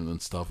tension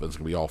and stuff, and it's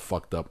gonna be all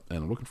fucked up.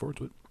 And I'm looking forward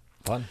to it.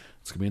 Fun.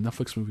 It's gonna be a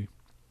Netflix movie.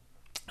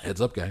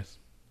 Heads up, guys.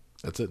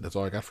 That's it. That's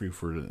all I got for you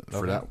for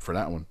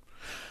that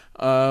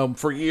one.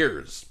 For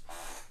years.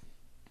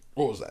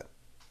 What was that?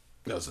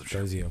 That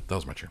was you. That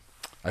was my chair.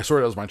 I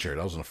swear that was my chair.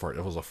 That wasn't a fart.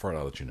 That was a fart.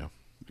 I'll let you know.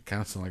 It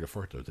kind of sounded like a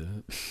fart though,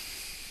 didn't it?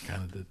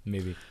 Kind of did.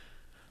 Maybe.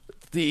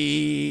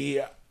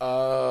 The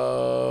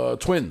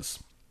Twins.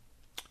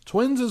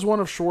 Twins is one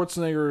of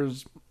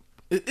Schwarzenegger's.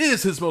 It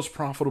is his most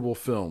profitable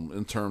film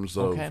in terms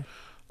of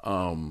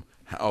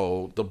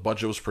how the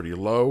budget was pretty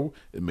low.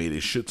 It made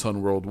a shit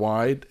ton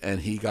worldwide,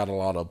 and he got a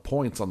lot of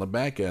points on the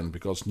back end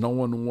because no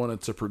one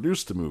wanted to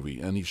produce the movie,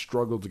 and he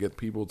struggled to get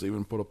people to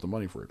even put up the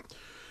money for it.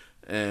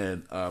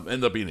 And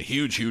ended up being a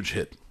huge, huge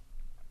hit.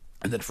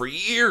 And then for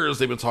years,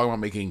 they've been talking about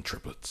making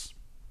Triplets,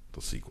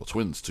 the sequel,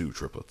 Twins 2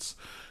 Triplets.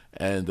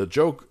 And the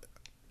joke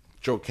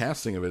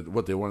casting of it,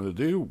 what they wanted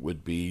to do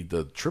would be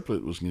the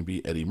triplet was going to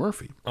be Eddie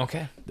Murphy.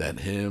 Okay.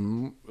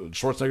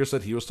 Schwarzenegger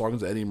said he was talking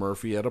to Eddie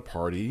Murphy at a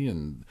party,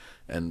 and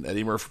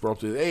Eddie Murphy brought up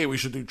to, hey, we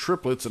should do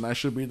triplets, and I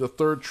should be the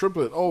third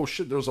triplet. Oh,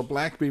 shit, there was a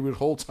black baby the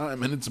whole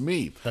time, and it's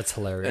me. That's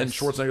hilarious. And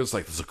Schwarzenegger's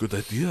like, that's a good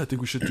idea. I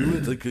think we should do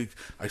it. Like,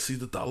 I see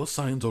the dollar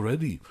signs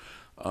already.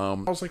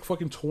 That was like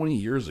fucking 20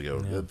 years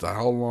ago. Yeah. That's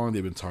how long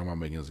they've been talking about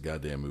making this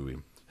goddamn movie.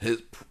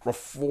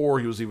 Before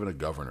he was even a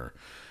governor.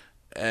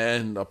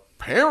 And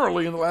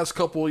apparently in the last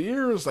couple of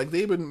years, like,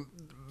 they've been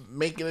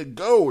making it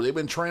go. They've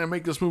been trying to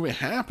make this movie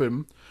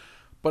happen.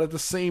 But at the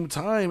same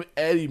time,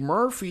 Eddie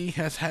Murphy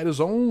has had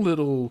his own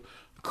little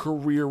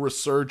career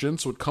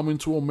resurgence with Coming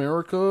to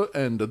America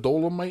and the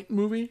Dolomite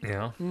movie.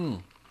 Yeah.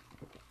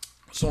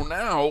 So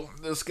now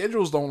the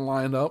schedules don't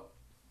line up.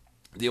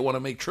 They want to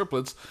make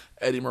triplets.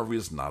 Eddie Murphy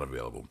is not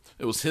available.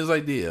 It was his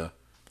idea.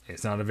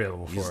 It's not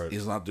available for it.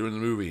 He's not doing the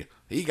movie.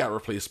 He got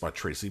replaced by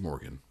Tracy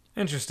Morgan.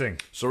 Interesting.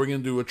 So we're going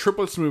to do a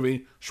triplets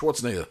movie.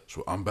 Schwarzenegger,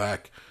 so I'm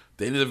back.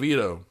 Danny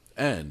DeVito,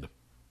 and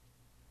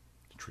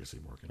Tracy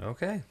Morgan.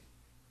 Okay.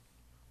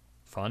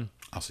 Fun.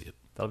 I'll see it.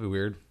 That'll be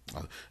weird.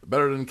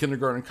 Better than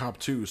Kindergarten Cop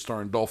 2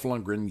 starring Dolph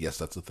Lundgren. Yes,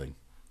 that's a thing.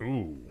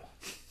 Ooh.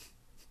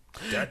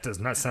 That does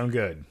not sound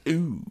good.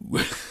 Ooh.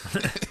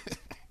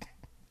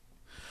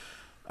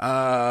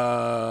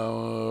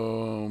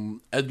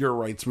 Edgar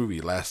Wright's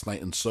movie, Last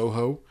Night in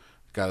Soho,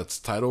 got its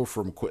title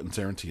from Quentin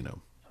Tarantino.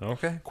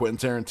 Okay.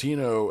 Quentin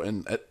Tarantino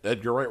and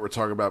Edgar Wright were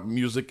talking about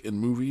music in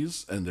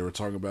movies, and they were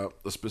talking about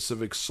a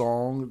specific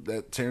song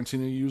that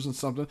Tarantino used in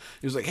something.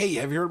 He was like, hey,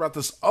 have you heard about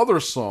this other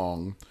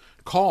song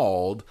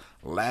called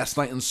Last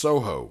Night in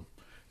Soho?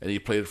 And he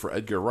played it for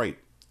Edgar Wright.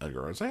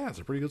 Edgar Wright said, yeah, it's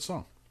a pretty good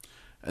song.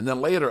 And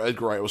then later,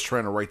 Edgar Wright was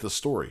trying to write this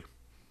story.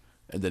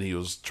 And then he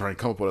was trying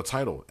to come up with a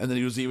title. And then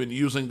he was even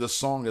using this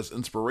song as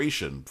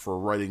inspiration for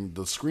writing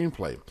the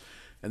screenplay.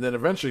 And then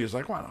eventually he's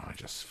like, why don't I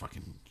just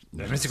fucking...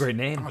 That's a great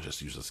name. I'll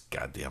just use this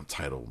goddamn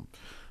title.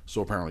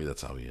 So apparently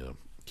that's how he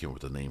came up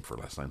with the name for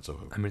Last Night in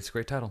Soho. I mean, it's a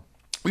great title.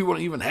 We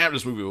wouldn't even have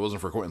this movie if it wasn't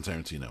for Quentin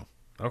Tarantino.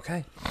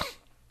 Okay.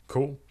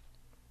 Cool.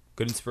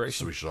 Good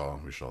inspiration. So we should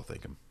all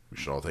thank him. We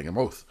should all thank him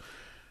both.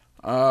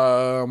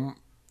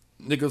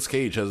 Nicolas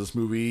Cage has this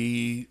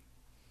movie,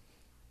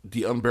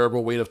 The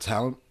Unbearable Weight of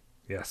Talent.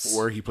 Yes.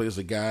 Where he plays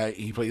a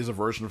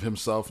version of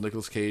himself,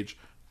 Nicolas Cage,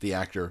 the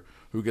actor,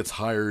 who gets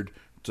hired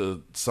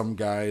to some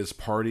guy's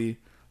party,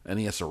 and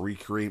he has to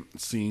recreate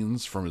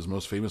scenes from his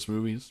most famous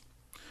movies.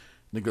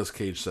 Nicolas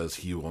Cage says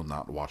he will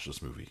not watch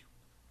this movie.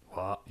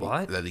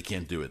 What? That he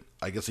can't do it.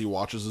 I guess he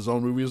watches his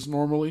own movies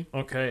normally.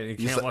 Okay,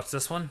 he can't watch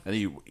this one? And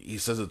he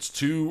says it's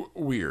too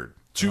weird.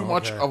 Too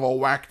much of a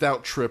whacked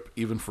out trip,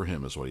 even for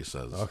him, is what he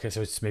says. Okay,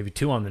 so it's maybe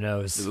too on the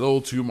nose. It's a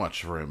little too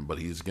much for him, but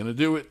he's going to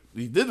do it.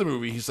 He did the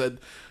movie. He said,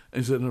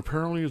 and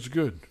apparently it's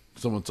good.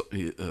 Someone,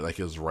 like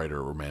his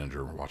writer or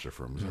manager, watched it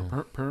for him. He said,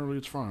 apparently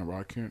it's fine, but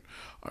I can't.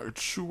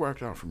 It's too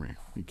whacked out for me.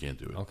 He can't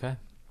do it. Okay.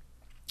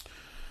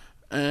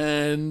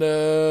 And,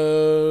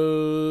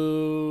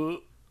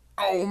 oh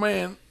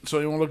man. So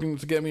anyone looking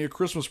to get me a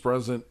Christmas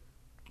present,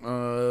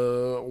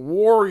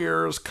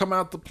 Warriors Come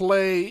Out to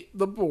Play,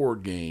 the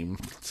board game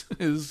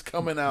is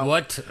coming out.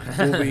 What?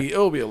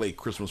 It'll be a late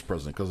Christmas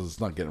present because it's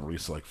not getting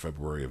released like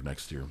February of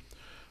next year.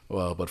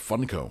 Well, but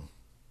Funko,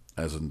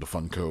 as in the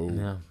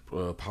Funko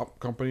pop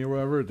company or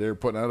whatever, they're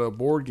putting out a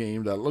board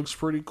game that looks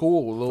pretty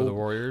cool. For the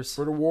Warriors?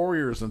 For the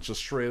Warriors, and it's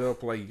just straight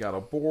up like you got a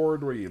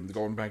board where you're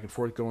going back and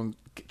forth,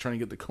 trying to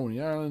get to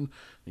Coney Island.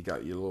 You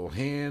got your little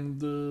hand,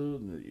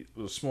 the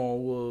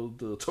small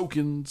the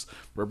tokens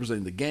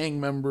representing the gang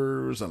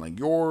members and like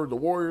the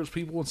Warriors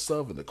people and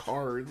stuff, and the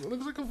cards. It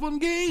looks like a fun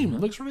game. It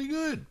looks really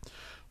good.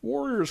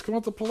 Warriors Come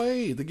Out to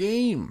Play, the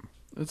game.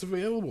 It's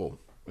available.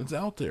 It's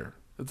out there.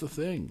 It's a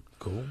thing.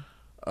 Cool.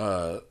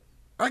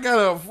 We're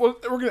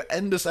gonna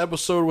end this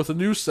episode with a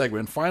new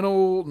segment,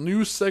 final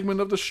new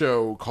segment of the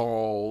show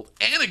called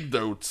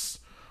Anecdotes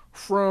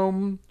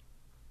from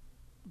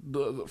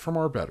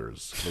our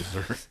betters,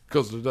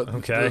 because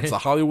it's a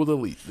Hollywood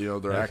elite.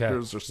 They're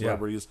actors, they're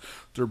celebrities,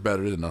 they're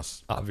better than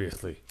us,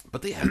 obviously.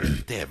 But they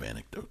have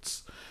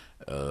anecdotes,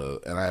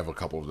 and I have a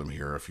couple of them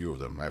here. A few of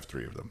them. I have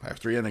 3 of them. I have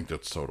 3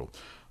 anecdotes total.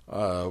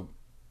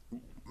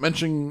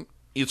 Mentioning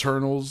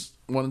Eternals,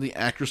 one of the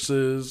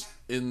actresses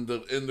in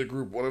the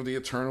group, one of the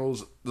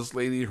Eternals, this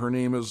lady, her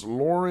name is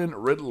Lauren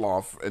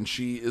Ridloff, and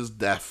she is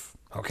deaf.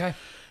 Okay.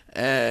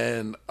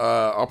 And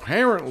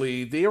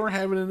apparently they were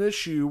having an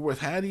issue with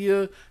how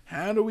do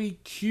we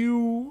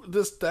cue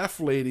this deaf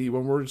lady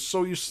when we're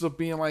so used to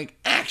being like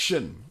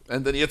action,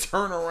 and then you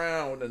turn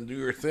around and do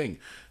your thing.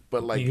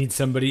 But like, you need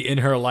somebody in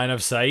her line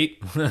of sight.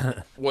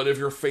 What if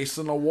you're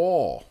facing a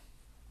wall?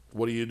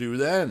 What do you do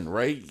then,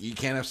 right? You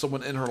can't have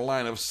someone in her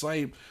line of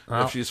sight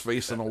if she's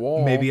facing a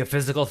wall. Maybe a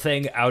physical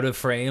thing out of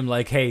frame,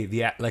 like,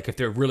 hey, like if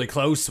they're really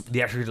close,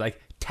 the actor could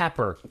like tap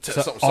her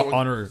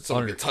on her.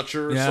 Someone could touch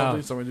her or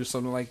something. Someone do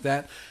something like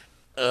that.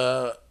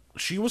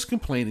 She was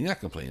not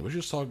complaining, but she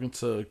was talking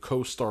to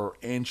co-star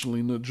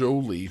Angelina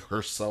Jolie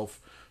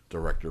herself,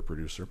 director,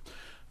 producer.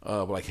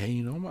 Like, hey,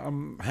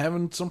 I'm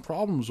having some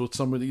problems with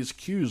some of these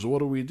cues. What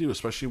do we do?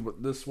 Especially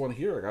with this one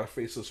here. I gotta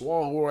face this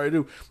wall. What do I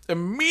do?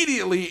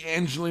 Immediately,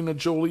 Angelina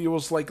Jolie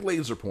was like,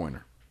 laser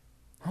pointer.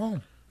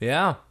 Oh,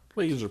 yeah.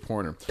 Laser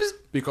pointer.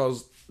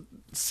 Because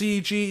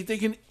CG, they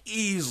can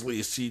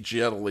easily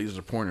CG out a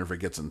laser pointer if it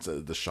gets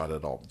into the shot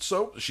at all.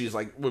 So she's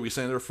like, when we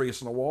stand there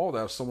facing a wall, they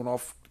have someone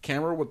off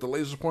camera with the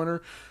laser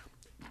pointer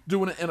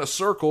doing it in a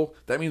circle.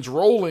 That means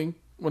rolling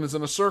when it's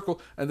in a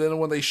circle. And then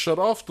when they shut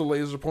off the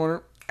laser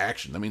pointer,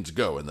 action. That means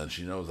go. And then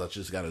she knows that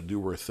she's got to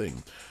do her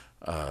thing.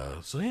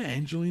 So yeah,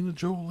 Angelina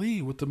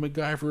Jolie with the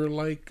MacGyver,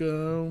 like,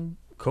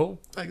 cool.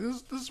 Like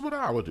this is what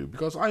I would do,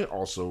 because I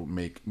also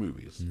make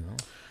movies.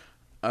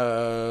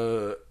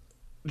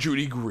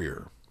 Judy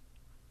Greer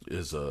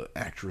is a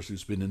actress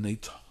who's been in a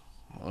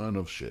ton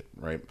of shit,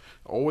 right?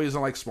 Always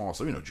in like small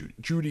stuff.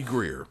 Judy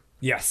Greer.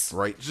 Yes.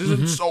 Right? She's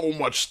in so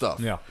much stuff.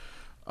 Yeah.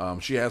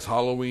 She has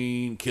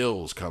Halloween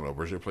Kills coming up,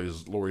 where she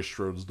plays Laurie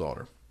Strode's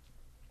daughter.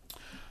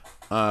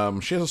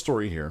 She has a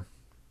story here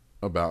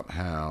about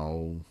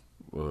how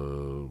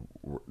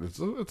it's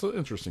an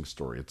interesting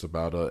story. It's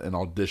about an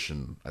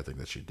audition, I think,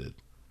 that she did.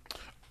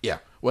 Yeah,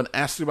 when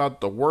asked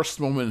about the worst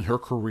moment in her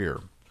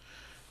career.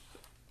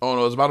 Oh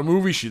no, it's about a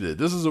movie she did.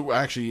 This is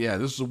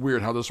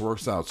weird how this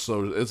works out.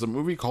 So it's a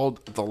movie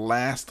called The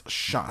Last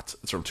Shot.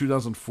 It's from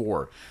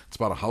 2004. It's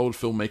about a Hollywood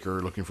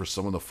filmmaker looking for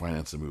someone to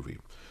finance a movie.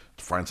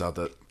 Finds out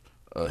that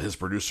his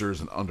producer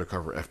is an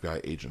undercover FBI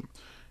agent.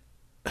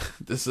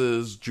 This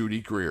is Judy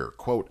Greer.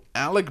 Quote,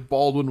 Alec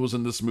Baldwin was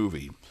in this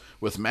movie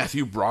with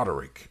Matthew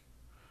Broderick.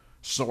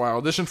 So I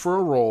auditioned for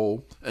a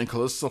role, and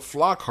Calista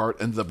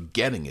Flockhart ended up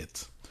getting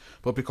it.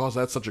 But because I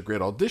had such a great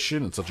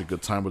audition and such a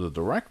good time with the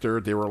director,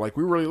 they were like,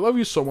 we really love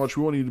you so much,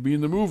 we want you to be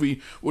in the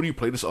movie. Would you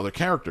play this other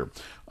character?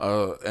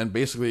 And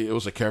basically, it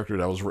was a character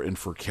that was written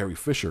for Carrie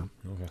Fisher.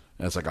 Okay.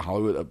 And it's like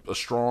a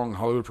strong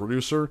Hollywood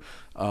producer.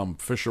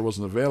 Fisher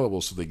wasn't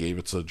available, so they gave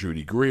it to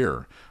Judy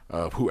Greer,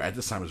 who at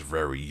this time is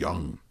very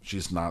young.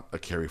 She's not a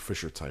Carrie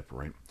Fisher type,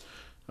 right?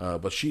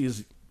 But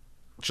she's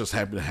just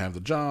happy to have the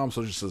job,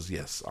 so she says,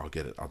 yes, I'll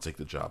get it. I'll take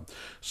the job.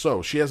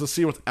 So she has a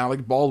scene with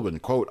Alec Baldwin.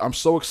 Quote, I'm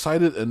so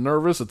excited and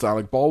nervous. It's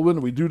Alec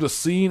Baldwin. We do the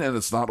scene, and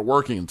it's not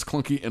working. It's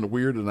clunky and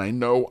weird, and I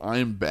know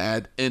I'm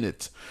bad in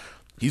it.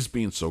 He's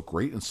being so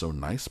great and so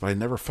nice, but I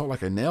never felt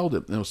like I nailed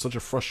it. And it was such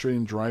a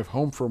frustrating drive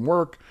home from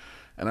work,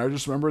 and I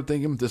just remember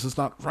thinking, this is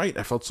not right.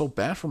 I felt so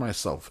bad for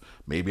myself.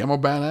 Maybe I'm a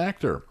bad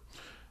actor.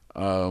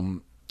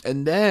 And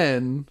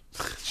then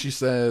she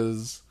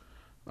says...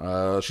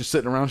 she's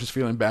sitting around, she's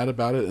feeling bad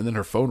about it, and then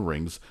her phone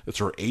rings. It's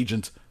her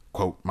agent,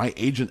 quote, my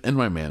agent and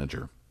my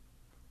manager.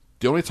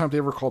 The only time they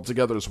ever called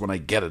together is when I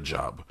get a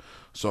job.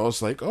 So I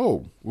was like,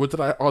 oh, what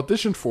did I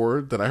audition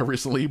for that I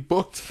recently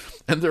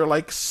booked? And they're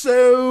like,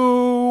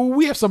 so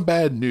we have some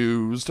bad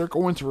news. They're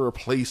going to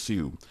replace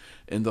you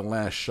in The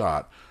Last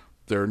Shot.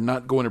 They're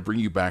not going to bring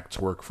you back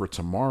to work for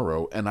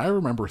tomorrow. And I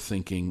remember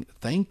thinking,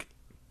 thank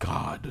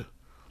God.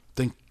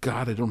 Thank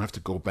God I don't have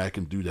to go back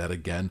and do that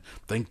again.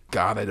 Thank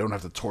God I don't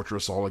have to torture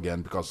us all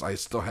again, because I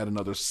still had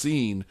another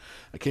scene.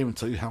 I can't even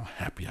tell you how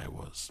happy I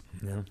was.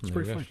 Yeah, it's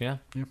pretty funny. Yeah.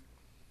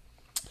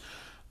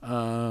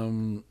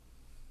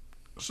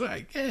 So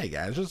yeah,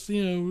 guys, just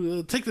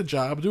take the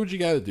job, do what you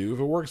got to do. If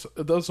it works,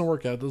 it doesn't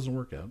work out. It doesn't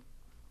work out.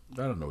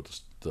 I don't know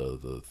what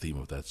the theme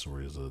of that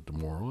story is. The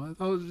moral.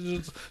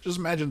 Just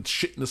imagine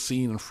shit in the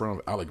scene in front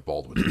of Alec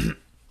Baldwin.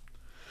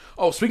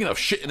 Oh, speaking of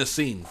shit in the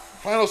scene,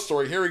 final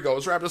story. Here we go.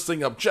 Let's wrap this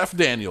thing up. Jeff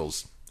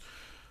Daniels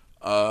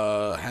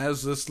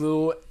has this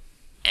little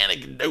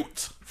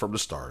anecdote from the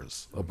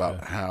stars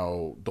about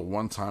how the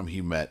one time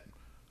he met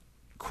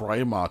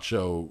Cry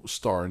Macho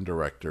star and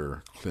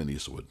director Clint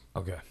Eastwood.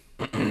 Okay.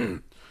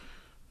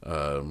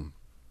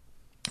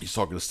 He's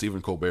talking to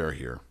Stephen Colbert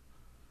here.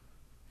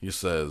 He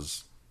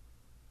says,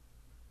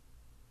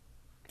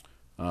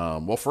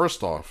 well,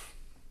 first off,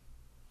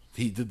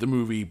 He did the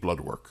movie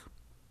Bloodwork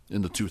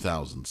in the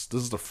 2000s.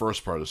 This is the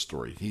first part of the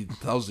story. He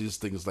tells these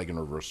things like in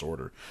reverse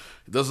order.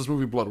 He does this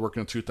movie Bloodwork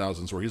in the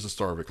 2000s where he's the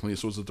star of it. Clint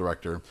Eastwood's the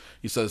director.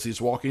 He says he's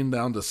walking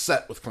down the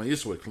set with Clint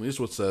Eastwood. Clint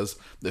Eastwood says,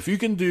 if you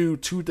can do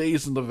 2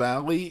 Days in the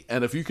Valley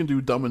and if you can do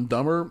Dumb and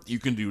Dumber, you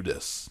can do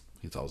this,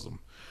 he tells him.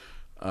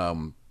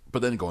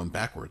 But then going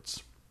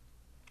backwards.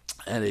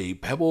 At a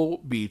Pebble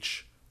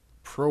Beach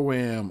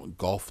Pro-Am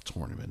golf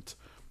tournament,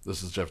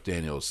 this is Jeff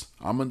Daniels.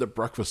 I'm in the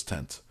breakfast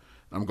tent.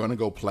 I'm going to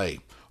go play.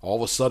 All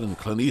of a sudden,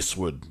 Clint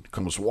Eastwood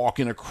comes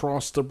walking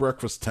across the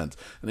breakfast tent,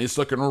 and he's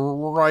looking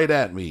right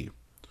at me.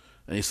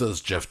 And he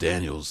says, Jeff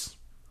Daniels,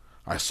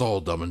 I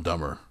saw Dumb and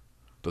Dumber,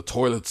 the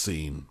toilet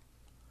scene.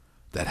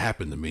 That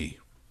happened to me.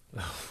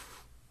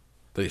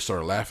 Then he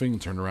started laughing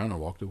and turned around and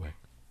walked away.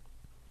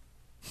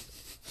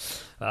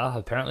 Well,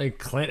 apparently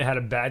Clint had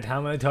a bad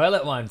time in the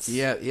toilet once.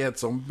 Yeah, he had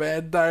some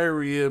bad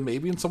diarrhea,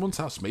 maybe in someone's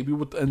house, maybe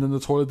and then the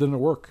toilet didn't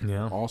work.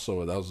 Yeah.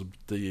 Also, that was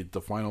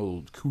the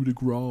final coup de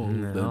grace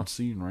of that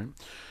scene, right?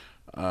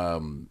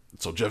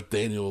 So Jeff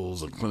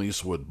Daniels and Clint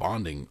Eastwood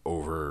bonding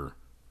over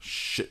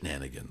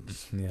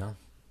shitnanigans. Yeah.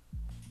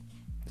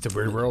 It's a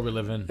weird world we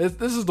live in.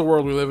 This is the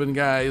world we live in,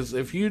 guys.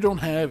 If you don't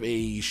have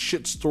a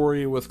shit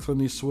story with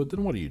Clint Eastwood,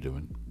 then what are you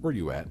doing? Where are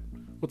you at?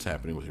 What's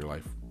happening with your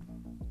life?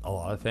 A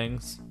lot of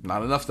things.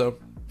 Not enough, though.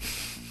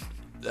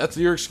 That's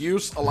your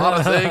excuse? A lot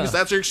of things?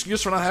 That's your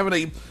excuse for not having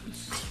a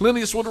Clint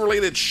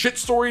Eastwood-related shit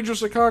story,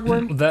 Joseph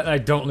Cogburn? That I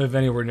don't live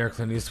anywhere near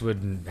Clint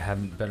Eastwood and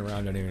haven't been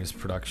around any of his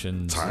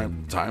productions.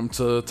 Time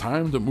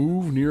to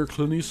move near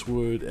Clint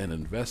Eastwood and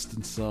invest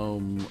in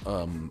some...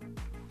 what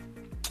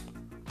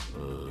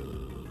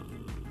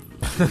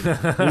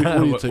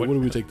do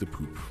we take to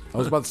poop? I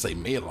was about to say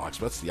Maalox,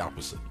 but that's the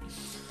opposite.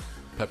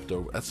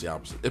 Pepto, that's the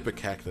opposite.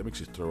 Ipecac, that makes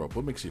you throw up.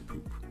 What makes you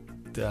poop?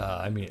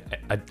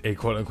 A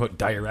quote-unquote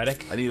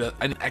diuretic. I need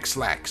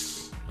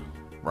X-Lax,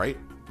 right?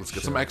 Let's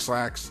get some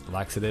X-Lax.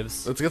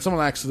 Laxatives. Let's get some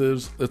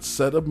laxatives. Let's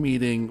set a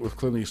meeting with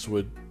Clint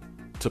Eastwood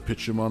to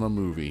pitch him on a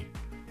movie,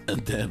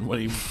 and then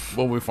when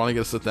we finally get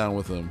to sit down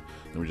with him,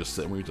 then we just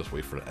sit and we just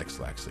wait for the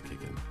X-Lax to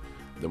kick in.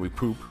 Then we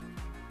poop.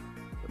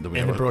 And then we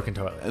have a broken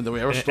toilet. And then we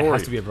have a story. It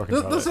has to be a broken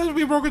toilet. This has to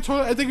be a broken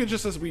toilet. I think it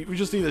just says we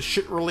just need a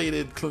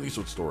shit-related Clint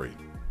Eastwood story.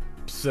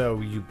 So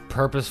you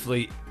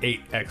purposefully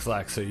ate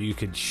X-Lax so you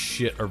could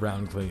shit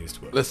around Clint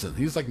Eastwood. Listen,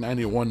 he's like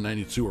 91,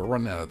 92. We're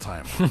running out of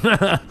time.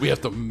 We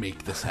have to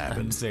make this happen.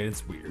 I'm saying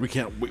it's weird. We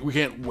can't wait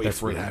That's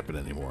for weird. it to happen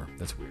anymore.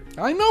 That's weird.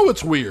 I know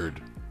it's weird.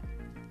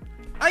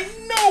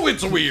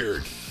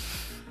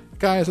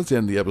 Guys, that's the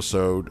end of the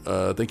episode.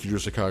 Thank you,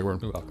 Joseph Cogburn.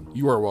 You're welcome.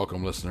 You are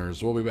welcome,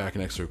 listeners. We'll be back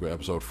next week with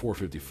episode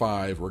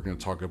 455. We're going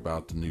to talk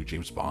about the new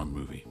James Bond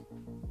movie.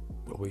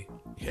 Will we?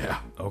 Yeah.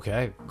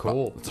 Okay,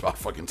 cool. It's about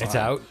fucking time. It's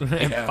out.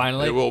 Yeah,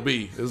 finally. It will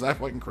be. Is that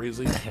fucking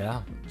crazy?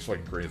 Yeah. It's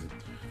fucking crazy.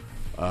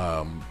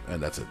 And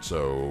that's it.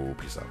 So,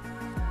 peace out.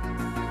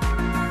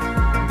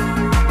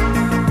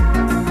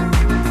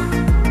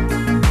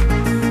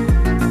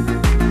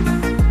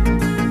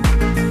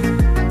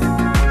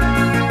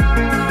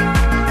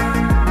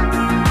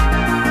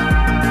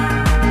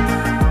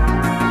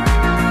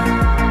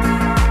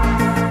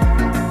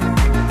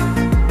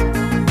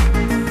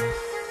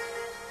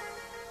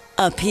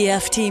 A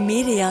PFT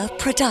Media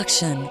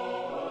production.